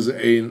was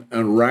an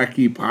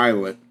Iraqi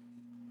pilot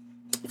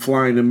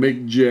flying a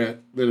MiG jet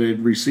that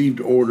had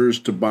received orders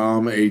to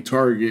bomb a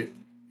target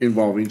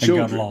involving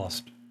children. And got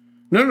lost.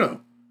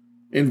 No.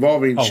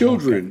 Involving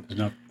children.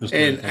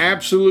 Okay. And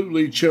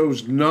absolutely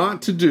chose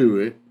not to do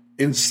it.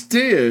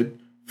 Instead,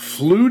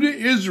 flew to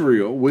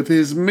Israel with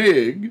his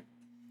MiG,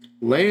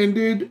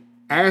 landed,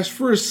 asked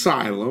for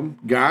asylum,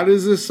 got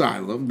his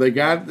asylum.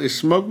 They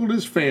smuggled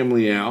his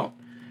family out.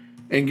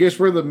 And guess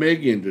where the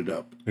MiG ended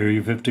up?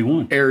 Area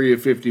 51. Area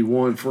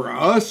 51. For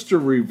us to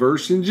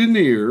reverse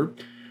engineer,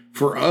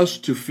 for us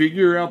to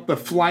figure out the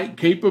flight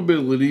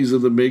capabilities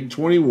of the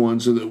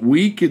MiG-21 so that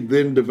we could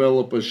then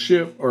develop a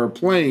ship or a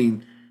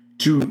plane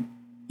to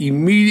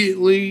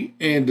immediately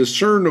and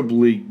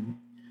discernibly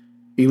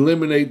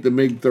eliminate the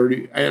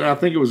MiG-30, and I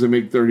think it was a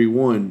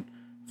MiG-31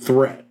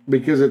 threat,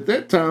 because at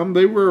that time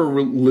they were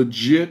a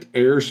legit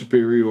air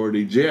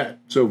superiority jet.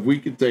 So if we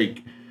could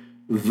take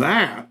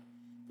that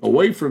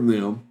away from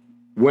them,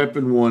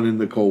 weapon one in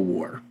the Cold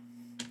War.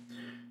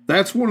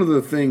 that's one of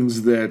the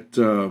things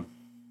that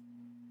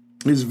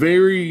is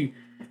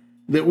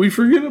that we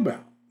forget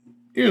about.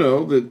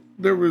 That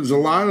there was a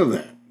lot of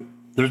that.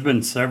 There's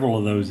been several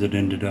of those that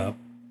ended up.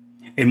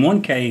 In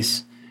one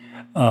case,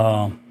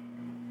 a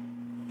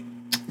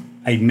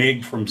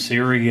MiG from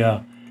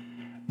Syria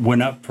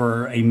went up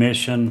for a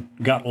mission,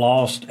 got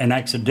lost, and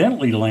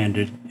accidentally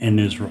landed in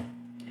Israel.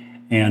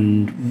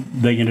 And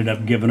they ended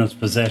up giving us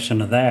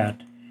possession of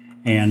that.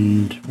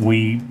 And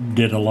we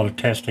did a lot of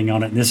testing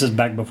on it. And this is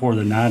back before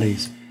the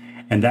 90s.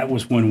 And that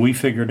was when we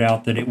figured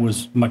out that it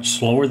was much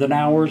slower than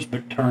ours,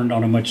 but turned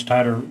on a much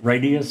tighter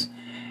radius.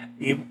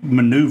 It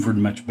maneuvered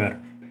much better.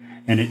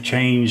 And it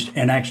changed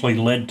and actually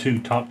led to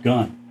Top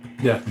Gun.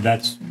 Yeah.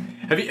 That's...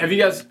 Have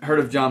you guys heard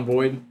of John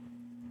Boyd?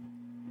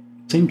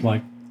 Seems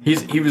like.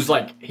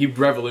 He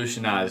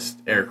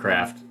revolutionized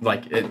aircraft.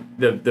 Like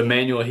the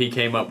manual he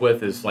came up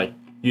with is like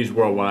used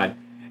worldwide.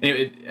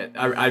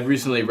 I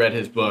recently read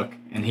his book,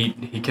 and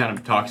he kind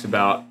of talks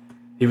about,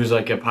 he was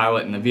like a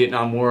pilot in the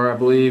Vietnam War, I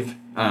believe,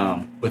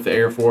 with the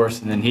Air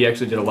Force, and then he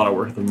actually did a lot of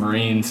work with the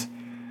Marines.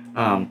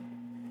 I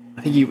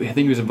think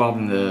he was involved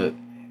in the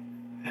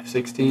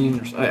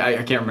F-16 or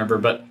I can't remember,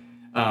 but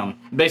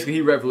basically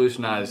he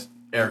revolutionized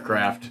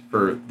aircraft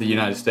for the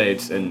United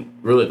States and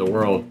really the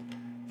world.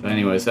 So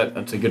anyways,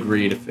 that's a good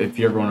read if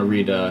you ever want to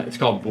read. It's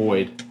called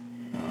Boyd.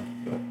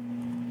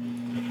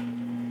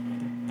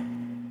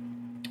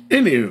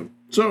 Anywho,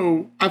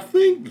 so I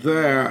think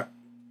that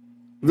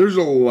there's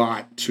a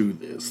lot to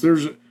this.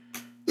 There's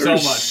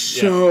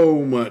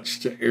so much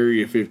to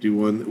Area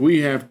 51 that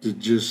we have to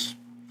just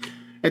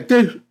at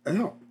this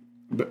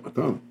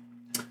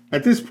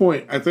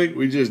point, I think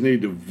we just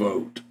need to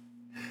vote.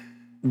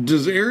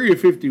 Does Area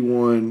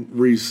 51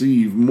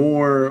 receive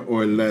more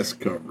or less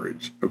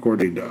coverage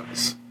according to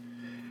us?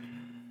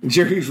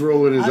 Jerry's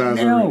rolling his eyes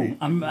already.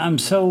 I'm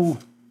so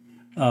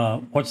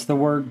what's the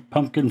word?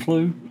 Pumpkin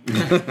flu?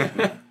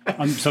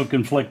 I'm so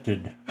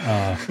conflicted.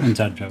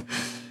 Inside joke.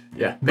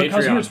 Yeah.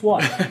 Because here's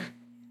what.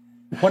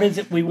 What is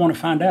it we want to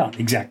find out?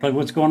 Exactly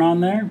what's going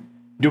on there?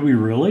 Do we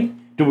really?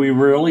 Do we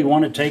really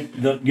want to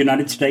take the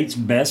United States'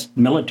 best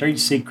military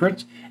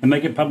secrets and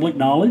make it public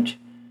knowledge?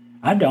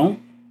 I don't.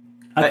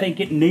 I think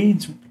it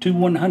needs to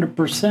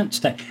 100%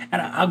 stay.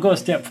 And I'll go a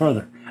step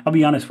further. I'll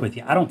be honest with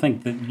you. I don't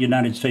think the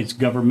United States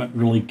government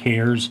really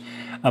cares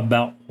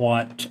about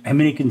how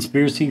many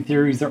conspiracy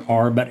theories there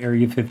are about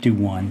Area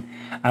 51.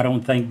 I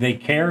don't think they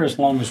care as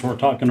long as we're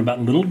talking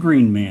about little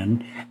green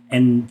men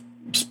and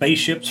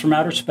spaceships from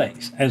outer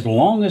space. As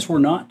long as we're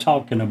not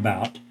talking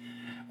about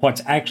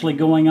what's actually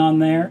going on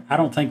there, I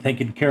don't think they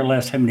could care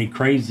less how many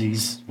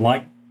crazies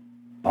like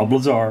Bob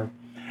Lazar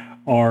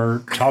are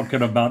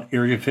talking about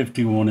Area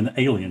 51 and the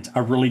aliens. I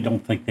really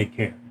don't think they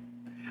care.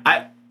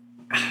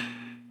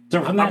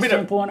 So from that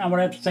standpoint, I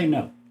would have to say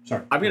no.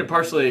 Sorry. I'm going to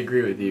partially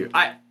agree with you.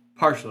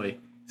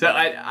 So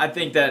I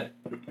think that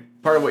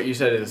part of what you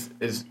said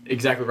is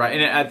exactly right.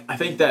 And I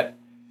think that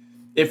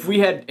if we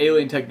had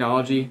alien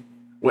technology,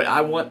 would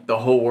I want the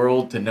whole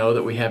world to know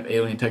that we have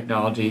alien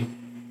technology?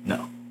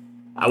 No,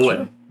 I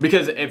wouldn't. Sure.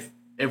 Because if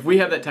we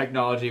have that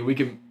technology, we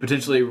can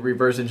potentially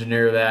reverse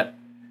engineer that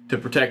to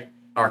protect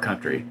our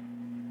country.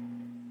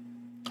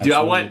 Absolutely. Do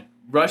I want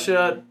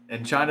Russia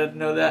and China to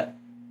know that?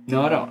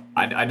 No, I don't.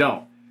 I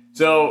don't.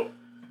 So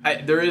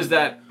there is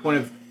that point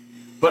of,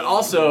 but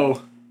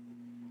also,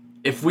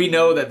 if we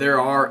know that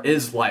there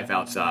is life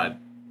outside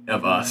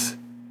of us,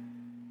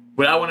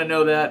 would I want to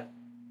know that?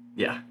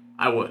 Yeah,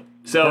 I would.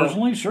 So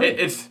personally, sure.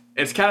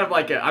 It's kind of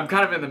like I'm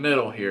kind of in the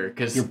middle here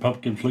because you're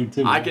pumpkin flute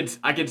too. I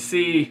could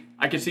see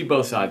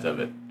both sides of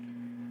it.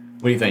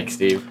 What do you think,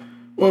 Steve?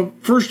 Well,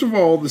 first of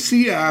all, the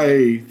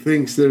CIA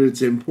thinks that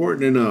it's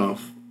important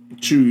enough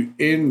to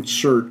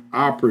insert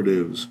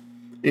operatives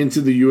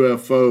into the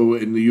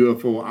UFO and the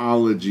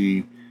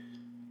UFOlogy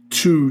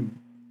to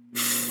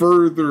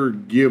further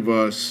give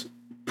us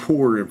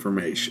poor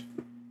information.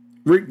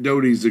 Rick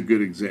Doty's a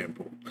good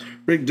example.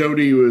 Rick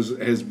Doty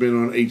has been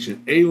on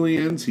Ancient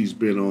Aliens. He's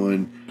been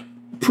on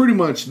pretty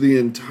much the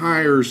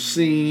entire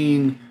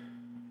scene.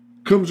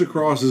 Comes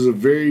across as a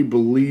very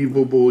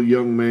believable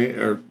young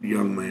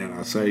man,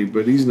 I say,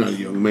 but he's not a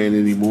young man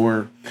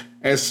anymore.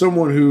 As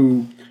someone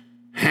who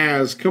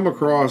has come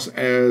across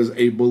as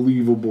a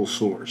believable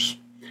source.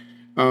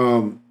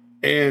 And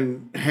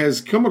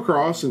has come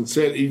across and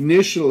said,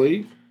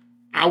 initially,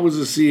 I was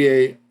a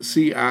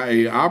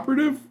CIA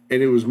operative,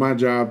 and it was my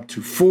job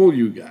to fool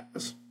you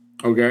guys,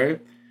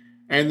 okay?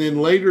 And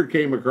then later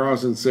came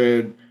across and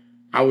said,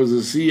 I was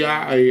a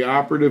CIA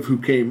operative who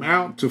came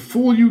out to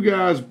fool you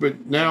guys,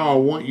 but now I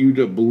want you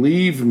to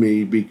believe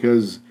me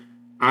because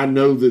I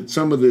know that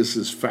some of this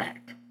is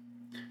fact.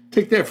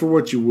 Take that for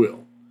what you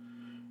will.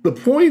 The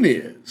point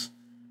is,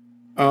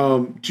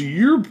 to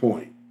your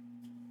point,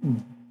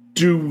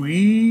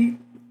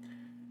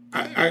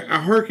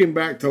 I hearken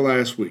back to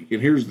last week,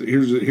 and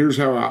here's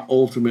how I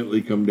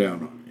ultimately come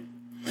down on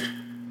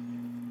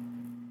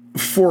it.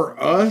 For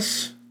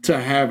us to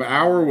have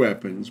our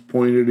weapons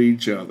pointed at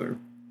each other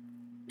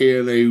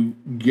in a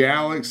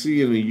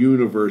galaxy and a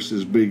universe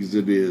as big as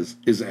it is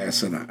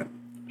asinine.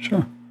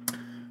 Sure.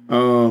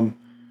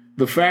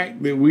 The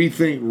fact that we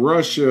think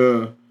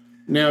Russia,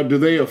 now, do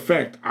they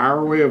affect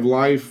our way of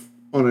life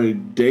on a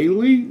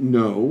daily?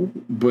 No.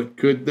 But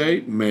could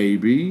they?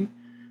 Maybe.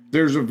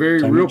 There's a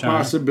very real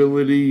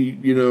possibility,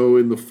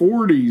 in the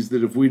 40s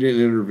that if we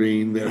didn't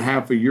intervene, that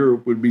half of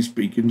Europe would be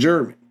speaking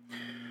German.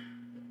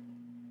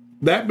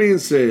 That being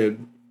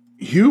said,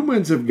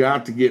 humans have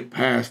got to get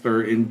past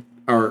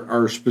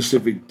our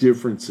specific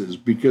differences,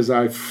 because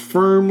I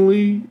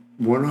firmly,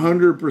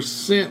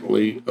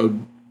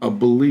 100%ly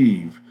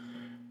believe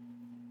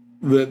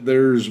that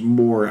there's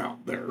more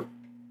out there.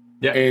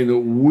 Yeah.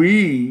 And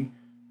we,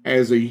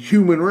 as a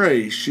human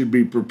race, should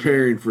be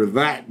preparing for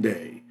that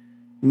day,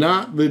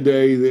 not the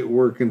day that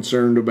we're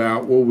concerned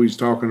about what we was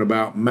talking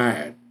about,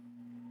 mad.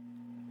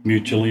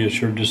 Mutually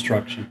assured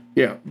destruction.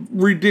 Yeah,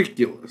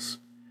 ridiculous.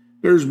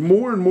 There's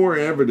more and more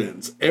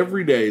evidence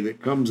every day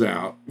that comes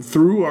out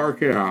through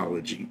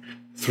archaeology,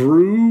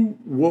 through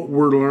what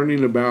we're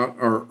learning about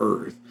our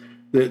Earth,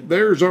 that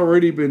there's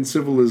already been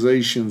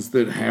civilizations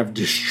that have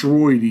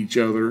destroyed each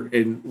other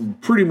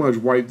and pretty much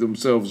wiped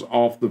themselves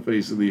off the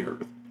face of the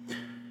Earth.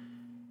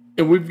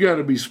 And we've got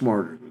to be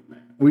smarter than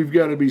that. We've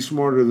got to be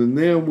smarter than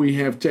them. We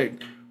have tech.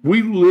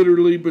 We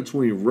literally,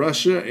 between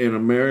Russia and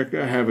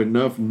America, have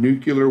enough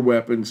nuclear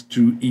weapons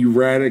to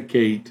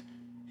eradicate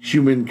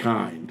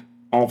humankind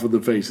off of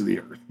the face of the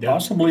Earth.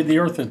 Possibly the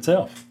Earth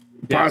itself.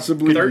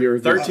 Possibly the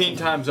Earth 13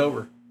 times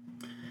over.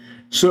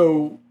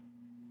 So,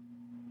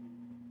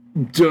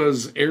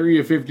 does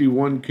Area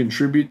 51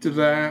 contribute to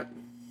that?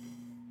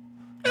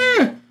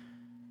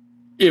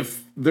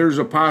 If there's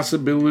a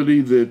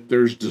possibility that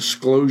there's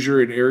disclosure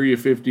in Area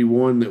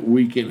 51 that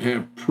we can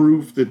have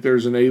proof that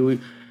there's an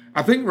alien.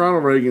 I think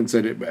Ronald Reagan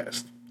said it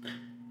best.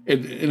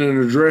 In an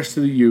address to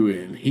the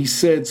UN, he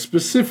said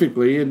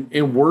specifically,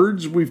 and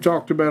words we've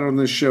talked about on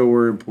this show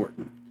are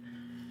important.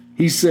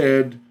 He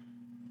said,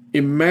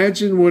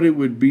 imagine what it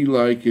would be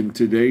like in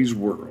today's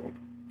world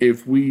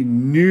if we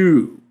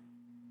knew,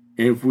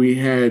 if we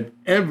had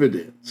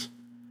evidence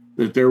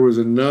that there was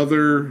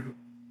another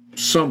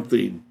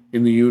something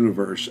in the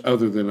universe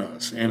other than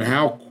us, and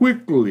how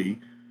quickly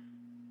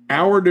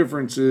our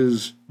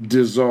differences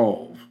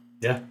dissolve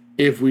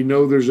if we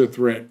know there's a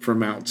threat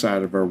from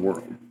outside of our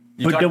world.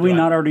 But did we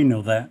not already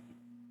know that?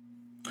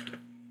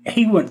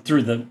 He went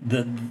through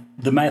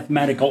the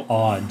mathematical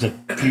odds a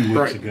few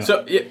weeks ago.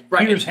 So,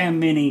 Here's how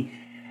many.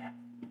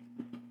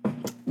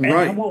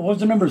 Right. What was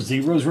the number of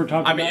zeros we're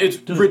talking about? It's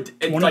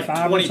like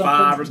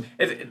 25.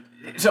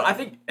 So I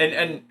think,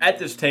 and at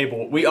this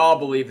table, we all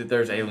believe that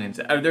there's aliens.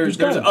 There's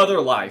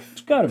other life.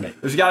 It's got to be.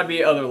 There's got to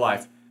be other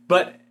life.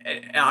 But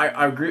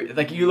I agree.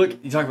 Like you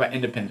talk about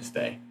Independence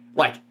Day.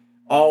 Like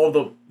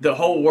all the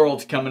whole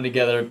world's coming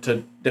together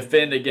to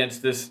defend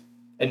against this.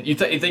 And you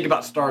think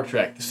about Star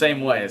Trek the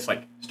same way. It's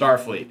like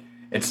Starfleet.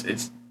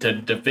 It's to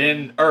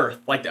defend Earth.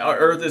 Like the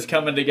Earth is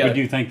coming together. But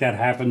do you think that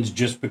happens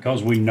just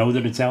because we know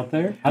that it's out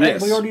there? I think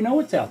we already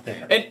know it's out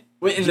there.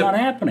 It's not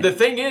happening. The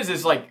thing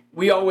is like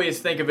we always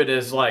think of it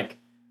as like,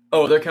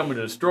 oh, they're coming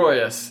to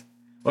destroy us.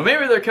 Well,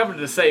 maybe they're coming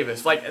to save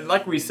us.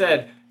 Like we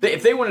said,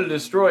 if they wanted to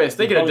destroy us,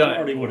 they could have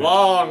done it a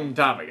long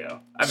time ago.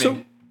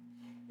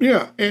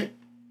 And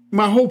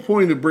my whole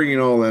point of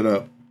bringing all that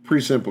up,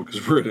 pretty simple,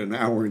 because we're at an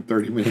hour and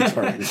 30 minutes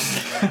already,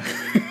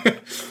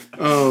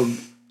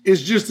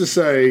 is just to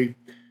say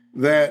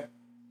that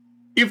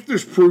if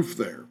there's proof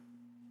there,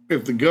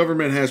 if the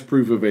government has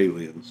proof of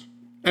aliens,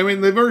 I mean,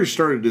 they've already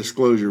started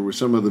disclosure with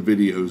some of the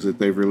videos that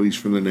they've released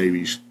from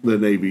the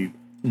Navy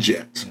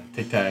jets.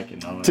 Tic Tac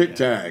and all that. Tic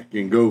Tac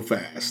and Go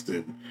Fast.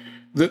 And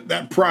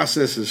that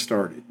process has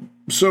started.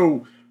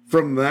 So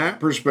from that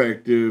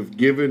perspective,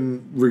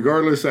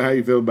 regardless of how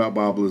you feel about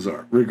Bob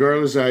Lazar,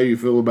 regardless of how you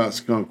feel about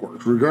Skunk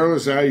Works,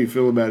 regardless of how you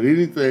feel about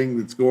anything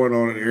that's going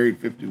on in Area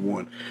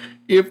 51,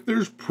 if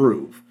there's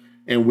proof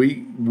and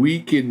we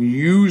can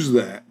use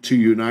that to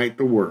unite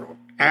the world,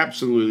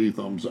 absolutely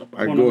thumbs up.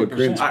 I go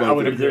against both. I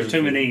would agree. There's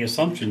too many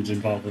assumptions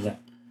involved with that.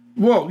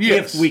 Well,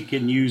 yes. If we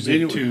can use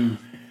it to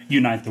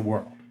unite the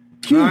world.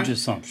 Huge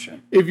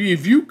assumption.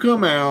 If you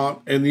come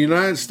out and the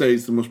United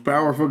States, the most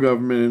powerful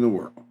government in the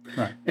world,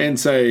 and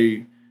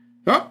say,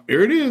 oh,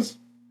 here it is.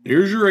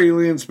 Here's your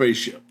alien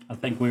spaceship. I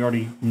think we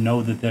already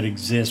know that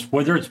exists,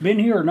 whether it's been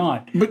here or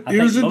not. But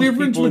there's a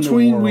difference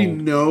between we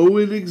know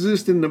it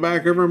exists in the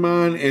back of our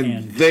mind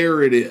and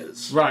there it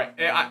is. Right.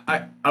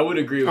 I would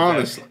agree with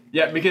honestly. that.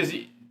 Yeah, because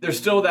there's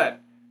still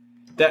that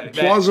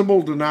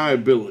plausible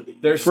deniability.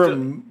 There's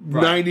from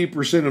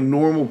 90% of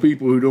normal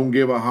people who don't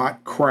give a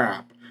hot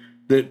crap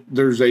that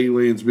there's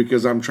aliens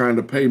because I'm trying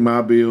to pay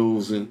my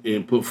bills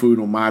and put food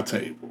on my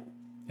table.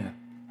 Yeah.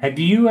 Have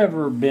you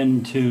ever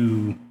been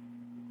to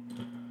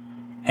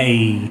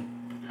a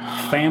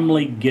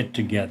family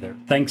get-together,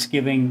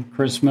 Thanksgiving,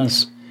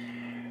 Christmas,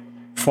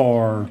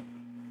 for,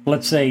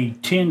 let's say,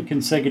 10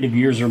 consecutive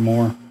years or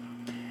more,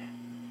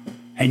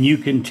 and you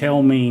can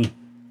tell me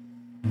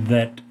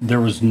that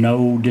there was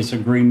no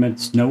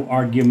disagreements, no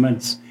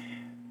arguments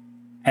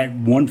at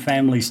one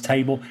family's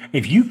table?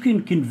 If you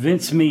can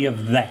convince me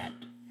of that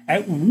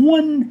at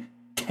one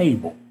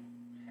table,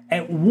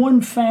 at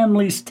one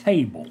family's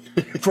table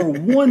for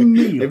one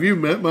meal, Have you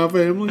met my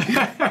family?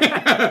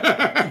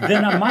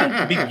 then I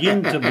might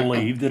begin to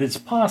believe that it's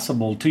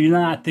possible to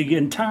unite the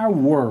entire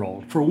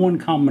world for one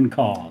common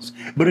cause.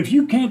 But if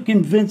you can't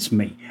convince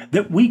me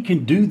that we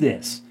can do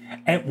this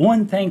at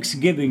one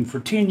Thanksgiving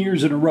for 10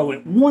 years in a row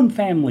at one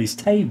family's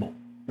table,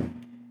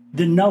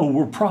 then no,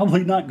 we're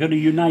probably not going to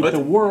unite the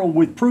world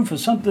with proof of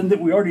something that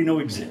we already know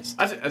exists.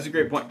 That's a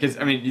great point, because,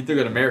 I mean, you look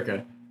at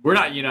America, we're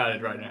not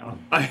united right now.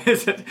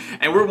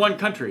 And we're one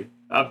country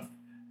of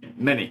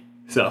many.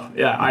 So,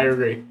 yeah, I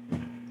agree.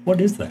 What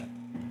is that?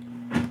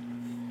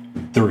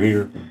 They're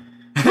here.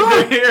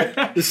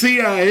 The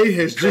CIA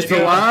has just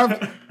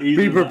arrived.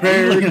 Be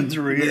prepared.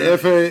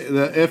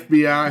 The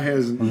FBI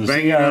has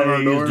banging on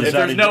our door. If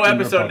there's no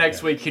episode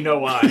next week, you know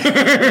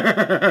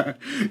why.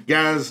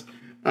 Guys,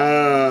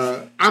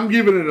 I'm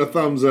giving it a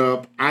thumbs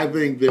up. I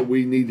think that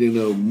we need to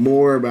know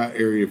more about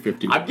Area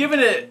 51. I'm giving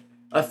it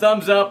a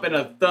thumbs up and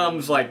a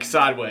thumbs like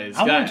sideways.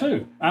 I will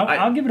too.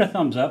 I'll give it a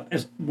thumbs up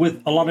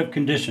with a lot of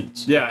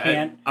conditions.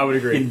 Yeah, I would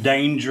agree.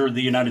 Endanger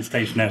the United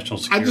States national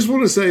security. I just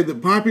want to say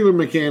that Popular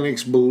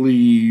Mechanics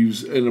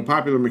believes in a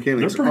Popular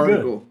Mechanics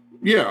article. Good.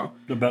 Yeah,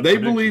 they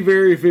believe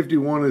Area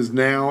 51 is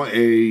now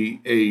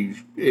a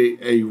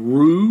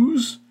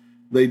ruse.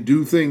 They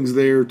do things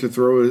there to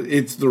throw it.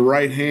 It's the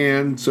right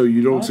hand, so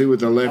you don't see what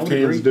the left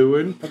hand's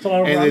doing. That's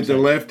all and that the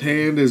left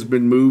hand has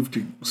been moved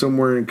to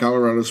somewhere in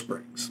Colorado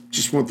Springs.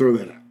 Just want to throw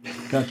that out.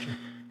 Gotcha.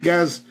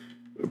 Guys,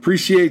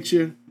 appreciate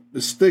you.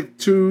 Stay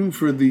tuned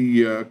for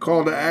the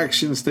call to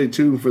action. Stay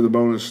tuned for the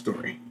bonus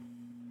story.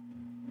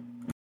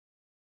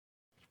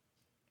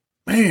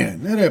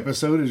 Man, that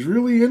episode is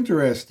really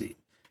interesting.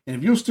 And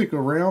if you'll stick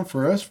around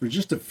for us for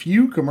just a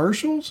few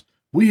commercials,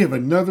 we have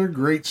another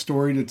great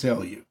story to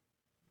tell you.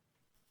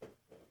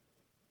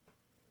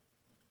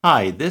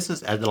 Hi, this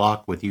is Ed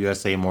Locke with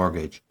USA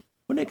Mortgage.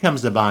 When it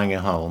comes to buying a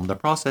home, the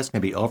process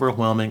can be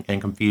overwhelming and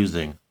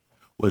confusing.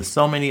 With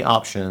so many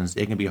options,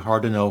 it can be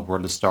hard to know where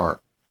to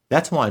start.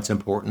 That's why it's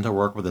important to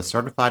work with a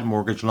certified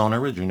mortgage loan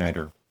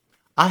originator.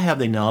 I have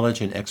the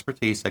knowledge and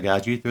expertise to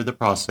guide you through the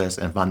process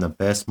and find the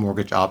best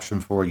mortgage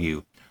option for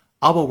you.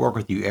 I will work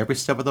with you every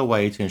step of the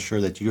way to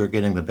ensure that you are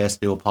getting the best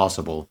deal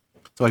possible.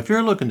 So if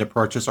you're looking to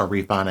purchase or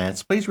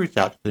refinance, please reach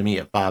out to me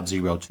at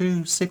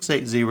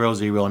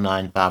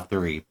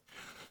 502-680-0953.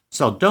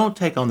 So don't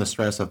take on the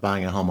stress of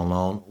buying a home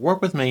alone. Work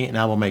with me and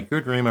I will make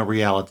your dream a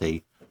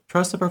reality.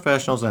 Trust the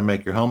professionals and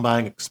make your home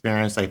buying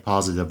experience a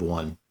positive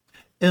one.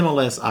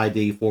 MLS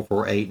ID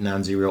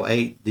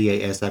 448908,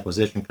 DAS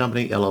Acquisition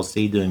Company,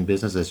 LLC, doing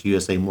business as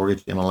USA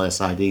Mortgage,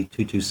 MLS ID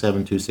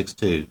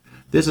 227262.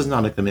 This is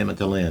not a commitment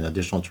to lend.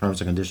 Additional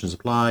terms and conditions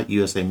apply.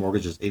 USA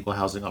Mortgage is equal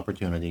housing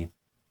opportunity.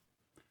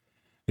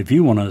 If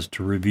you want us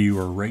to review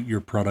or rate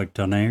your product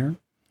on air,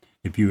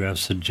 if you have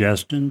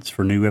suggestions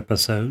for new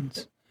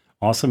episodes,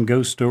 awesome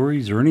ghost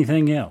stories, or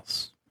anything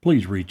else,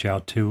 please reach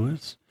out to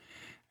us.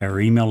 Our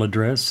email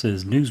address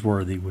is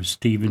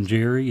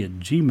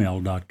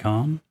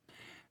newsworthyWithSteveandJerry@gmail.com.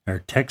 Our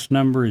text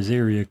number is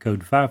area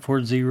code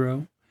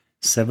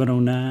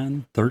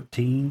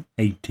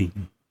 540-709-1318.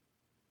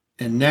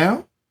 And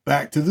now,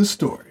 back to the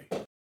story.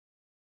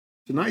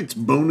 Tonight's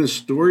bonus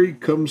story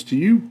comes to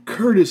you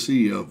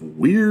courtesy of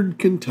Weird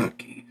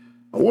Kentucky,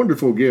 a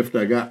wonderful gift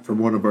I got from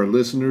one of our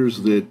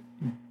listeners that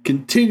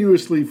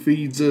continuously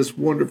feeds us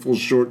wonderful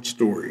short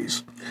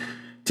stories.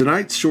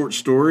 Tonight's short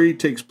story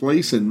takes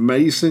place in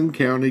Mason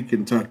County,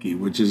 Kentucky,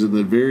 which is in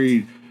the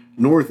very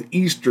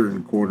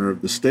northeastern corner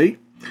of the state,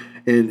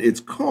 and it's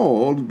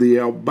called The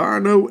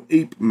Albino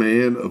Ape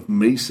Man of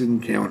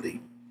Mason County.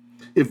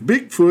 If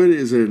Bigfoot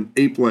is an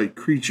ape-like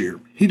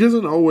creature, he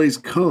doesn't always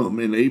come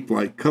in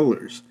ape-like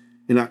colors.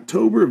 In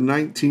October of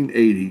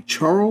 1980,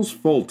 Charles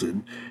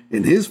Fulton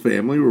and his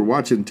family were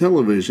watching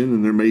television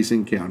in their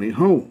Mason County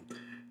home.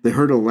 They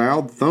heard a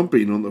loud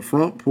thumping on the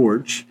front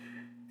porch,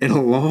 and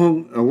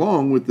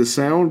along with the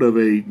sound of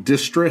a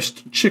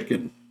distressed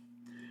chicken.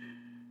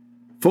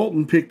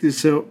 Fulton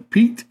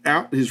peeked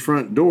out his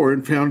front door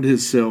and found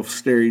himself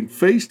staring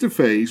face to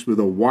face with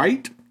a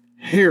white,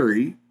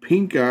 hairy,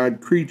 pink-eyed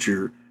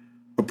creature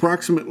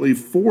approximately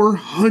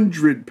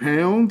 400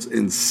 pounds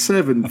and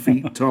 7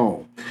 feet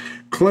tall,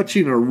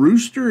 clutching a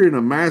rooster in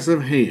a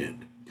massive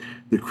hand.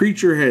 The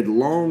creature had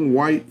long,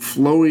 white,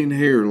 flowing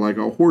hair like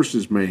a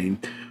horse's mane.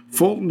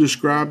 Fulton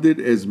described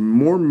it as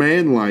more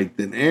man-like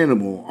than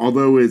animal,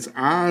 although its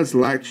eyes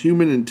lacked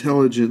human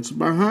intelligence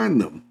behind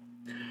them.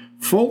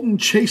 Fulton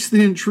chased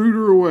the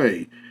intruder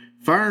away,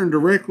 firing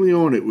directly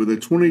on it with a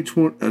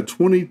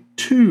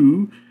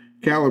 22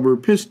 caliber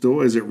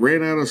pistol as it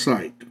ran out of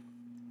sight.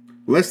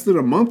 Less than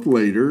a month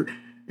later,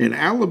 an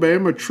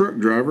Alabama truck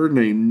driver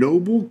named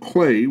Noble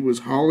Clay was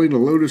hauling a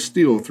load of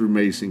steel through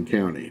Mason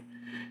County.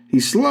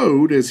 He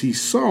slowed as he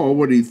saw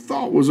what he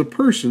thought was a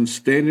person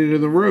standing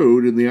in the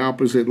road in the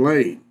opposite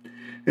lane.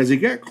 As he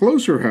got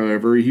closer,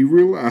 however, he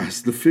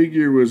realized the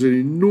figure was an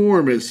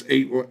enormous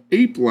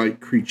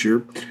ape-like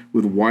creature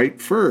with white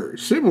fur,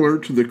 similar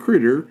to the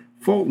critter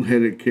Fulton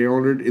had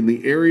encountered in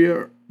the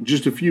area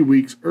just a few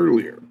weeks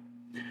earlier.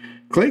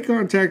 Clay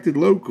contacted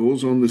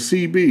locals on the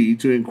CB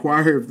to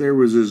inquire if there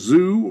was a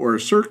zoo or a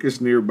circus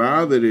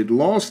nearby that had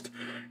lost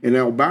an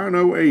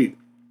albino ape,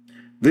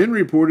 then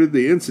reported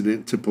the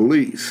incident to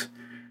police.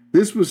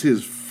 This was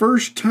his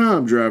first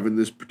time driving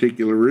this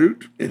particular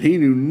route, and he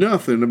knew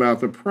nothing about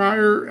the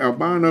prior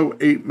albino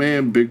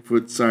ape-man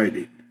Bigfoot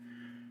sighting.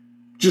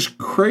 Just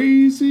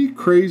crazy,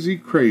 crazy,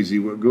 crazy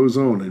what goes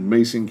on in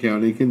Mason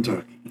County,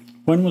 Kentucky.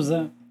 When was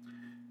that?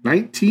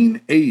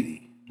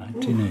 1980.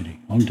 1980.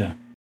 Long time.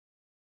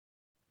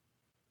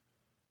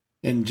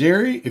 And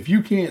Jerry, if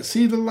you can't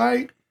see the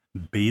light,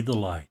 Be the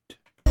light.